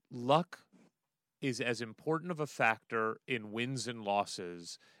luck is as important of a factor in wins and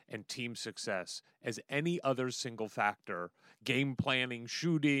losses and team success as any other single factor. Game planning,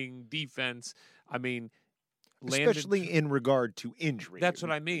 shooting, defense. I mean, especially in regard to injury. That's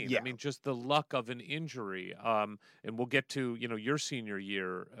what I mean. Yeah. I mean, just the luck of an injury. And we'll get to, your senior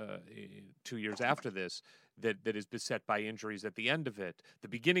year, 2 years after this, that is beset by injuries at the end of it. The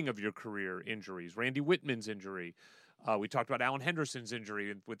beginning of your career, injuries. Randy Whitman's injury. We talked about Alan Henderson's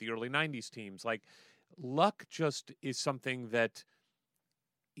injury with the early 90s teams. Like, luck just is something that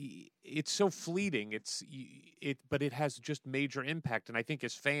it's so fleeting. But it has just major impact. And I think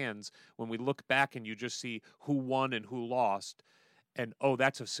as fans, when we look back and you just see who won and who lost, and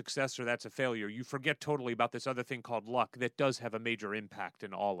that's a success or that's a failure, you forget totally about this other thing called luck that does have a major impact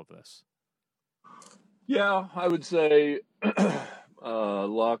in all of this. Yeah, I would say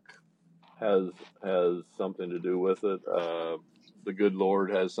luck has something to do with it. The good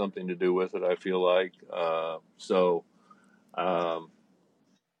Lord has something to do with it, I feel like.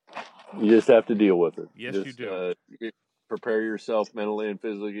 You just have to deal with it. Yes, you do. Prepare yourself mentally and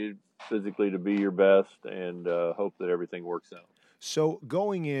physically to be your best, and hope that everything works out. So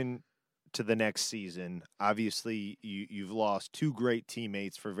going in to the next season, obviously you've lost two great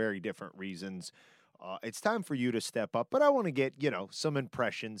teammates for very different reasons. It's time for you to step up, but I want to get, some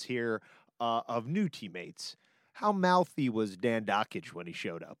impressions here of new teammates. How mouthy was Dan Dockage when he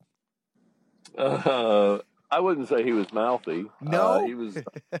showed up? I wouldn't say he was mouthy. No? He was.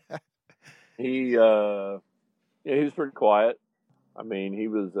 He was pretty quiet. I mean, he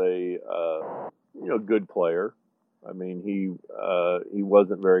was a good player. I mean, he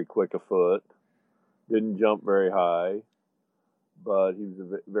wasn't very quick of foot, didn't jump very high, but he was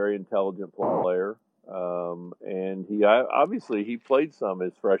a very intelligent player. And he played some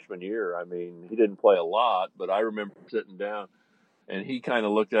his freshman year. I mean, he didn't play a lot, but I remember sitting down, and he kind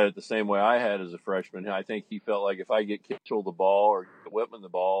of looked at it the same way I had as a freshman. I think he felt like if I get KITCHEL the ball or get Whitman the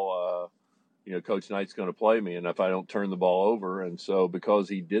ball, Coach Knight's going to play me, and if I don't turn the ball over. And so because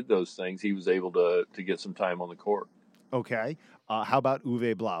he did those things, he was able to get some time on the court. Okay. How about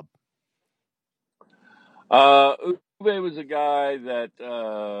Uwe Blab? Uwe was a guy that,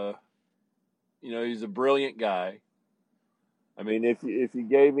 he's a brilliant guy. I mean, if you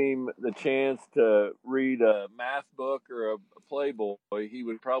gave him the chance to read a math book or a Playboy, he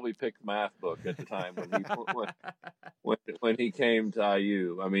would probably pick the math book at the time when he came to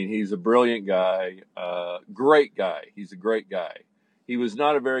IU. I mean, he's a brilliant guy, great guy. He's a great guy. He was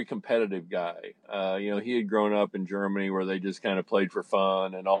not a very competitive guy. He had grown up in Germany where they just kind of played for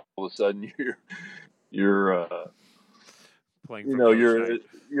fun, and all of a sudden you're playing for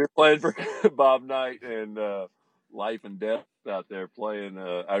you're playing for Bob Knight and life and death out there playing.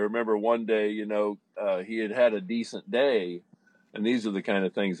 I remember one day, he had a decent day, and these are the kind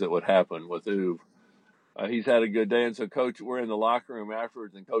of things that would happen with Uwe. He's had a good day, and so Coach, we're in the locker room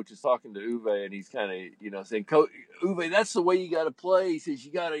afterwards, and Coach is talking to Uwe, and he's kind of, saying, "Coach, Uwe, that's the way you got to play." He says,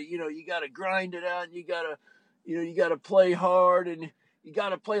 "You got to grind it out, and you got to play hard, and you got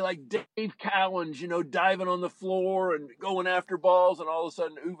to play like Dave Cowens, diving on the floor and going after balls." And all of a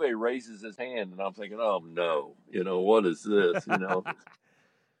sudden, Uwe raises his hand, and I'm thinking, "Oh no, what is this?"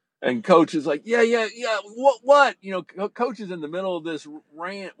 And Coach is like, yeah. What? Coach is in the middle of this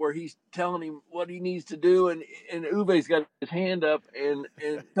rant where he's telling him what he needs to do, and Uwe's got his hand up, and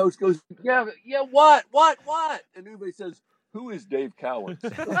Coach goes, yeah, what? And Uwe says, "Who is Dave Cowens?"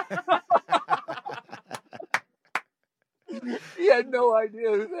 He had no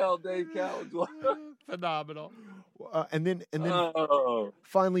idea who the hell Dave Cowens was. Phenomenal. And then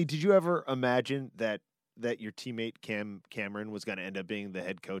finally, did you ever imagine that your teammate Cameron was going to end up being the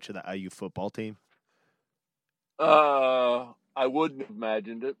head coach of the IU football team? I wouldn't have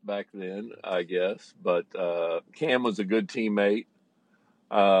imagined it back then, I guess. But Cam was a good teammate.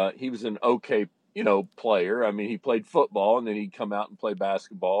 He was an okay, player. I mean, he played football, and then he'd come out and play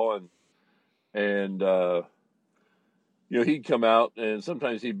basketball, and he'd come out, and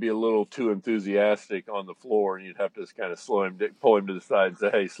sometimes he'd be a little too enthusiastic on the floor, and you'd have to just kind of pull him to the side and say,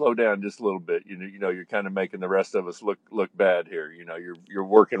 "Hey, slow down just a little bit. You're kind of making the rest of us look bad here. You're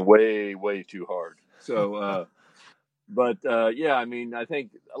working way, way too hard." So, I mean, I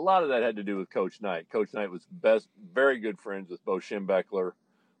think a lot of that had to do with Coach Knight. Coach Knight was very good friends with Bo Schembechler,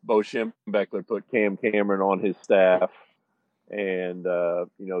 Bo Schembechler put Cam Cameron on his staff, and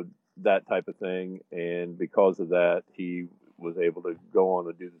that type of thing. And because of that, he was able to go on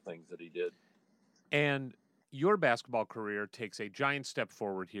and do the things that he did. And your basketball career takes a giant step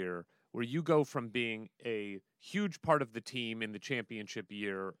forward here, where you go from being a huge part of the team in the championship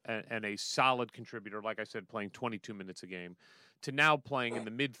year and a solid contributor, like I said, playing 22 minutes a game, to now playing in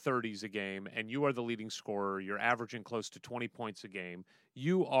the mid-30s a game, and you are the leading scorer. You're averaging close to 20 points a game.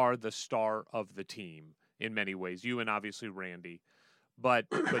 You are the star of the team in many ways, you and obviously Randy. But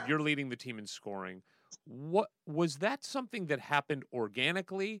you're leading the team in scoring. What was that something that happened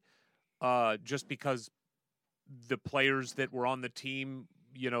organically, just because the players that were on the team,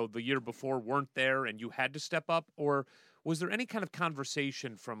 the year before weren't there and you had to step up? Or was there any kind of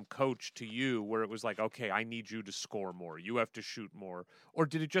conversation from coach to you where it was like, okay, I need you to score more, you have to shoot more? Or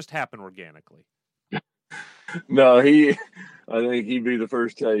did it just happen organically? No, I think he'd be the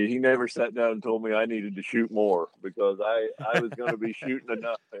first to tell you, he never sat down and told me I needed to shoot more, because I was going to be shooting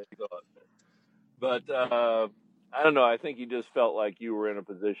enough, I thought. But I don't know. I think he just felt like you were in a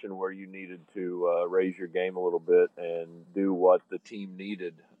position where you needed to raise your game a little bit and do what the team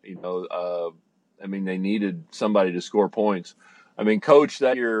needed. They needed somebody to score points. Coach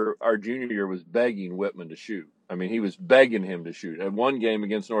that year, our junior year, was begging Whitman to shoot. He was begging him to shoot. At one game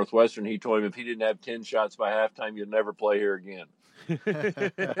against Northwestern, he told him if he didn't have 10 shots by halftime, you'll never play here again.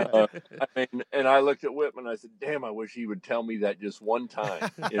 And I looked at Whitman and I said, damn, I wish he would tell me that just one time,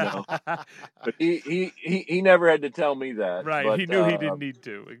 But he never had to tell me that. Right. But, he knew he didn't need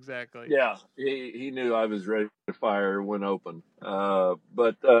to. Exactly. Yeah. He knew I was ready to fire when open. I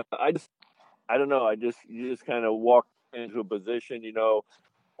don't know. You just kind of walk into a position,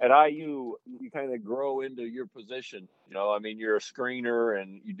 at IU, you kind of grow into your position. You're a screener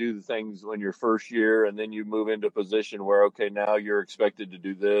and you do the things when you're first year, and then you move into a position where, okay, now you're expected to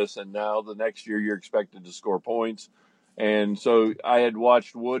do this, and now the next year you're expected to score points. And so I had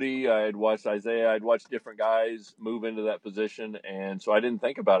watched Woody, I had watched Isaiah, I'd watched different guys move into that position, and so I didn't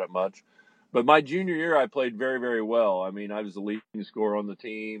think about it much. But my junior year, I played very, very well. I was the leading scorer on the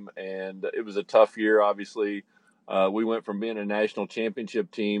team, and it was a tough year, obviously. We went from being a national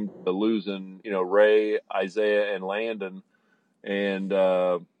championship team to losing, Ray, Isaiah, and Landon. And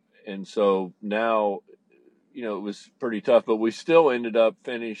so now, it was pretty tough, but we still ended up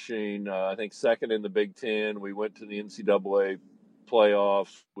finishing, I think, second in the Big Ten. We went to the NCAA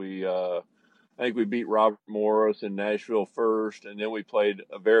playoffs. I think we beat Robert Morris in Nashville first, and then we played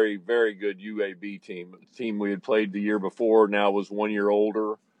a very, very good UAB team. The team we had played the year before now was 1 year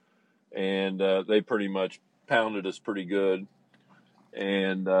older, and they pretty much pounded us pretty good,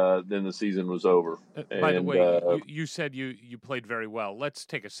 and then the season was over. By the way, you said you played very well. Let's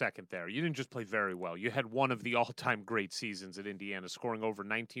take a second there. You didn't just play very well. You had one of the all-time great seasons at Indiana, scoring over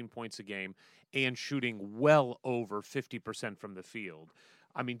 19 points a game and shooting well over 50% from the field.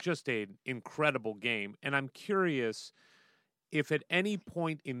 Just an incredible game. And I'm curious if at any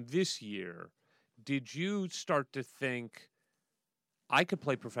point in this year did you start to think, I could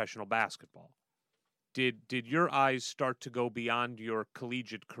play professional basketball? Did your eyes start to go beyond your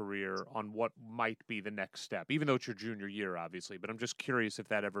collegiate career on what might be the next step, even though it's your junior year, obviously? But I'm just curious if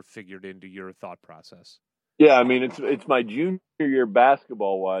that ever figured into your thought process. Yeah, it's my junior year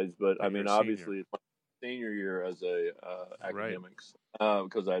basketball wise, but obviously it's my senior year as a academics,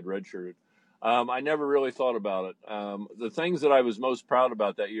 because I had redshirted. I never really thought about it. The things that I was most proud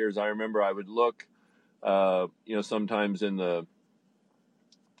about that year is I remember I would look, sometimes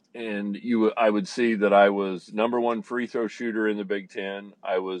I would see that I was number one free throw shooter in the Big Ten.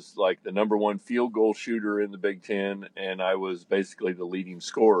 I was like the number one field goal shooter in the Big Ten, and I was basically the leading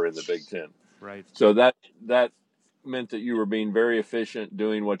scorer in the Big Ten. Right. So that meant that you were being very efficient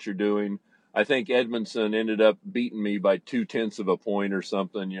doing what you're doing. I think Edmondson ended up beating me by 0.2 of a point or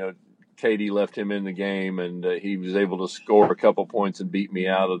something. Katie left him in the game, and he was able to score a couple points and beat me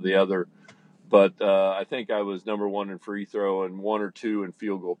out of the other. But I think I was number one in free throw and 1 or 2 in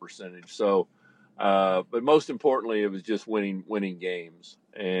field goal percentage. So, but most importantly, it was just winning games.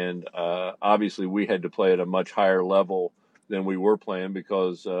 And obviously, we had to play at a much higher level than we were playing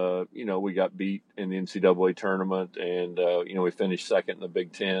because we got beat in the NCAA tournament, and we finished second in the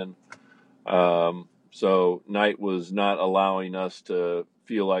Big Ten. So Knight was not allowing us to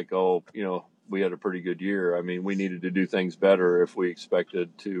feel like, we had a pretty good year. We needed to do things better if we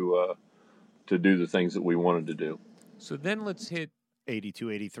expected to do the things that we wanted to do. So then let's hit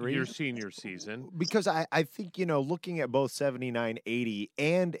 82-83. Your senior season. Because I think, looking at both 79-80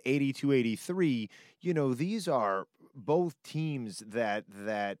 and 82-83, these are both teams that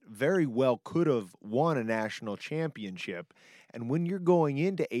very well could have won a national championship. And when you're going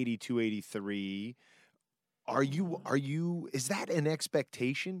into 82, 83, are you is that an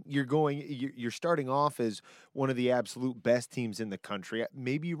expectation? You're starting off as one of the absolute best teams in the country.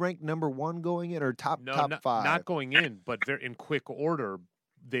 Maybe you rank number 1 going in, or top five. Not going in, but in quick order.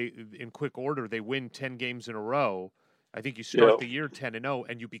 They win 10 games in a row. I think you start the year 10-0,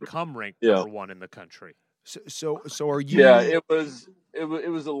 and you become ranked number 1 in the country. So are you? Yeah, it was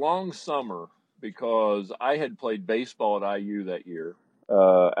a long summer because I had played baseball at IU that year.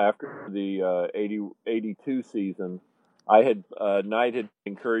 After the 82 season, Knight had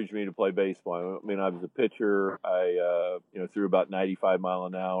encouraged me to play baseball. I mean, I was a pitcher. I threw about 95 mile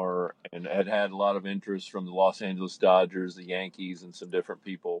an hour, and had a lot of interest from the Los Angeles Dodgers, the Yankees, and some different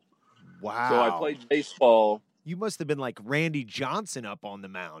people. Wow! So I played baseball. You must have been like Randy Johnson up on the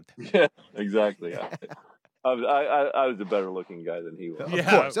mound. Yeah, exactly. I was a better looking guy than he was.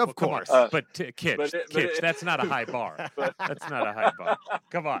 Yeah, of course. But Kitch, that's not a high bar. That's not a high bar.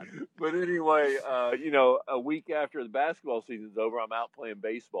 Come on. But anyway, a week after the basketball season's over, I'm out playing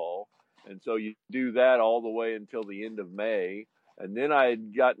baseball. And so you do that all the way until the end of May. And then I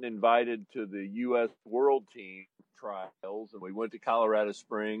had gotten invited to the U.S. World Team trials, and we went to Colorado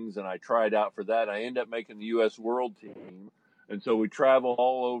Springs, and I tried out for that. I ended up making the U.S. World Team. And so we travel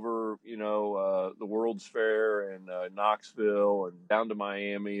all over, the World's Fair and Knoxville and down to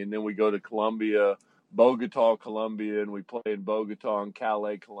Miami. And then we go to Bogota, Colombia, and we play in Bogota and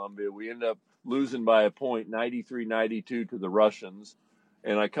Calais, Colombia. We end up losing by a point, 93-92 to the Russians.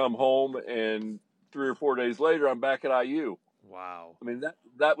 And I come home, and 3 or 4 days later, I'm back at IU. Wow. I mean,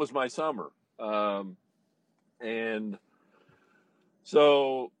 that was my summer. And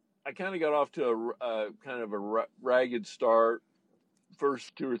so I kind of got off to a ragged start,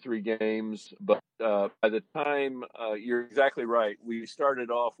 first 2 or 3 games. But by the time, you're exactly right, we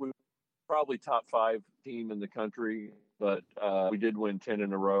started off, we were probably top 5 team in the country, but we did win 10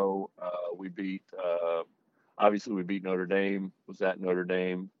 in a row. We beat Notre Dame, was at Notre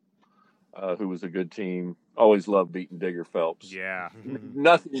Dame, who was a good team. Always loved beating Digger Phelps. Yeah.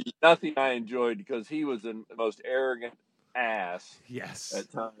 Nothing I enjoyed, because he was the most arrogant ass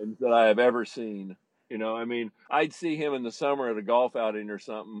at times that I have ever seen. I'd see him in the summer at a golf outing or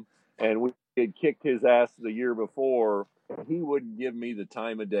something, and we had kicked his ass the year before. He wouldn't give me the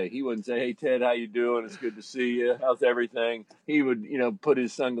time of day. He wouldn't say, "Hey Ted, how you doing? It's good to see you. How's everything?" He would, put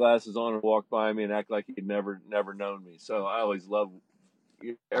his sunglasses on and walk by me and act like he'd never known me. So I always loved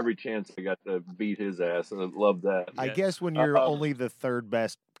every chance I got to beat his ass, and I loved that. I guess when you're only the 3rd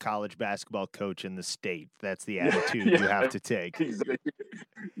best college basketball coach in the state, that's the attitude you have to take. Exactly.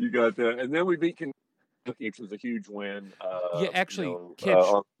 You got that. And then we beat Kentucky, which was a huge win. Kitch,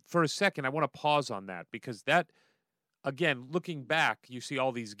 for a second, I want to pause on that, because that, again, looking back, you see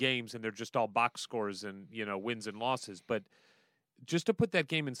all these games and they're just all box scores and, wins and losses. But just to put that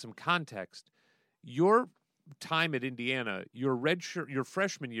game in some context, your time at Indiana, your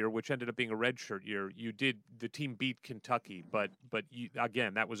freshman year, which ended up being a redshirt year, the team beat Kentucky, but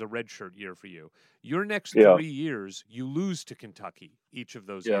again, that was a redshirt year for you. Your next 3 years, you lose to Kentucky each of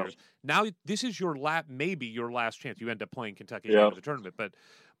those years. Now this is maybe your last chance. You end up playing Kentucky in the tournament,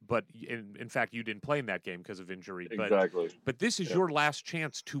 but in fact, you didn't play in that game because of injury. Exactly. But this is your last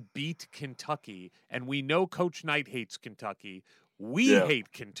chance to beat Kentucky, and we know Coach Knight hates Kentucky. We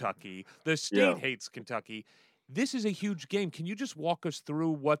hate Kentucky. The state hates Kentucky. This is a huge game. Can you just walk us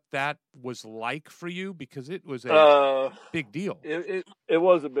through what that was like for you? Because it was a big deal. It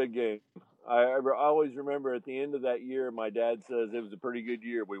was a big game. I always remember at the end of that year, my dad says it was a pretty good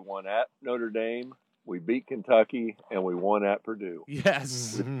year. We won at Notre Dame, we beat Kentucky, and we won at Purdue.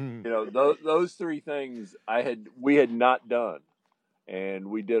 Yes. Those 3 things we had not done, and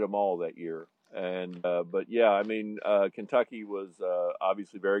we did them all that year. And Kentucky was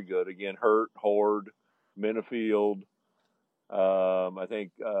obviously very good. Again, Hurt, Horde, Minifield, I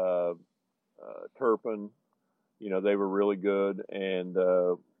think Turpin. They were really good, and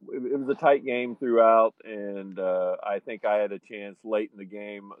it was a tight game throughout. And I think I had a chance late in the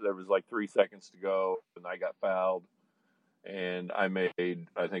game. There was like 3 seconds to go, and I got fouled, and I made,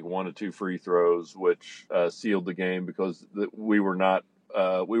 I think, 1 or 2 free throws, which sealed the game, because we were not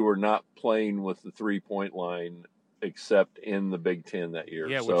playing with the 3-point line except in the Big Ten that year.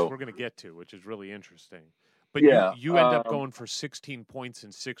 Yeah, which we're going to get to, which is really interesting. But you end up going for 16 points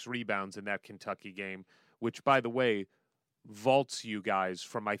and 6 rebounds in that Kentucky game, which, by the way, vaults you guys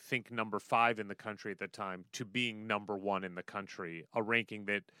from, I think, number 5 in the country at the time to being number 1 in the country, a ranking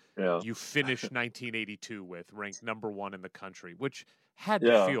that you finished 1982 with, ranked number 1 in the country, which had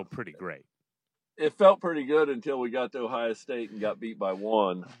to feel pretty great. it felt pretty good until we got to Ohio State and got beat by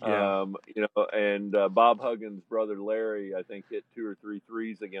one. Yeah. And Bob Huggins' brother Larry, I think, hit 2 or 3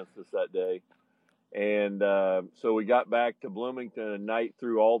 threes against us that day. And so we got back to Bloomington, and Knight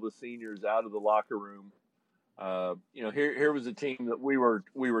threw all the seniors out of the locker room. Here was a team that we were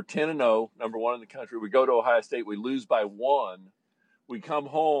 10-0, number one in the country. We go to Ohio State, we lose by 1. We come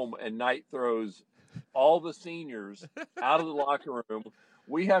home, and Knight throws all the seniors out of the locker room.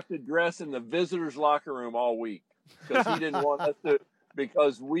 We have to dress in the visitors' locker room all week because he didn't want us to.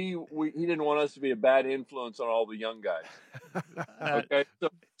 Because he didn't want us to be a bad influence on all the young guys. Okay,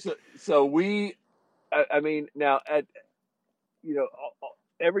 so we, I mean, now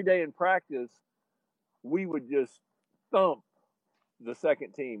every day in practice, we would just thump the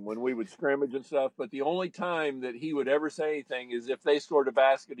second team when we would scrimmage and stuff. But the only time that he would ever say anything is if they scored a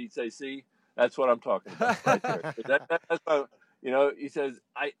basket, he'd say, "See, that's what I'm talking about right there." That's what, he says,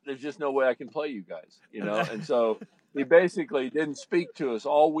 there's just no way I can play you guys, And so he basically didn't speak to us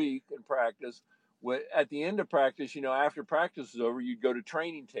all week in practice. At the end of practice, after practice was over, you'd go to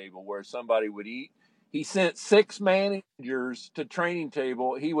training table where somebody would eat. He sent 6 managers to training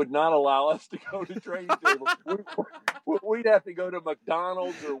table. He would not allow us to go to training table. We'd have to go to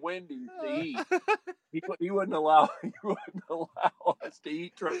McDonald's or Wendy's to eat. He wouldn't allow us to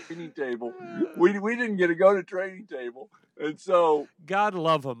eat training table. We didn't get to go to training table, and so God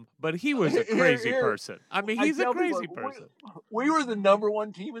love him, but he was a crazy person. I mean, he's a crazy person. We were the number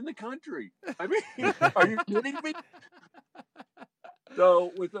 1 team in the country. I mean, are you kidding me?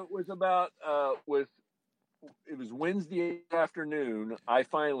 So it was Wednesday afternoon. I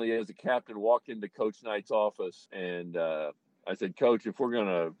finally, as a captain, walked into Coach Knight's office, and I said, "Coach, if we're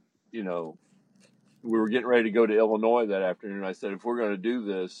gonna, we were getting ready to go to Illinois that afternoon. I said, if we're going to do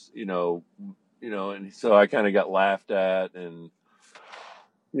this, and so I kind of got laughed at, and,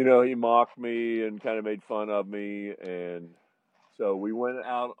 he mocked me and kind of made fun of me. And so we went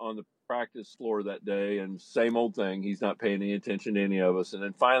out on the practice floor that day, and same old thing. He's not paying any attention to any of us. And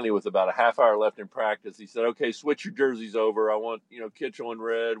then finally, with about a half hour left in practice, he said, "Okay, switch your jerseys over. I want, KITCHEL in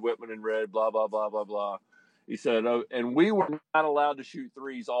red, Whitman in red, blah, blah, blah, blah, blah." He said, and we were not allowed to shoot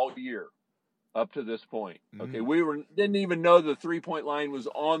threes all year up to this point. Okay, we didn't even know the 3-point line was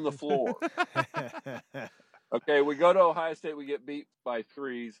on the floor. Okay, we go to Ohio State, we get beat by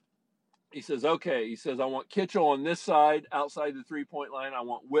 3s. He says, "Okay," he says, "I want KITCHEL on this side, outside the 3-point line. I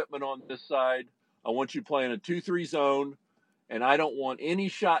want Whitman on this side. I want you playing a 2-3 zone, and I don't want any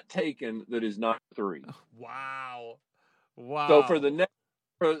shot taken that is not 3." Wow. So for the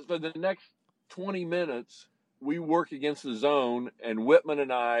next 20 minutes, we work against the zone, and Whitman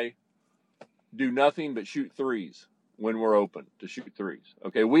and I do nothing but shoot 3s when we're open to shoot 3s.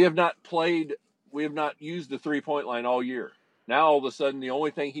 Okay, we have not used the 3-point line all year. Now all of a sudden, the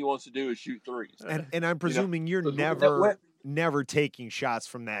only thing he wants to do is shoot 3s. And I'm presuming you're never taking shots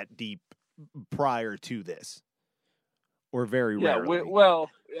from that deep prior to this, or very rarely. I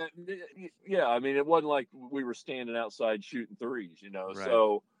mean, it wasn't like we were standing outside shooting 3s, Right.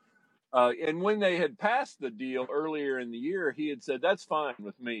 So. And when they had passed the deal earlier in the year, he had said, "That's fine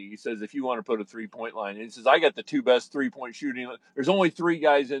with me." He says, "If you want to put a 3-point line," and he says, "I got the 2 best 3-point shooting. There's only 3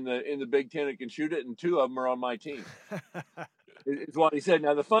 guys in the Big Ten that can shoot it, and 2 of them are on my team." Is what he said.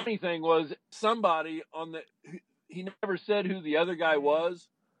 Now the funny thing was, somebody he never said who the other guy was,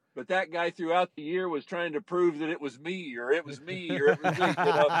 but that guy throughout the year was trying to prove that it was me, or it was me, or it was me.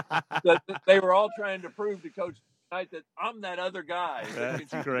 That they were all trying to prove to Coach that I'm that other guy.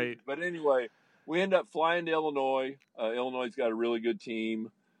 That's great. But anyway, we end up flying to Illinois. Illinois's got a really good team.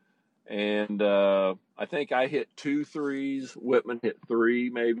 And I think I hit 2 threes. Whitman hit 3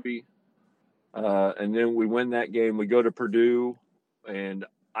 maybe. And then we win that game. We go to Purdue. And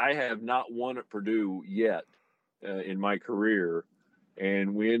I have not won at Purdue yet in my career.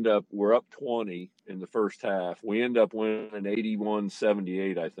 And we're up 20 in the first half. We end up winning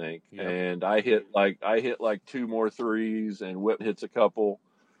 81-78, I think. Yep. And I hit like 2 more threes, and Whip hits a couple.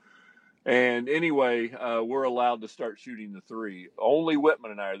 And anyway, we're allowed to start shooting the 3. Only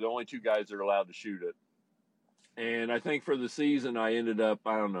Whitman and I are the only 2 guys that are allowed to shoot it. And I think for the season, I ended up,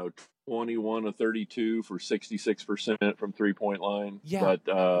 21 of 32 for 66% from 3-point line. Yeah.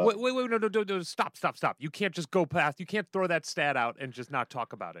 But wait, no, stop. You can't just go past. You can't throw that stat out and just not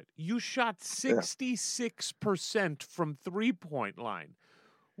talk about it. You shot 66% from 3-point line.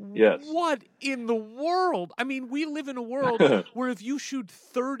 Yes. What in the world? I mean, we live in a world where if you shoot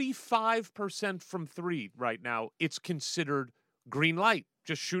 35% from 3 right now, it's considered green light.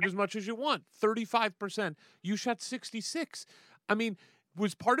 Just shoot as much as you want. 35%. You shot 66. I mean,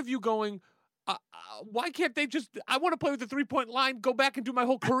 was part of you going, why can't they just, I want to play with the 3-point line, go back and do my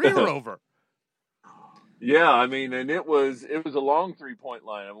whole career over? Yeah, I mean, and it was a long 3-point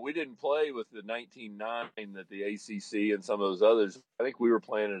line. I mean, we didn't play with the 19-9 that the ACC and some of those others. I think we were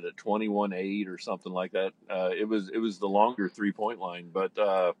playing it at 21-8 or something like that. It was the longer 3-point line, but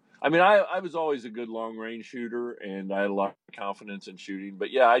I mean, I was always a good long range shooter, and I had a lot of confidence in shooting. But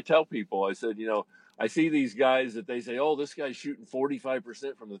yeah, I tell people, I said, I see these guys that they say, oh, this guy's shooting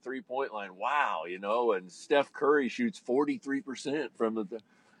 45% from the 3-point line. Wow, and Steph Curry shoots 43% from the.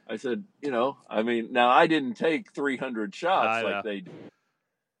 I said, I mean, now I didn't take 300 shots like they did.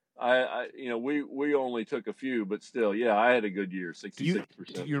 We only took a few, but still, yeah, I had a good year, 66%.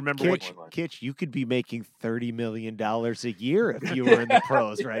 Do you remember Kitch, you could be making $30 million a year if you were in the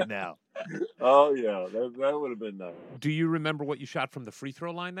pros right now. Oh, yeah, that would have been nice. Do you remember what you shot from the free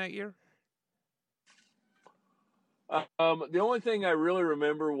throw line that year? The only thing I really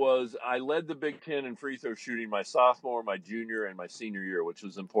remember was I led the Big Ten in free throw shooting my sophomore, my junior, and my senior year, which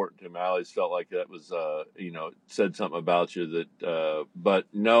was important to me. I always felt like that was, said something about you that, but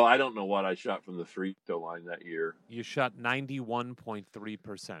no, I don't know what I shot from the free throw line that year. You shot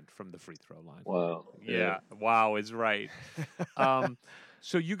 91.3% from the free throw line. Wow. Yeah. Wow is right.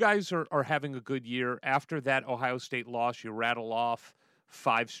 So you guys are having a good year. After that Ohio State loss, you rattle off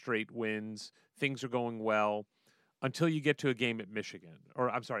 5 straight wins. Things are going well. Until you get to a game at Michigan. Or,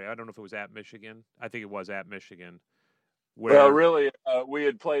 I'm sorry, I don't know if it was at Michigan. I think it was at Michigan. Well, really, we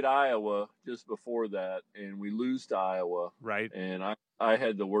had played Iowa just before that, and we lose to Iowa. Right. And I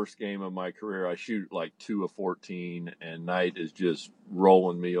had the worst game of my career. I shoot like 2 of 14, and Knight is just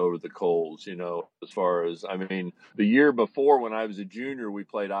rolling me over the coals, as far as, I mean, the year before when I was a junior, we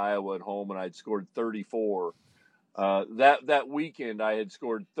played Iowa at home, and I'd scored 34. That weekend, I had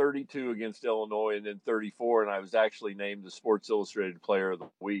scored 32 against Illinois and then 34, and I was actually named the Sports Illustrated Player of the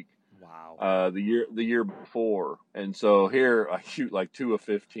Week. Wow. The year before, and so here I shoot like 2 of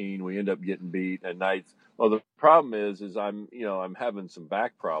 15. We end up getting beat at nights. Well, the problem is I'm having some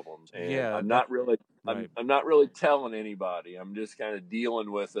back problems, and I'm not really telling anybody. I'm just kind of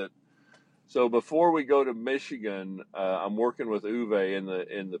dealing with it. So before we go to Michigan, I'm working with Uwe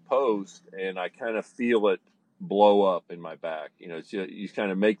in the post, and I kind of feel it blow up in my back. You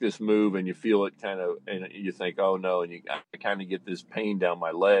kind of make this move and you feel it kind of, and you think, oh no, and I kind of get this pain down my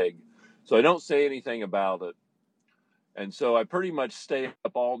leg. So I don't say anything about it. And so I pretty much stay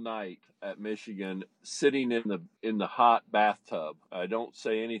up all night at Michigan, sitting in the hot bathtub. I don't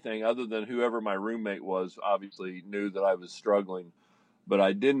say anything other than whoever my roommate was obviously knew that I was struggling. But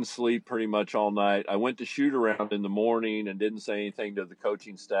I didn't sleep pretty much all night. I went to shoot around in the morning and didn't say anything to the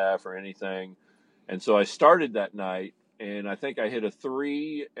coaching staff or anything. And so I started that night, and I think I hit a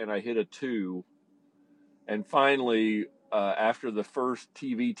 3 and I hit a 2. And finally, after the first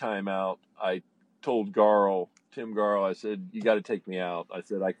TV timeout, I told Tim Garl, I said, you got to take me out. I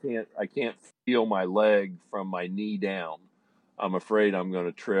said, I can't feel my leg from my knee down. I'm afraid I'm going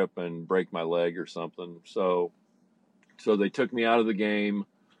to trip and break my leg or something. So they took me out of the game.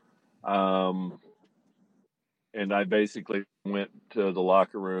 And I basically went to the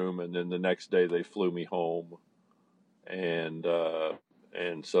locker room, and then the next day they flew me home. And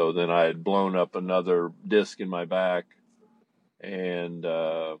so then I had blown up another disc in my back. And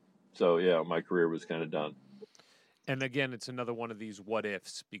so, yeah, my career was kind of done. And again, it's another one of these what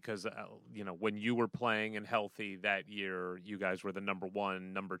ifs because, when you were playing and healthy that year, you guys were the number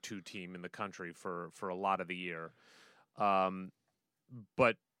 1, number 2 team in the country for a lot of the year.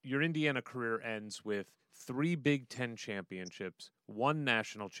 But your Indiana career ends with 3 Big Ten championships, 1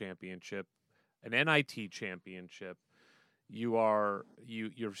 national championship, an NIT championship. Your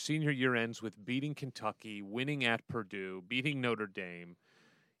senior year ends with beating Kentucky, winning at Purdue, beating Notre Dame.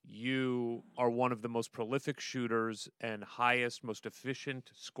 You are one of the most prolific shooters and highest, most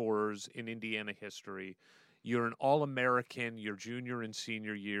efficient scorers in Indiana history. You're an All-American your junior and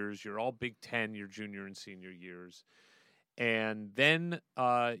senior years. You're all Big Ten your junior and senior years. And then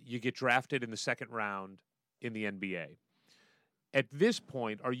you get drafted in the second round in the NBA. At this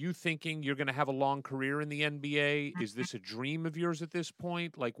point, are you thinking you're going to have a long career in the NBA? Is this a dream of yours at this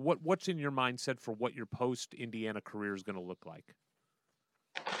point? Like, what's in your mindset for what your post-Indiana career is going to look like?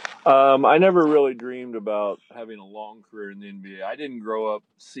 I never really dreamed about having a long career in the NBA. I didn't grow up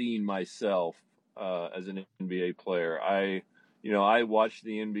seeing myself as an NBA player. I watched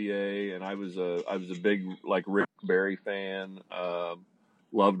the NBA, and I was a big Rick Barry fan.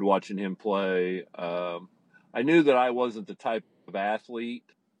 Loved watching him play. I knew that I wasn't the type of athlete.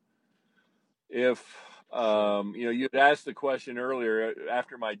 If you had asked the question earlier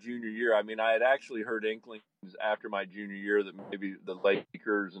after my junior year. I mean, I had actually heard inklings after my junior year that maybe the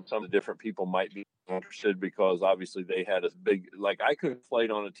Lakers and some of the different people might be interested because obviously they had a big, like I could have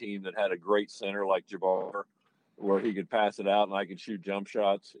played on a team that had a great center like Jabbar, where he could pass it out and I could shoot jump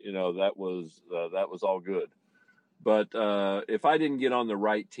shots. That was all good. But if I didn't get on the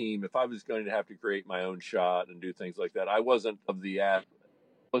right team, if I was going to have to create my own shot and do things like that, I wasn't the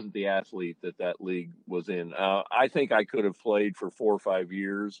athlete that league was in. I think I could have played for 4 or 5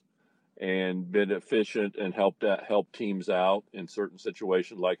 years and been efficient and help teams out in certain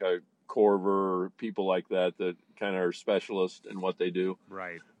situations, like a Corver or people like that kind of are specialists in what they do.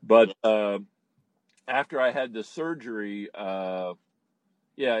 Right. But after I had the surgery,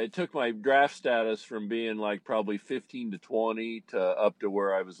 it took my draft status from being like probably 15 to 20 to up to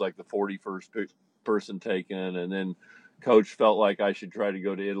where I was like the 41st person taken. And then coach felt like I should try to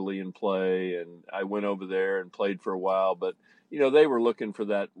go to Italy and play. And I went over there and played for a while. But, they were looking for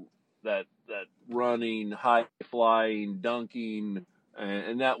that running, high flying, dunking.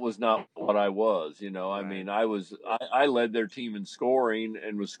 And that was not what I was, Right. I mean, I led their team in scoring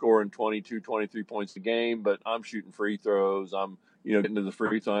and was scoring 22, 23 points a game, but I'm shooting free throws. I'm, getting to the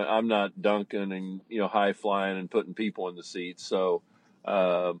free throw. I'm not dunking and, high flying and putting people in the seats. So,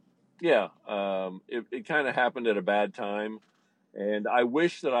 it kind of happened at a bad time. And I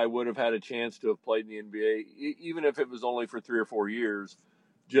wish that I would have had a chance to have played in the NBA, even if it was only for 3 or 4 years,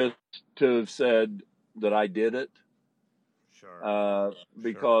 just to have said that I did it. Sure.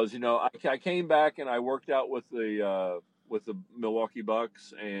 Because I came back and I worked out with the Milwaukee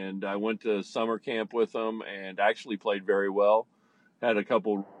Bucks, and I went to summer camp with them and actually played very well. Had a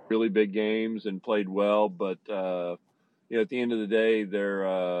couple really big games and played well, but at the end of the day,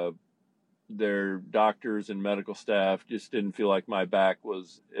 their doctors and medical staff just didn't feel like my back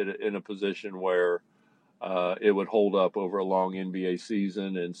was in a position where it would hold up over a long NBA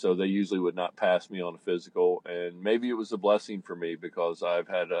season, and so they usually would not pass me on a physical. And maybe it was a blessing for me because I've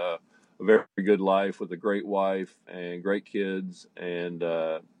had a very good life with a great wife and great kids, and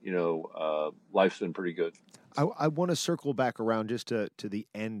life's been pretty good. I want to circle back around just to the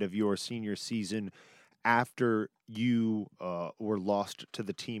end of your senior season after you were lost to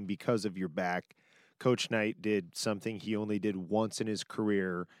the team because of your back. Coach Knight did something he only did once in his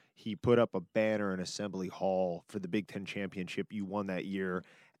career. He put up a banner in Assembly Hall for the Big Ten championship you won that year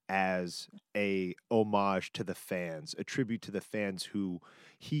as a homage to the fans, a tribute to the fans who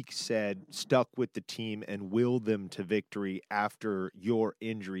he said stuck with the team and willed them to victory after your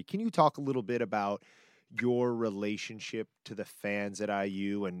injury. Can you talk a little bit about your relationship to the fans at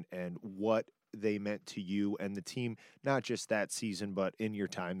IU and what they meant to you and the team, not just that season, but in your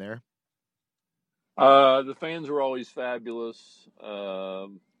time there? The fans were always fabulous.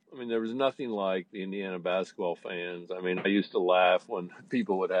 There was nothing like the Indiana basketball fans. I used to laugh when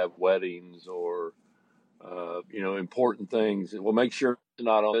people would have weddings or, important things. Well, make sure it's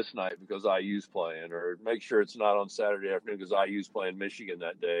not on this night because IU's playing, or make sure it's not on Saturday afternoon because IU's playing Michigan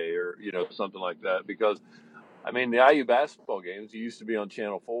that day, or, something like that. Because, the IU basketball games used to be on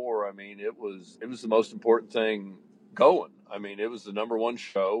Channel 4. It was the most important thing going. It was the number one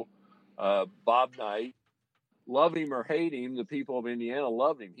show. Bob Knight, love him or hate him, the people of Indiana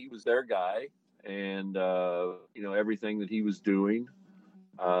loved him. He was their guy, and everything that he was doing.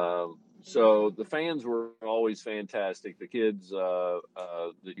 So the fans were always fantastic. The kids that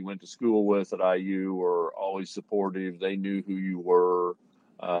you went to school with at IU were always supportive. They knew who you were,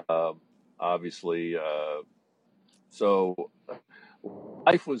 obviously. So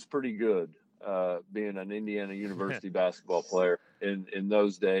life was pretty good. Being an Indiana University basketball player in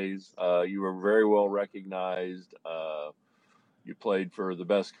those days. You were very well recognized. You played for the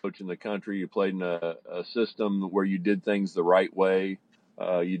best coach in the country. You played in a system where you did things the right way.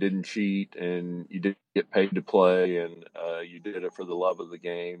 You didn't cheat, and you didn't get paid to play, and you did it for the love of the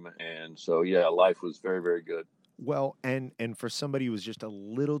game. And so, life was very, very good. Well, and for somebody who was just a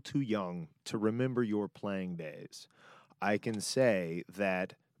little too young to remember your playing days, I can say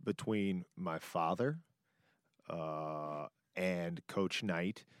that between my father and Coach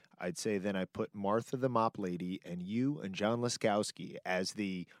Knight, I'd say then I put Martha the Mop Lady and you and John Laskowski as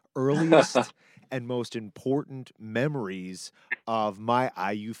the earliest and most important memories of my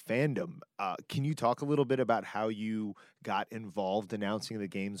IU fandom. Can you talk a little bit about how you got involved announcing the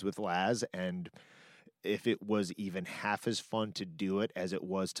games with Laz, and if it was even half as fun to do it as it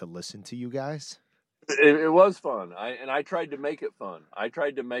was to listen to you guys? It was fun. I tried to make it fun. I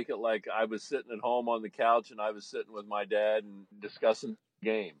tried to make it like I was sitting at home on the couch and I was sitting with my dad and discussing the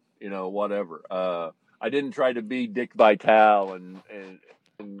game, whatever. I didn't try to be Dick Vitale and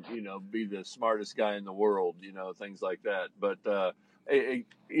be the smartest guy in the world, things like that. But, I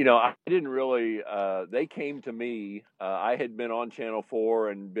didn't really, they came to me. I had been on Channel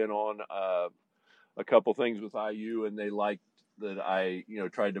 4 and been on a couple things with IU, and they liked that I,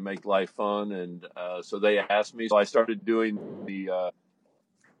 tried to make life fun. And so they asked me. So I started doing the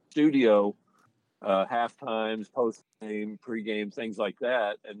studio half times, post game, pregame, things like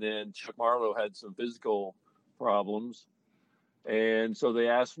that. And then Chuck Marlowe had some physical problems. And so they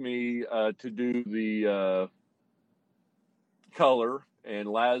asked me to do the color, and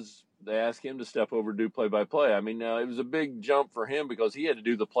they asked him to step over and do play-by-play. I mean, now it was a big jump for him because he had to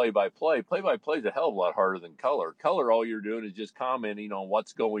do the play-by-play. Play-by-play is a hell of a lot harder than color. Color, all you're doing is just commenting on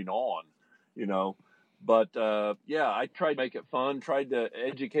what's going on, But, I tried to make it fun, tried to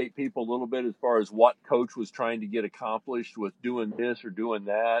educate people a little bit as far as what coach was trying to get accomplished with doing this or doing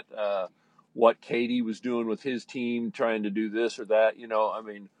that, what Katie was doing with his team, trying to do this or that,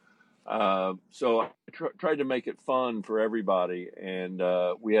 So I tried to make it fun for everybody, and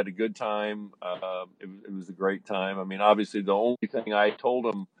we had a good time. It was a great time. I mean, obviously, the only thing I told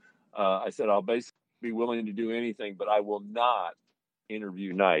him, I said, I'll basically be willing to do anything, but I will not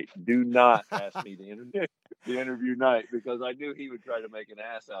interview night. Do not ask me to interview night, because I knew he would try to make an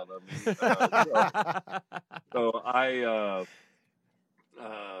ass out of me. So I,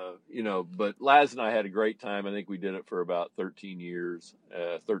 but Laz and I had a great time. I think we did it for about 13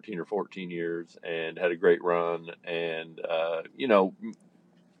 or 14 years, and had a great run. And,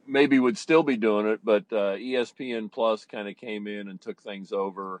 maybe would still be doing it, but ESPN Plus kind of came in and took things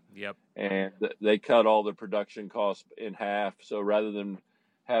over. Yep. And they cut all the production costs in half. So rather than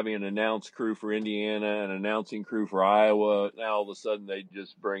having an announce crew for Indiana and an announcing crew for Iowa, now all of a sudden they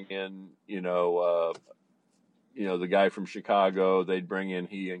just bring in, the guy from Chicago. They'd bring in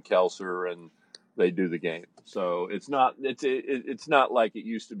he and Kelser, and they do the game. So it's not like it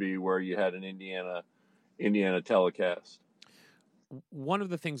used to be where you had an Indiana telecast. One of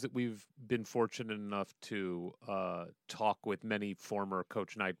the things that we've been fortunate enough to talk with many former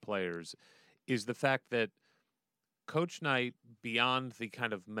Coach Knight players is the fact that Coach Knight, beyond the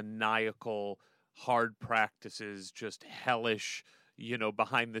kind of maniacal, hard practices, just hellish,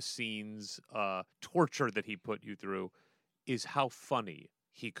 behind the scenes torture that he put you through, is how funny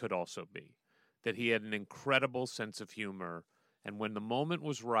he could also be. That he had an incredible sense of humor, and when the moment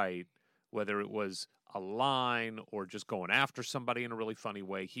was right, whether it was a line or just going after somebody in a really funny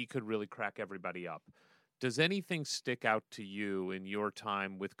way, he could really crack everybody up. Does anything stick out to you in your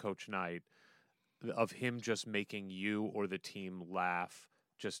time with Coach Knight of him just making you or the team laugh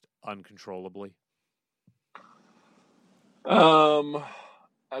just uncontrollably?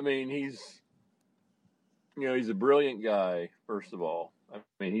 I mean, he's a brilliant guy, first of all. I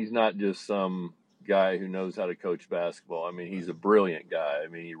mean, he's not just some guy who knows how to coach basketball. I mean, he's a brilliant guy. I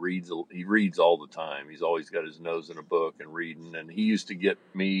mean, he reads all the time. He's always got his nose in a book and reading. And he used to get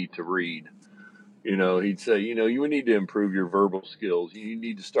me to read. He'd say, you need to improve your verbal skills. You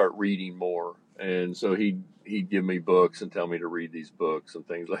need to start reading more. And so he'd give me books and tell me to read these books and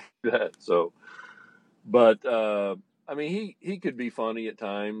things like that. So, but I mean, he could be funny at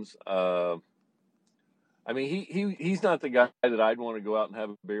times. I mean, he's not the guy that I'd want to go out and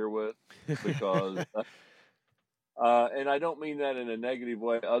have a beer with, because, and I don't mean that in a negative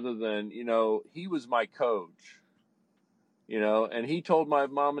way, other than, he was my coach, and he told my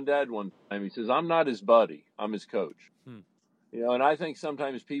mom and dad one time, he says, I'm not his buddy, I'm his coach. And I think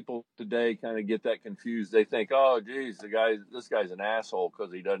sometimes people today kind of get that confused. They think, oh, geez, this guy's an asshole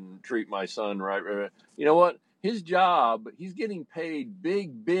because he doesn't treat my son right. You know what? His job, he's getting paid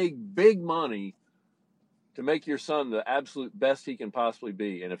big money to make your son the absolute best he can possibly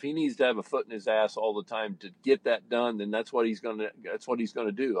be. And if he needs to have a foot in his ass all the time to get that done, then that's what he's going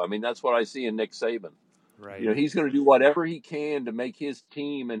to do. I mean, that's what I see in Nick Saban. Right. He's going to do whatever he can to make his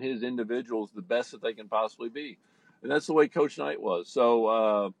team and his individuals the best that they can possibly be. And that's the way Coach Knight was.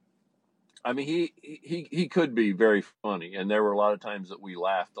 So, I mean, he could be very funny, and there were a lot of times that we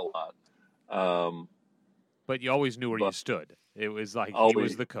laughed a lot. But you always knew where you stood. It was like always, he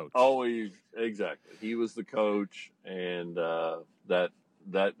was the coach. Always, exactly. He was the coach, and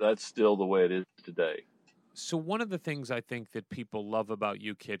that's still the way it is today. So one of the things I think that people love about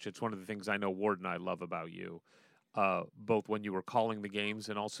you, Kitch, it's one of the things I know Ward and I love about you, both when you were calling the games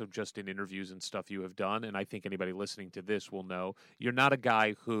and also just in interviews and stuff you have done. And I think anybody listening to this will know you're not a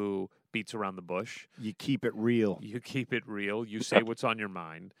guy who beats around the bush. You keep it real. You keep it real. You say what's on your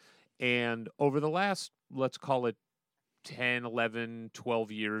mind. And over the last, let's call it 10, 11,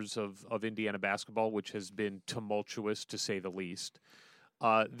 12 years of Indiana basketball, which has been tumultuous to say the least,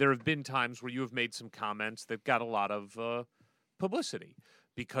 there have been times where you have made some comments that got a lot of publicity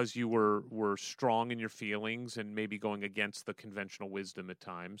because you were strong in your feelings and maybe going against the conventional wisdom at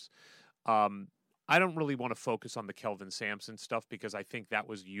times. I don't really want to focus on the Kelvin Sampson stuff because I think that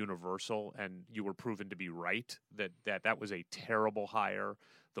was universal, and you were proven to be right that was a terrible hire,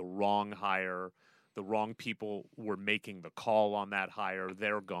 the wrong hire. The wrong people were making the call on that hire.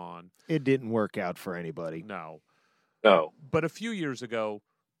 They're gone. It didn't work out for anybody. No. No. But a few years ago,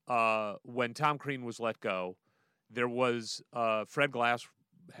 when Tom Crean was let go, there was Fred Glass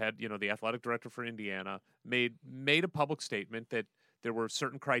had, the athletic director for Indiana, made a public statement that there were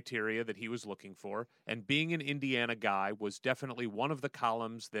certain criteria that he was looking for, and being an Indiana guy was definitely one of the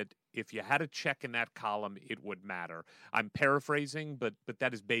columns that if you had a check in that column, it would matter. I'm paraphrasing, but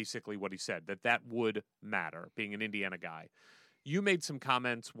that is basically what he said, that would matter, being an Indiana guy. You made some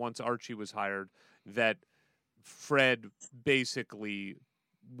comments once Archie was hired that Fred basically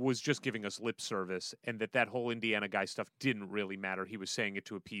was just giving us lip service and that whole Indiana guy stuff didn't really matter. He was saying it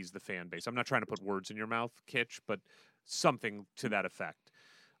to appease the fan base. I'm not trying to put words in your mouth, Kitch, but something to that effect.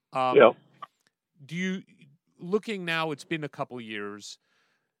 Yeah. Do you, looking now, it's been a couple years,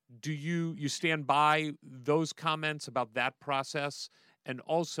 do you stand by those comments about that process? And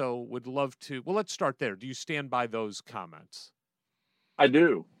also would love to, well, let's start there. Do you stand by those comments? I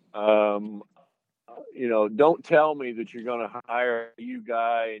do. Don't tell me that you're going to hire a you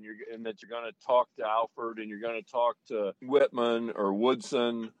guy and that you're going to talk to Alford and you're going to talk to Whitman or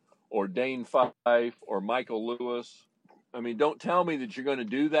Woodson or Dane Fife or Michael Lewis. I mean, don't tell me that you're going to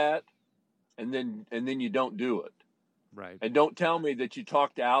do that and then you don't do it. Right. And don't tell me that you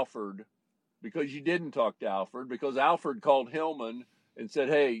talked to Alford because you didn't talk to Alford, because Alford called Hillman and said,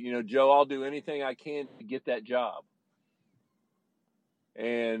 hey, Joe, I'll do anything I can to get that job.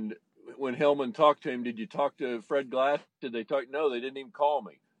 And when Hillman talked to him, did you talk to Fred Glass? Did they talk? No, they didn't even call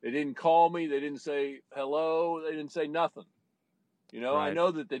me. They didn't call me. They didn't say hello. They didn't say nothing. Right. I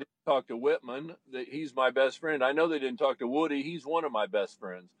know that they didn't talk to Whitman. That he's my best friend. I know they didn't talk to Woody. He's one of my best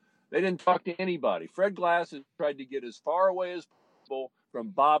friends. They didn't talk to anybody. Fred Glass has tried to get as far away as possible from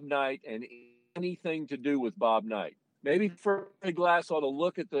Bob Knight and anything to do with Bob Knight. Maybe Fred Glass ought to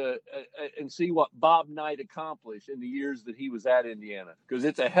look at and see what Bob Knight accomplished in the years that he was at Indiana, because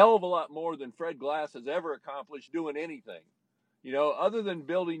it's a hell of a lot more than Fred Glass has ever accomplished doing anything. Other than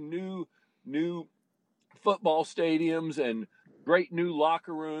building new football stadiums and great new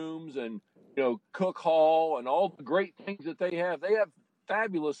locker rooms and Cook Hall and all the great things that they have. They have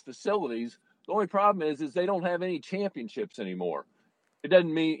fabulous facilities. The only problem is they don't have any championships anymore. It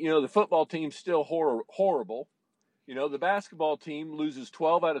doesn't mean the football team's still horrible. The basketball team loses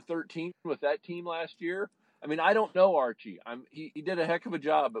 12 out of 13 with that team last year. I mean, I don't know Archie. He did a heck of a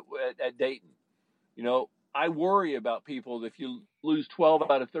job at Dayton. I worry about people if you lose 12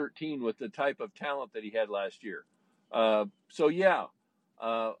 out of 13 with the type of talent that he had last year.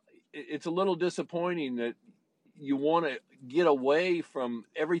 It's a little disappointing that you want to get away from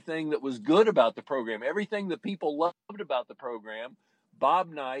everything that was good about the program, everything that people loved about the program.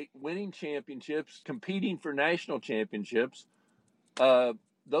 Bob Knight winning championships, competing for national championships.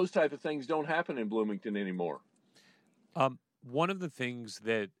 Those type of things don't happen in Bloomington anymore. One of the things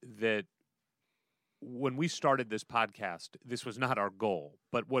that when we started this podcast, this was not our goal,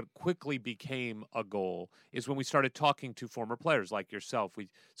 but what quickly became a goal is when we started talking to former players like yourself. We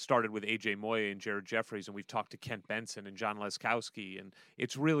started with A.J. Moye and Jared Jeffries, and we've talked to Kent Benson and John Leskowski, and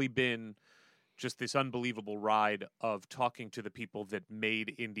it's really been just this unbelievable ride of talking to the people that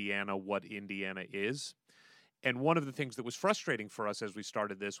made Indiana what Indiana is. And one of the things that was frustrating for us as we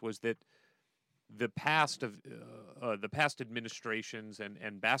started this was that the past administrations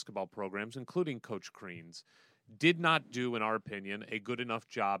and basketball programs, including Coach Crean's, did not do, in our opinion, a good enough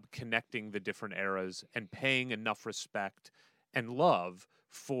job connecting the different eras and paying enough respect and love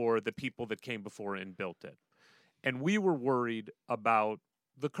for the people that came before and built it. And we were worried about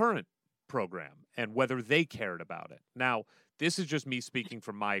the current program and whether they cared about it. Now, this is just me speaking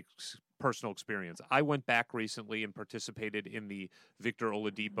from my personal experience. I went back recently and participated in the Victor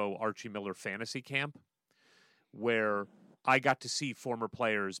Oladipo Archie Miller fantasy camp, where I got to see former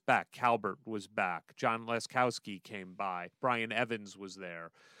players back. Calbert was back. John Leskowski came by. Brian Evans was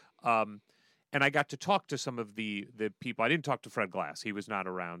there. And I got to talk to some of the people. I didn't talk to Fred Glass. He was not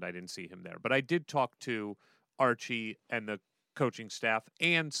around. I didn't see him there. But I did talk to Archie and the coaching staff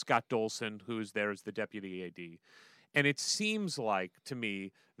and Scott Dolson, who is there as the deputy AD. And it seems like, to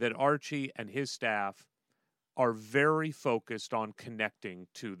me, that Archie and his staff are very focused on connecting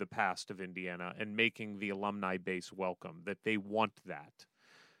to the past of Indiana and making the alumni base welcome, that they want that.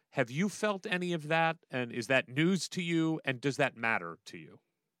 Have you felt any of that? And is that news to you? And does that matter to you?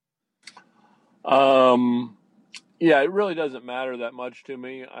 Yeah, it really doesn't matter that much to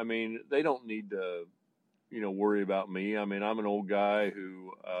me. I mean, they don't need to, worry about me. I mean, I'm an old guy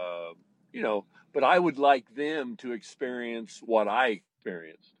who, but I would like them to experience what I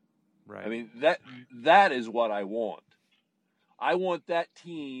experienced. Right. I mean, that is what I want. I want that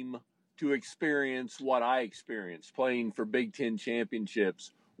team to experience what I experienced, playing for Big Ten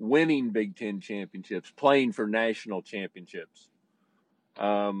championships, winning Big Ten championships, playing for national championships.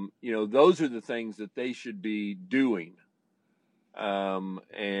 Those are the things that they should be doing.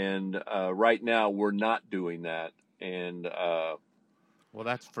 And right now we're not doing that. And well,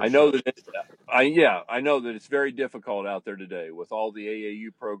 that's for I sure. know that I know that it's very difficult out there today with all the AAU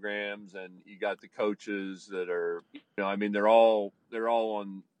programs, and you got the coaches that are, they're all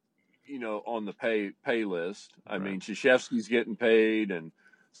on, on the pay list. I mean, Krzyzewski's getting paid, and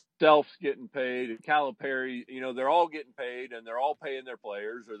Self's getting paid, and Calipari, they're all getting paid, and they're all paying their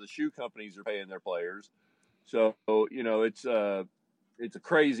players, or the shoe companies are paying their players. So, it's a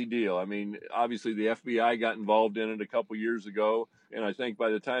crazy deal. I mean, obviously the FBI got involved in it a couple years ago, and I think by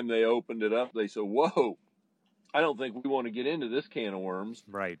the time they opened it up, they said, "Whoa, I don't think we want to get into this can of worms,"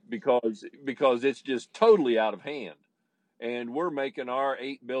 right? Because it's just totally out of hand, and we're making our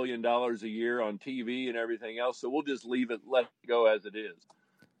 $8 billion a year on TV and everything else, so we'll just let it go as it is.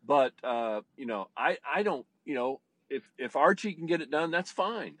 But I don't, if Archie can get it done, that's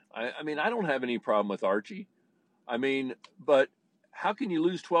fine. I mean, I don't have any problem with Archie. I mean, but how can you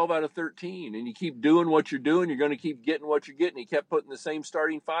lose 12 out of 13 and you keep doing what you're doing? You're going to keep getting what you're getting. He kept putting the same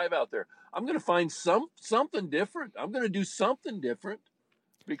starting five out there. I'm going to find something different. I'm going to do something different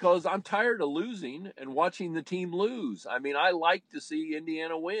because I'm tired of losing and watching the team lose. I mean, I like to see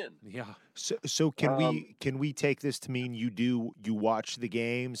Indiana win. Yeah. So can we take this to mean you watch the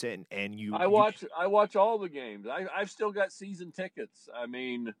games and you? I watch all the games. I've still got season tickets. I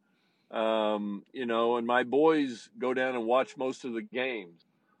mean, and my boys go down and watch most of the games.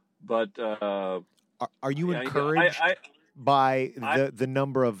 But are you encouraged by the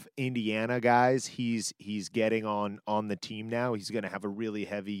number of Indiana guys he's getting on the team now? He's going to have a really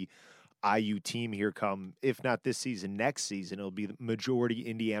heavy IU team here come, if not this season, next season. It'll be the majority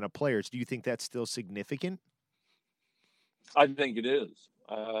Indiana players. Do you think that's still significant? I think it is.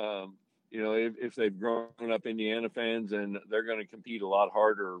 If they've grown up Indiana fans, and they're going to compete a lot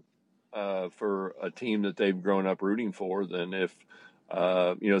harder for a team that they've grown up rooting for than if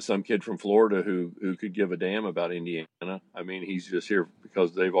some kid from Florida who could give a damn about Indiana. I mean, he's just here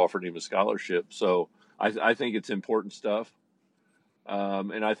because they've offered him a scholarship. So I think it's important stuff.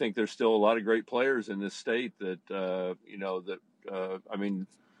 And I think there's still a lot of great players in this state that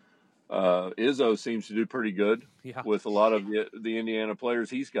Izzo seems to do pretty good with a lot of the Indiana players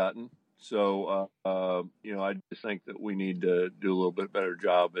he's gotten. So, I just think that we need to do a little bit better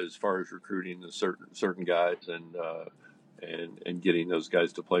job as far as recruiting the certain guys and getting those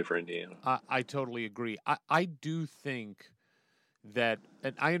guys to play for Indiana. I totally agree. I do think that,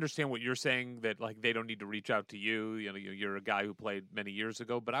 and I understand what you're saying, that like they don't need to reach out to you. You're a guy who played many years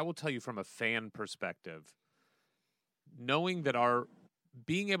ago, but I will tell you from a fan perspective, knowing that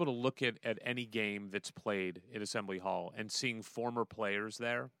being able to look at any game that's played at Assembly Hall and seeing former players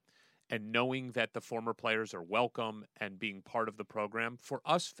there, and knowing that the former players are welcome and being part of the program, for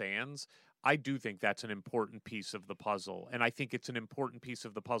us fans, I do think that's an important piece of the puzzle. And I think it's an important piece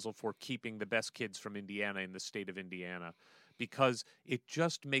of the puzzle for keeping the best kids from Indiana in the state of Indiana, because it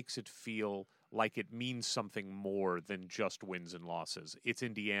just makes it feel like it means something more than just wins and losses. It's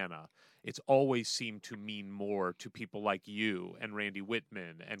Indiana. It's always seemed to mean more to people like you and Randy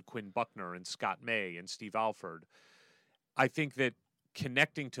Whitman and Quinn Buckner and Scott May and Steve Alford. I think that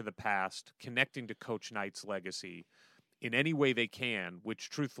connecting to the past, connecting to Coach Knight's legacy in any way they can, which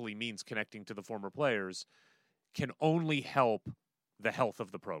truthfully means connecting to the former players, can only help the health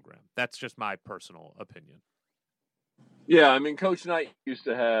of the program. That's just my personal opinion. Yeah, I mean, Coach Knight used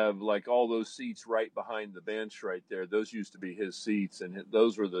to have like all those seats right behind the bench right there. Those used to be his seats, and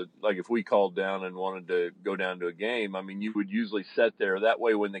those were if we called down and wanted to go down to a game, I mean, you would usually sit there. That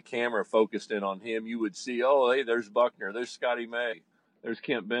way, when the camera focused in on him, you would see, oh, hey, there's Buckner, there's Scotty May, there's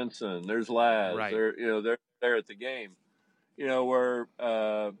Kent Benson, there's Laz. Right. They're there at the game. Where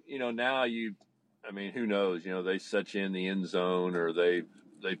now who knows? They set you in the end zone, or they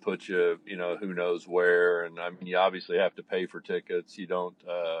put you, who knows where. And I mean, you obviously have to pay for tickets. You don't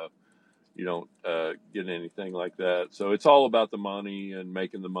get anything like that. So it's all about the money and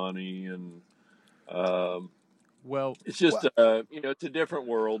making the money. And, it's just, it's a different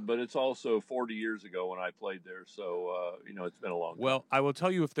world, but it's also 40 years ago when I played there. So, it's been a long time. Well, I will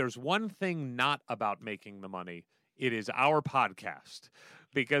tell you, if there's one thing not about making the money, it is our podcast,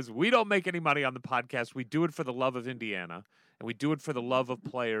 because we don't make any money on the podcast. We do it for the love of Indiana. And we do it for the love of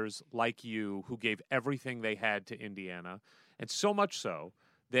players like you who gave everything they had to Indiana. And so much so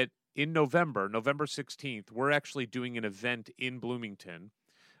that in November 16th, we're actually doing an event in Bloomington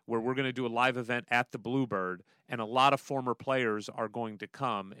where we're going to do a live event at the Bluebird, and a lot of former players are going to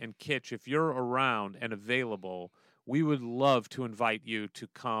come. And Kitch, if you're around and available, we would love to invite you to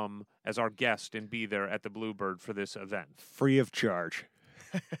come as our guest and be there at the Bluebird for this event. Free of charge.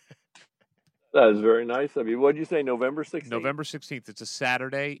 That is very nice of you. What did you say, November 16th? November 16th. It's a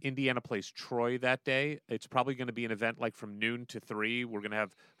Saturday. Indiana plays Troy that day. It's probably going to be an event like from noon to 3. We're going to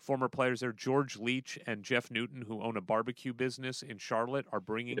have former players there. George Leach and Jeff Newton, who own a barbecue business in Charlotte, are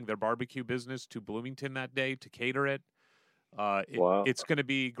bringing their barbecue business to Bloomington that day to cater it. Wow. It's going to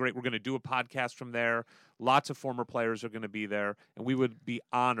be great. We're going to do a podcast from there. Lots of former players are going to be there, and we would be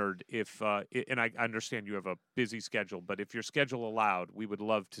honored if, and I understand you have a busy schedule, but if your schedule allowed, we would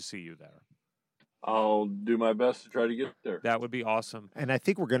love to see you there. I'll do my best to try to get there. That would be awesome. And I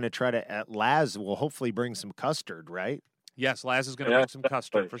think we're going to try to, Laz will hopefully bring some custard, right? Yes, Laz is going to bring some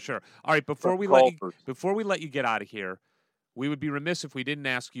custard for sure. All right, before we let you get out of here, we would be remiss if we didn't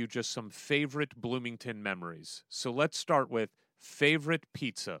ask you just some favorite Bloomington memories. So let's start with favorite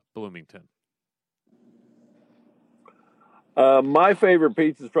pizza, Bloomington. My favorite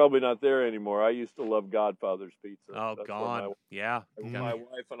pizza is probably not there anymore. I used to love Godfather's Pizza. Oh, That's gone. Yeah. My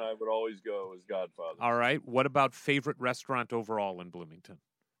wife and I would always go as Godfather. All right. What about favorite restaurant overall in Bloomington?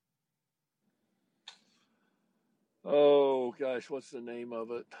 Oh, gosh, what's the name of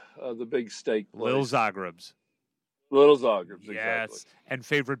it? The big steak place. Lil Zagreb's. Little Zagreb's, yes. exactly. And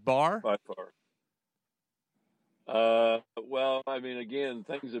favorite bar? By far. Well, I mean, again,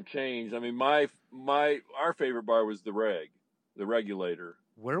 things have changed. I mean, our favorite bar was the Regulator.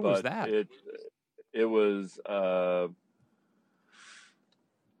 Where was that? It was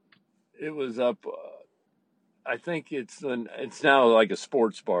up. I think it's now like a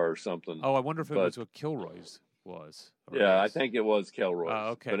sports bar or something. Oh, I wonder if it was what Kilroy's was. Yeah, I think it was Kelroy's. Oh,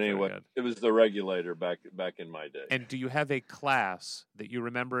 okay. But anyway, it was the Regulator back in my day. And do you have a class that you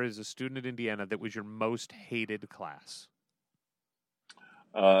remember as a student at Indiana that was your most hated class?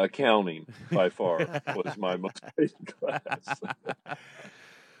 Accounting, by far, was my most hated class.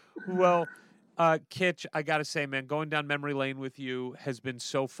 Well, Kitch, I got to say, man, going down memory lane with you has been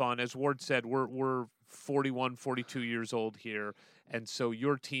so fun. As Ward said, we're 41, 42 years old here. And so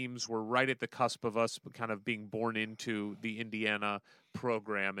your teams were right at the cusp of us kind of being born into the Indiana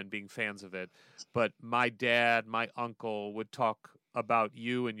program and being fans of it. But my dad, my uncle would talk about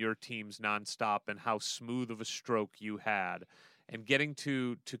you and your teams nonstop and how smooth of a stroke you had. And getting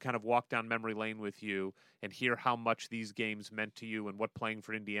to kind of walk down memory lane with you and hear how much these games meant to you and what playing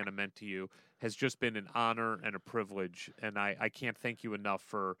for Indiana meant to you has just been an honor and a privilege. And I can't thank you enough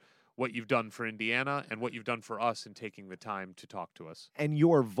for what you've done for Indiana and what you've done for us in taking the time to talk to us. And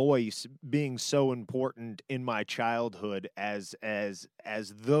your voice being so important in my childhood as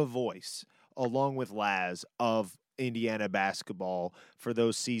the voice, along with Laz, of Indiana basketball for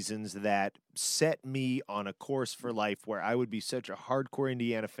those seasons that set me on a course for life where I would be such a hardcore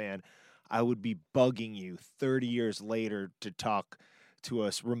Indiana fan. I would be bugging you 30 years later to talk to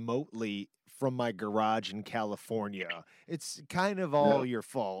us remotely from my garage in California. It's kind of all your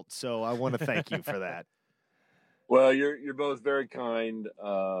fault, so I want to thank you for that. Well, you're both very kind.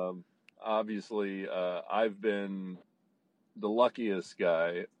 Obviously, I've been the luckiest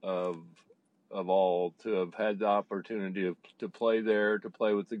guy of all to have had the opportunity to play there, to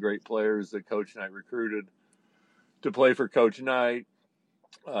play with the great players that Coach Knight recruited, to play for Coach Knight.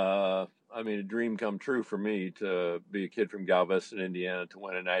 I mean, a dream come true for me to be a kid from Galveston, Indiana, to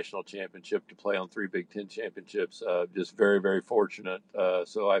win a national championship, to play on 3 Big Ten championships. Just very, very fortunate.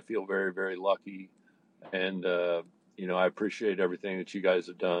 So I feel very, very lucky. And, I appreciate everything that you guys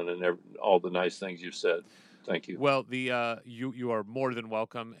have done and all the nice things you've said. Thank you. Well, you are more than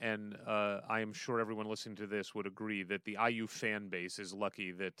welcome, and I am sure everyone listening to this would agree that the IU fan base is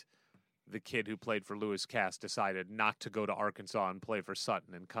lucky that the kid who played for Lewis Cass decided not to go to Arkansas and play for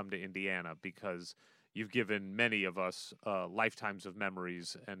Sutton and come to Indiana, because you've given many of us lifetimes of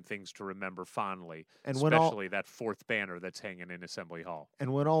memories and things to remember fondly, and especially that 4th banner that's hanging in Assembly Hall.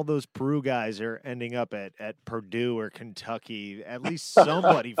 And when all those Peru guys are ending up at Purdue or Kentucky, at least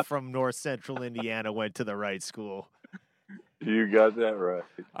somebody from North Central Indiana went to the right school. You got that right.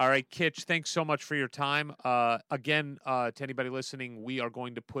 All right, Kitch, thanks so much for your time. Again, to anybody listening, we are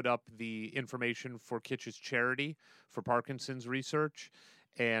going to put up the information for Kitch's charity for Parkinson's research,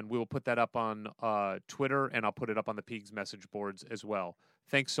 and we will put that up on Twitter, and I'll put it up on the Peegs message boards as well.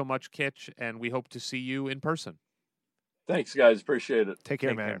 Thanks so much, Kitch, and we hope to see you in person. Thanks, guys. Appreciate it. Take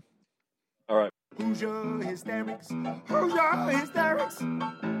care, man. Care. All right. Hoosier Hysterics. Hoosier Hysterics.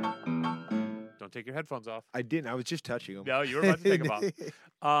 Don't take your headphones off. I didn't. I was just touching them. No, you were about to take them off.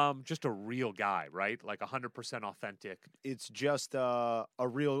 Just a real guy, right? Like 100% authentic. It's just a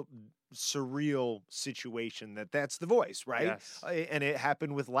real surreal situation that's the voice, right? Yes. And it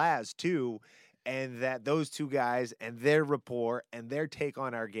happened with Laz too, and that those two guys and their rapport and their take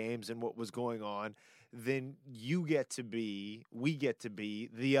on our games and what was going on, then we get to be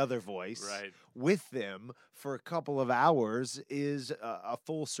the other voice Right. with them for a couple of hours is a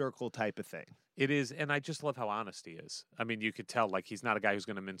full circle type of thing. It is, and I just love how honest he is. I mean, you could tell, like, he's not a guy who's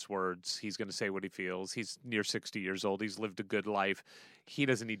going to mince words. He's going to say what he feels. He's near 60 years old. He's lived a good life. He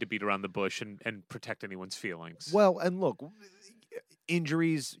doesn't need to beat around the bush and protect anyone's feelings. Well, and look,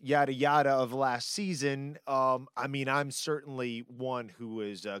 injuries, yada yada of last season. I mean, I'm certainly one who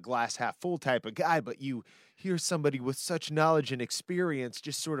is a glass half full type of guy, but you hear somebody with such knowledge and experience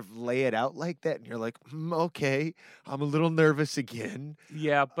just sort of lay it out like that, and you're like, okay, I'm a little nervous again.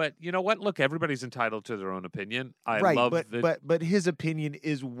 Yeah, but you know what? Look, everybody's entitled to their own opinion. I right, love but his opinion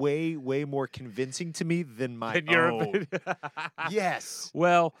is way more convincing to me than my than your own. opinion. Yes.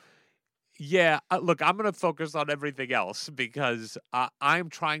 Well, yeah, look, I'm going to focus on everything else because I'm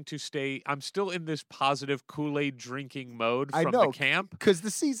trying to stay. I'm still in this positive Kool-Aid drinking mode from the camp. Because the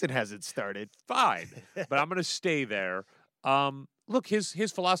season hasn't started. Fine, but I'm going to stay there. Look,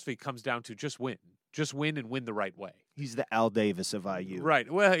 his philosophy comes down to just win and win the right way. He's the Al Davis of IU. Right.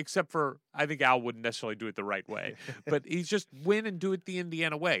 Well, except for I think Al wouldn't necessarily do it the right way, but he's just win and do it the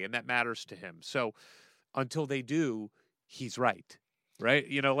Indiana way, and that matters to him. So until they do, he's right. Right?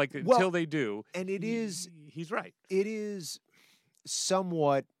 You know, like until they do. And he's right. It is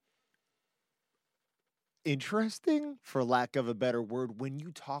somewhat interesting, for lack of a better word, when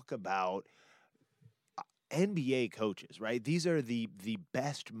you talk about NBA coaches, right? These are the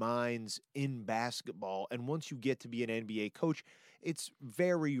best minds in basketball. And once you get to be an NBA coach, it's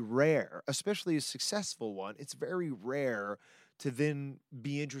very rare, especially a successful one. It's very rare to then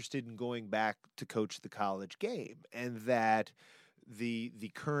be interested in going back to coach the college game. And that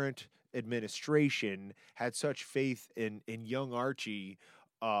the current administration had such faith in young Archie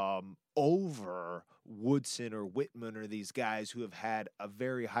over Woodson or Whitman or these guys who have had a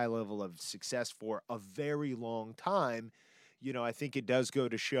very high level of success for a very long time. You know, I think it does go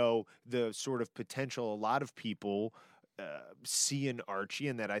to show the sort of potential a lot of people see in Archie,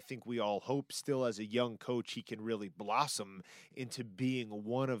 and that I think we all hope still as a young coach he can really blossom into being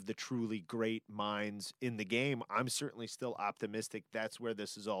one of the truly great minds in the game. I'm certainly still optimistic that's where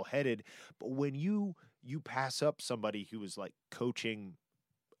this is all headed. But when you pass up somebody who is like coaching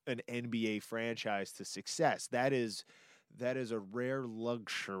an NBA franchise to success, that is a rare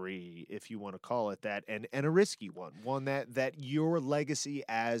luxury, if you want to call it that, and a risky one that your legacy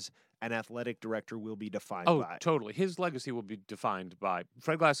as an athletic director will be defined by. Oh, totally. His legacy will be defined by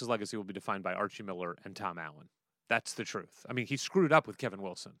Fred Glass's legacy will be defined by Archie Miller and Tom Allen. That's the truth. I mean, he screwed up with Kevin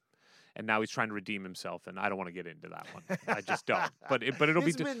Wilson, and now he's trying to redeem himself. And I don't want to get into that one. I just don't. But it'll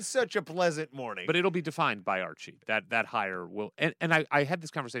it's been such a pleasant morning. But it'll be defined by Archie. That hire will. And I had this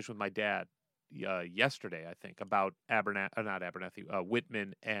conversation with my dad yesterday, I think, about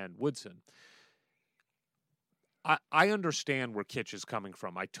Whitman and Woodson. I understand where Kitch is coming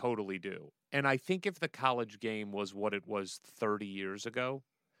from. I totally do. And I think if the college game was what it was 30 years ago,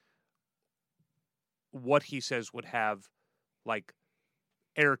 what he says would have like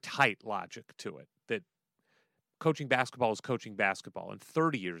airtight logic to it. That coaching basketball is coaching basketball. And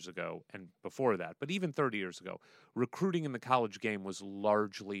 30 years ago, and before that, but even 30 years ago, recruiting in the college game was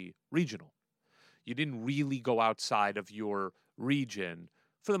largely regional. You didn't really go outside of your region.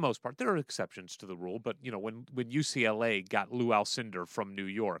 For the most part, there are exceptions to the rule, but you know when UCLA got Lou Alcindor from New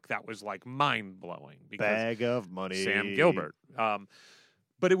York, that was like mind blowing. Bag of money, Sam Gilbert.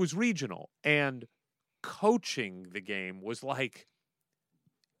 But it was regional, and coaching the game was like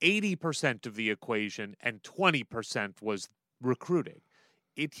 80% of the equation, and 20% was recruiting.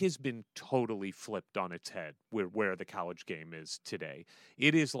 It has been totally flipped on its head where the college game is today.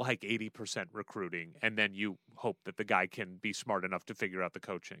 It is like 80% recruiting, and then you hope that the guy can be smart enough to figure out the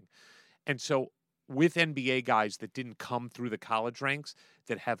coaching. And so with NBA guys that didn't come through the college ranks,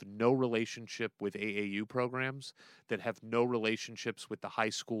 that have no relationship with AAU programs, that have no relationships with the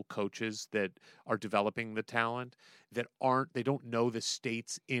high school coaches that are developing the talent, they don't know the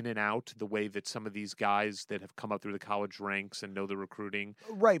states in and out the way that some of these guys that have come up through the college ranks and know the recruiting.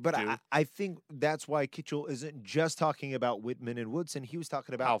 Right, but I think that's why Kitchell isn't just talking about Whitman and Woodson. He was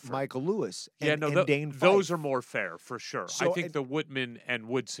talking about Alfred. Michael Lewis and Dane Fife. Those are more fair, for sure. So, I think the Whitman and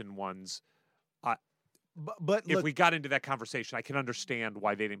Woodson ones... But if we got into that conversation, I can understand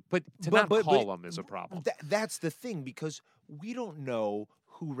why they didn't. But not call them is a problem. That's the thing, because we don't know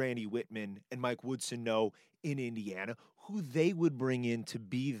who Randy Whitman and Mike Woodson know in Indiana. who they would bring in to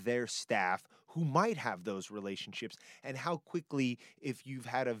be their staff who might have those relationships, and how quickly, if you've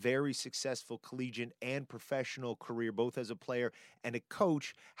had a very successful collegiate and professional career, both as a player and a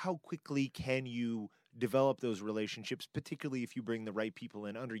coach, how quickly can you develop those relationships, particularly if you bring the right people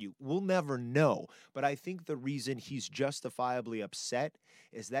in under you. We'll never know. But I think the reason he's justifiably upset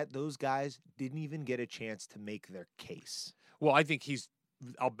is that those guys didn't even get a chance to make their case. Well, I think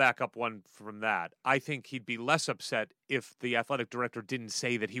I'll back up one from that. I think he'd be less upset if the athletic director didn't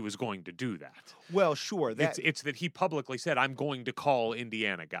say that he was going to do that. Well, sure. It's that he publicly said, I'm going to call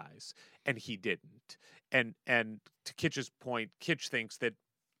Indiana guys, and he didn't. And to Kitch's point, Kitch thinks that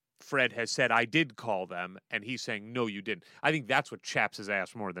Fred has said, I did call them, and he's saying, no, you didn't. I think that's what chaps his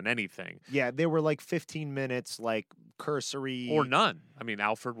ass more than anything. Yeah, they were like 15 minutes, like cursory. Or none. I mean,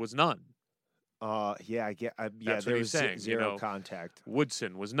 Alford was none. Yeah, I get. That's there what was he's saying. zero contact.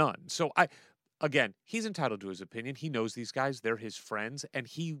 Woodson was none. So again, he's entitled to his opinion. He knows these guys; they're his friends, and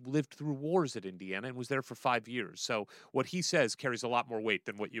he lived through wars at Indiana and was there for 5 years. So what he says carries a lot more weight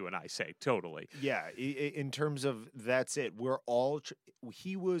than what you and I say. Totally. Yeah, in terms of that's it.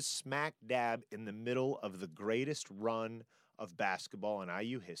 He was smack dab in the middle of the greatest run of basketball in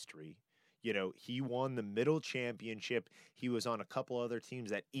IU history. You know, he won the middle championship. He was on a couple other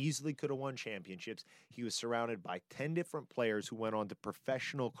teams that easily could have won championships. He was surrounded by 10 different players who went on to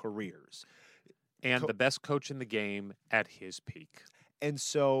professional careers. And the best coach in the game at his peak. And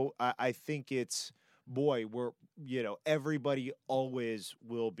so I think it's, boy, everybody always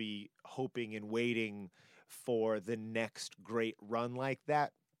will be hoping and waiting for the next great run like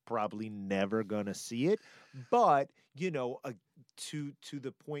that. Probably never going to see it. But, to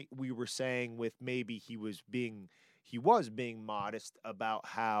the point we were saying with maybe he was being modest about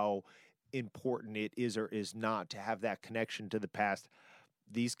how important it is or is not to have that connection to the past.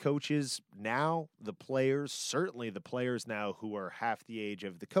 These coaches now, certainly the players now who are half the age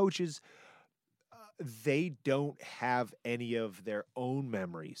of the coaches, they don't have any of their own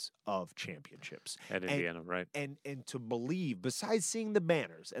memories of championships. At Indiana, right. And to believe, besides seeing the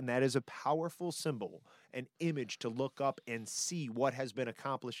banners, and that is a powerful symbol, an image to look up and see what has been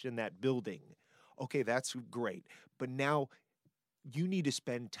accomplished in that building. Okay, that's great. But now you need to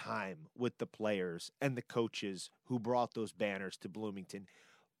spend time with the players and the coaches who brought those banners to Bloomington.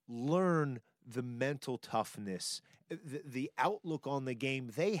 Learn the mental toughness, the outlook on the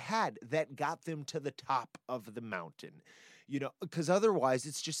game they had that got them to the top of the mountain. Because otherwise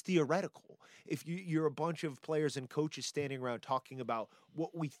it's just theoretical. If you're a bunch of players and coaches standing around talking about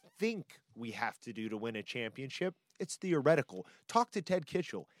what we think we have to do to win a championship, it's theoretical. Talk to Ted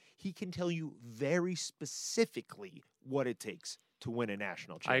KITCHEL. He can tell you very specifically what it takes to win a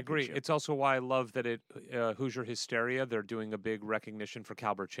national championship. I agree. It's also why I love that Hoosier Hysteria, they're doing a big recognition for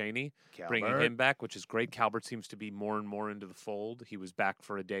Calbert Chaney, bringing him back, which is great. Calbert seems to be more and more into the fold. He was back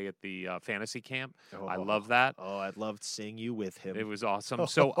for a day at the fantasy camp. I love that. Oh, I'd love seeing you with him. It was awesome.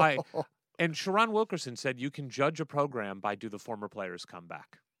 So and Sharon Wilkerson said you can judge a program by do the former players come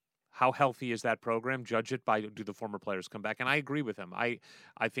back. How healthy is that program? Judge it by do the former players come back. And I agree with him. I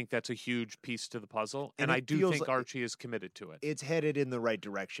think that's a huge piece to the puzzle. And I do think Archie is committed to it. It's headed in the right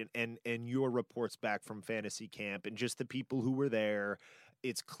direction. And your reports back from fantasy camp and just the people who were there,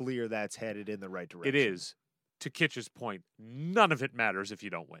 it's clear that's headed in the right direction. It is. To Kitch's point, none of it matters if you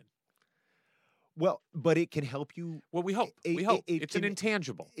don't win. Well, but it can help you. Well, we hope. It's an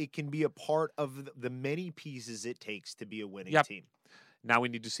intangible. It can be a part of the many pieces it takes to be a winning team. Now we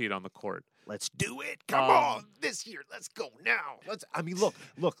need to see it on the court. Let's do it. Come on. This year. Let's go now.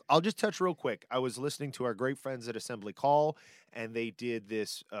 Look, I'll just touch real quick. I was listening to our great friends at Assembly Call, and they did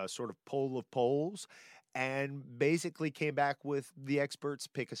this sort of poll of polls and basically came back with the experts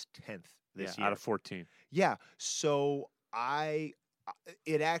pick us 10th this year. Out of 14. Yeah. So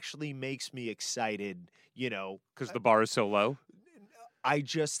it actually makes me excited, because the bar is so low.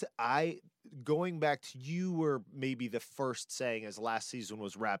 Going back to you were maybe the first saying as last season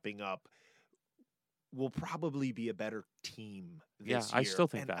was wrapping up, we'll probably be a better team this year. I still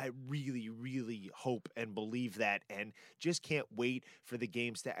think that. I really, really hope and believe that, and just can't wait for the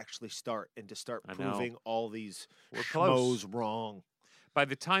games to actually start and to start proving all these schmoes wrong. By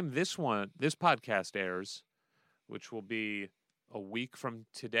the time this podcast airs, which will be a week from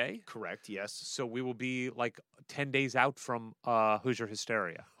today. Correct, yes. So we will be like 10 days out from Hoosier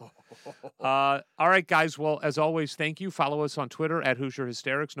Hysteria. All right, guys. Well, as always, thank you. Follow us on Twitter at Hoosier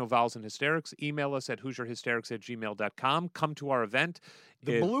Hysterics, no vowels in hysterics. Email us at HoosierHysterics@gmail.com. Come to our event.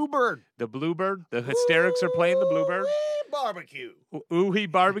 The Bluebird. The Bluebird. The Hysterics are playing the Bluebird. Barbecue. Ooh-Wee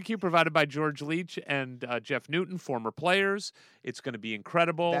Barbecue, provided by George Leach and Jeff Newton, former players. It's going to be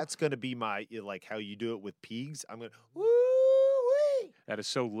incredible. That's going to be my, like how you do it with pigs. I'm going to, woo-wee. That is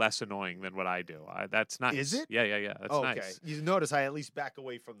so less annoying than what I do. That's nice. Is it? Yeah. That's okay. nice. You notice I at least back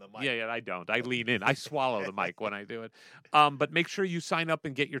away from the mic. Yeah, I don't. I lean in. I swallow the mic when I do it. But make sure you sign up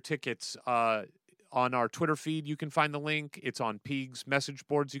and get your tickets on our Twitter feed. You can find the link. It's on Peegs message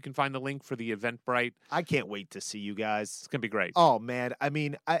boards. You can find the link for the Eventbrite. I can't wait to see you guys. It's going to be great. Oh, man. I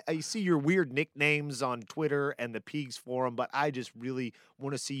mean, I see your weird nicknames on Twitter and the Peegs forum, but I just really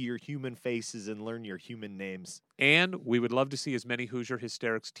want to see your human faces and learn your human names. And we would love to see as many Hoosier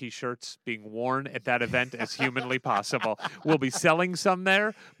Hysterics T-shirts being worn at that event as humanly possible. We'll be selling some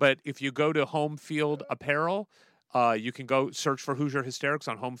there, but if you go to Home Field Apparel, you can go search for Hoosier Hysterics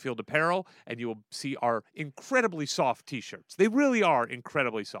on Home Field Apparel, and you will see our incredibly soft T-shirts. They really are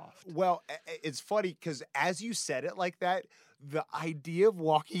incredibly soft. Well, it's funny because as you said it like that, the idea of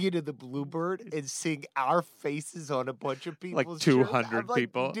walking into the Bluebird and seeing our faces on a bunch of people's like 200 shirts, I'm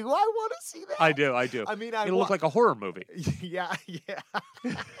people. Like, do I want to see that? I do. I mean, it'll look like a horror movie. Yeah.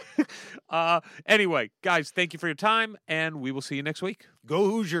 Anyway, guys, thank you for your time, and we will see you next week. Go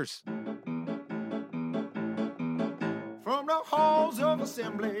Hoosiers. From the halls of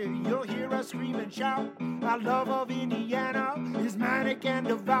assembly, you'll hear us scream and shout. Our love of Indiana is manic and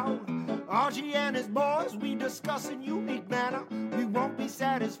devout. Archie and his boys, we discuss in unique manner. We won't be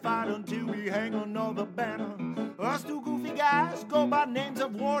satisfied until we hang another banner. Us two goofy guys go by names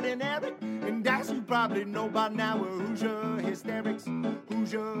of Ward and Eric. And as you probably know by now, we're Hoosier Hysterics.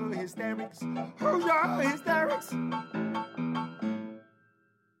 Hoosier Hysterics. Hoosier Hysterics.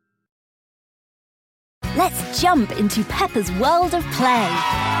 Let's jump into Peppa's world of play.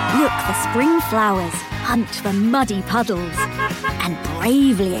 Look for spring flowers, hunt for muddy puddles, and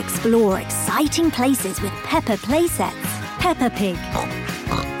bravely explore exciting places with Peppa playsets. Peppa Pig,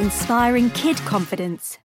 inspiring kid confidence.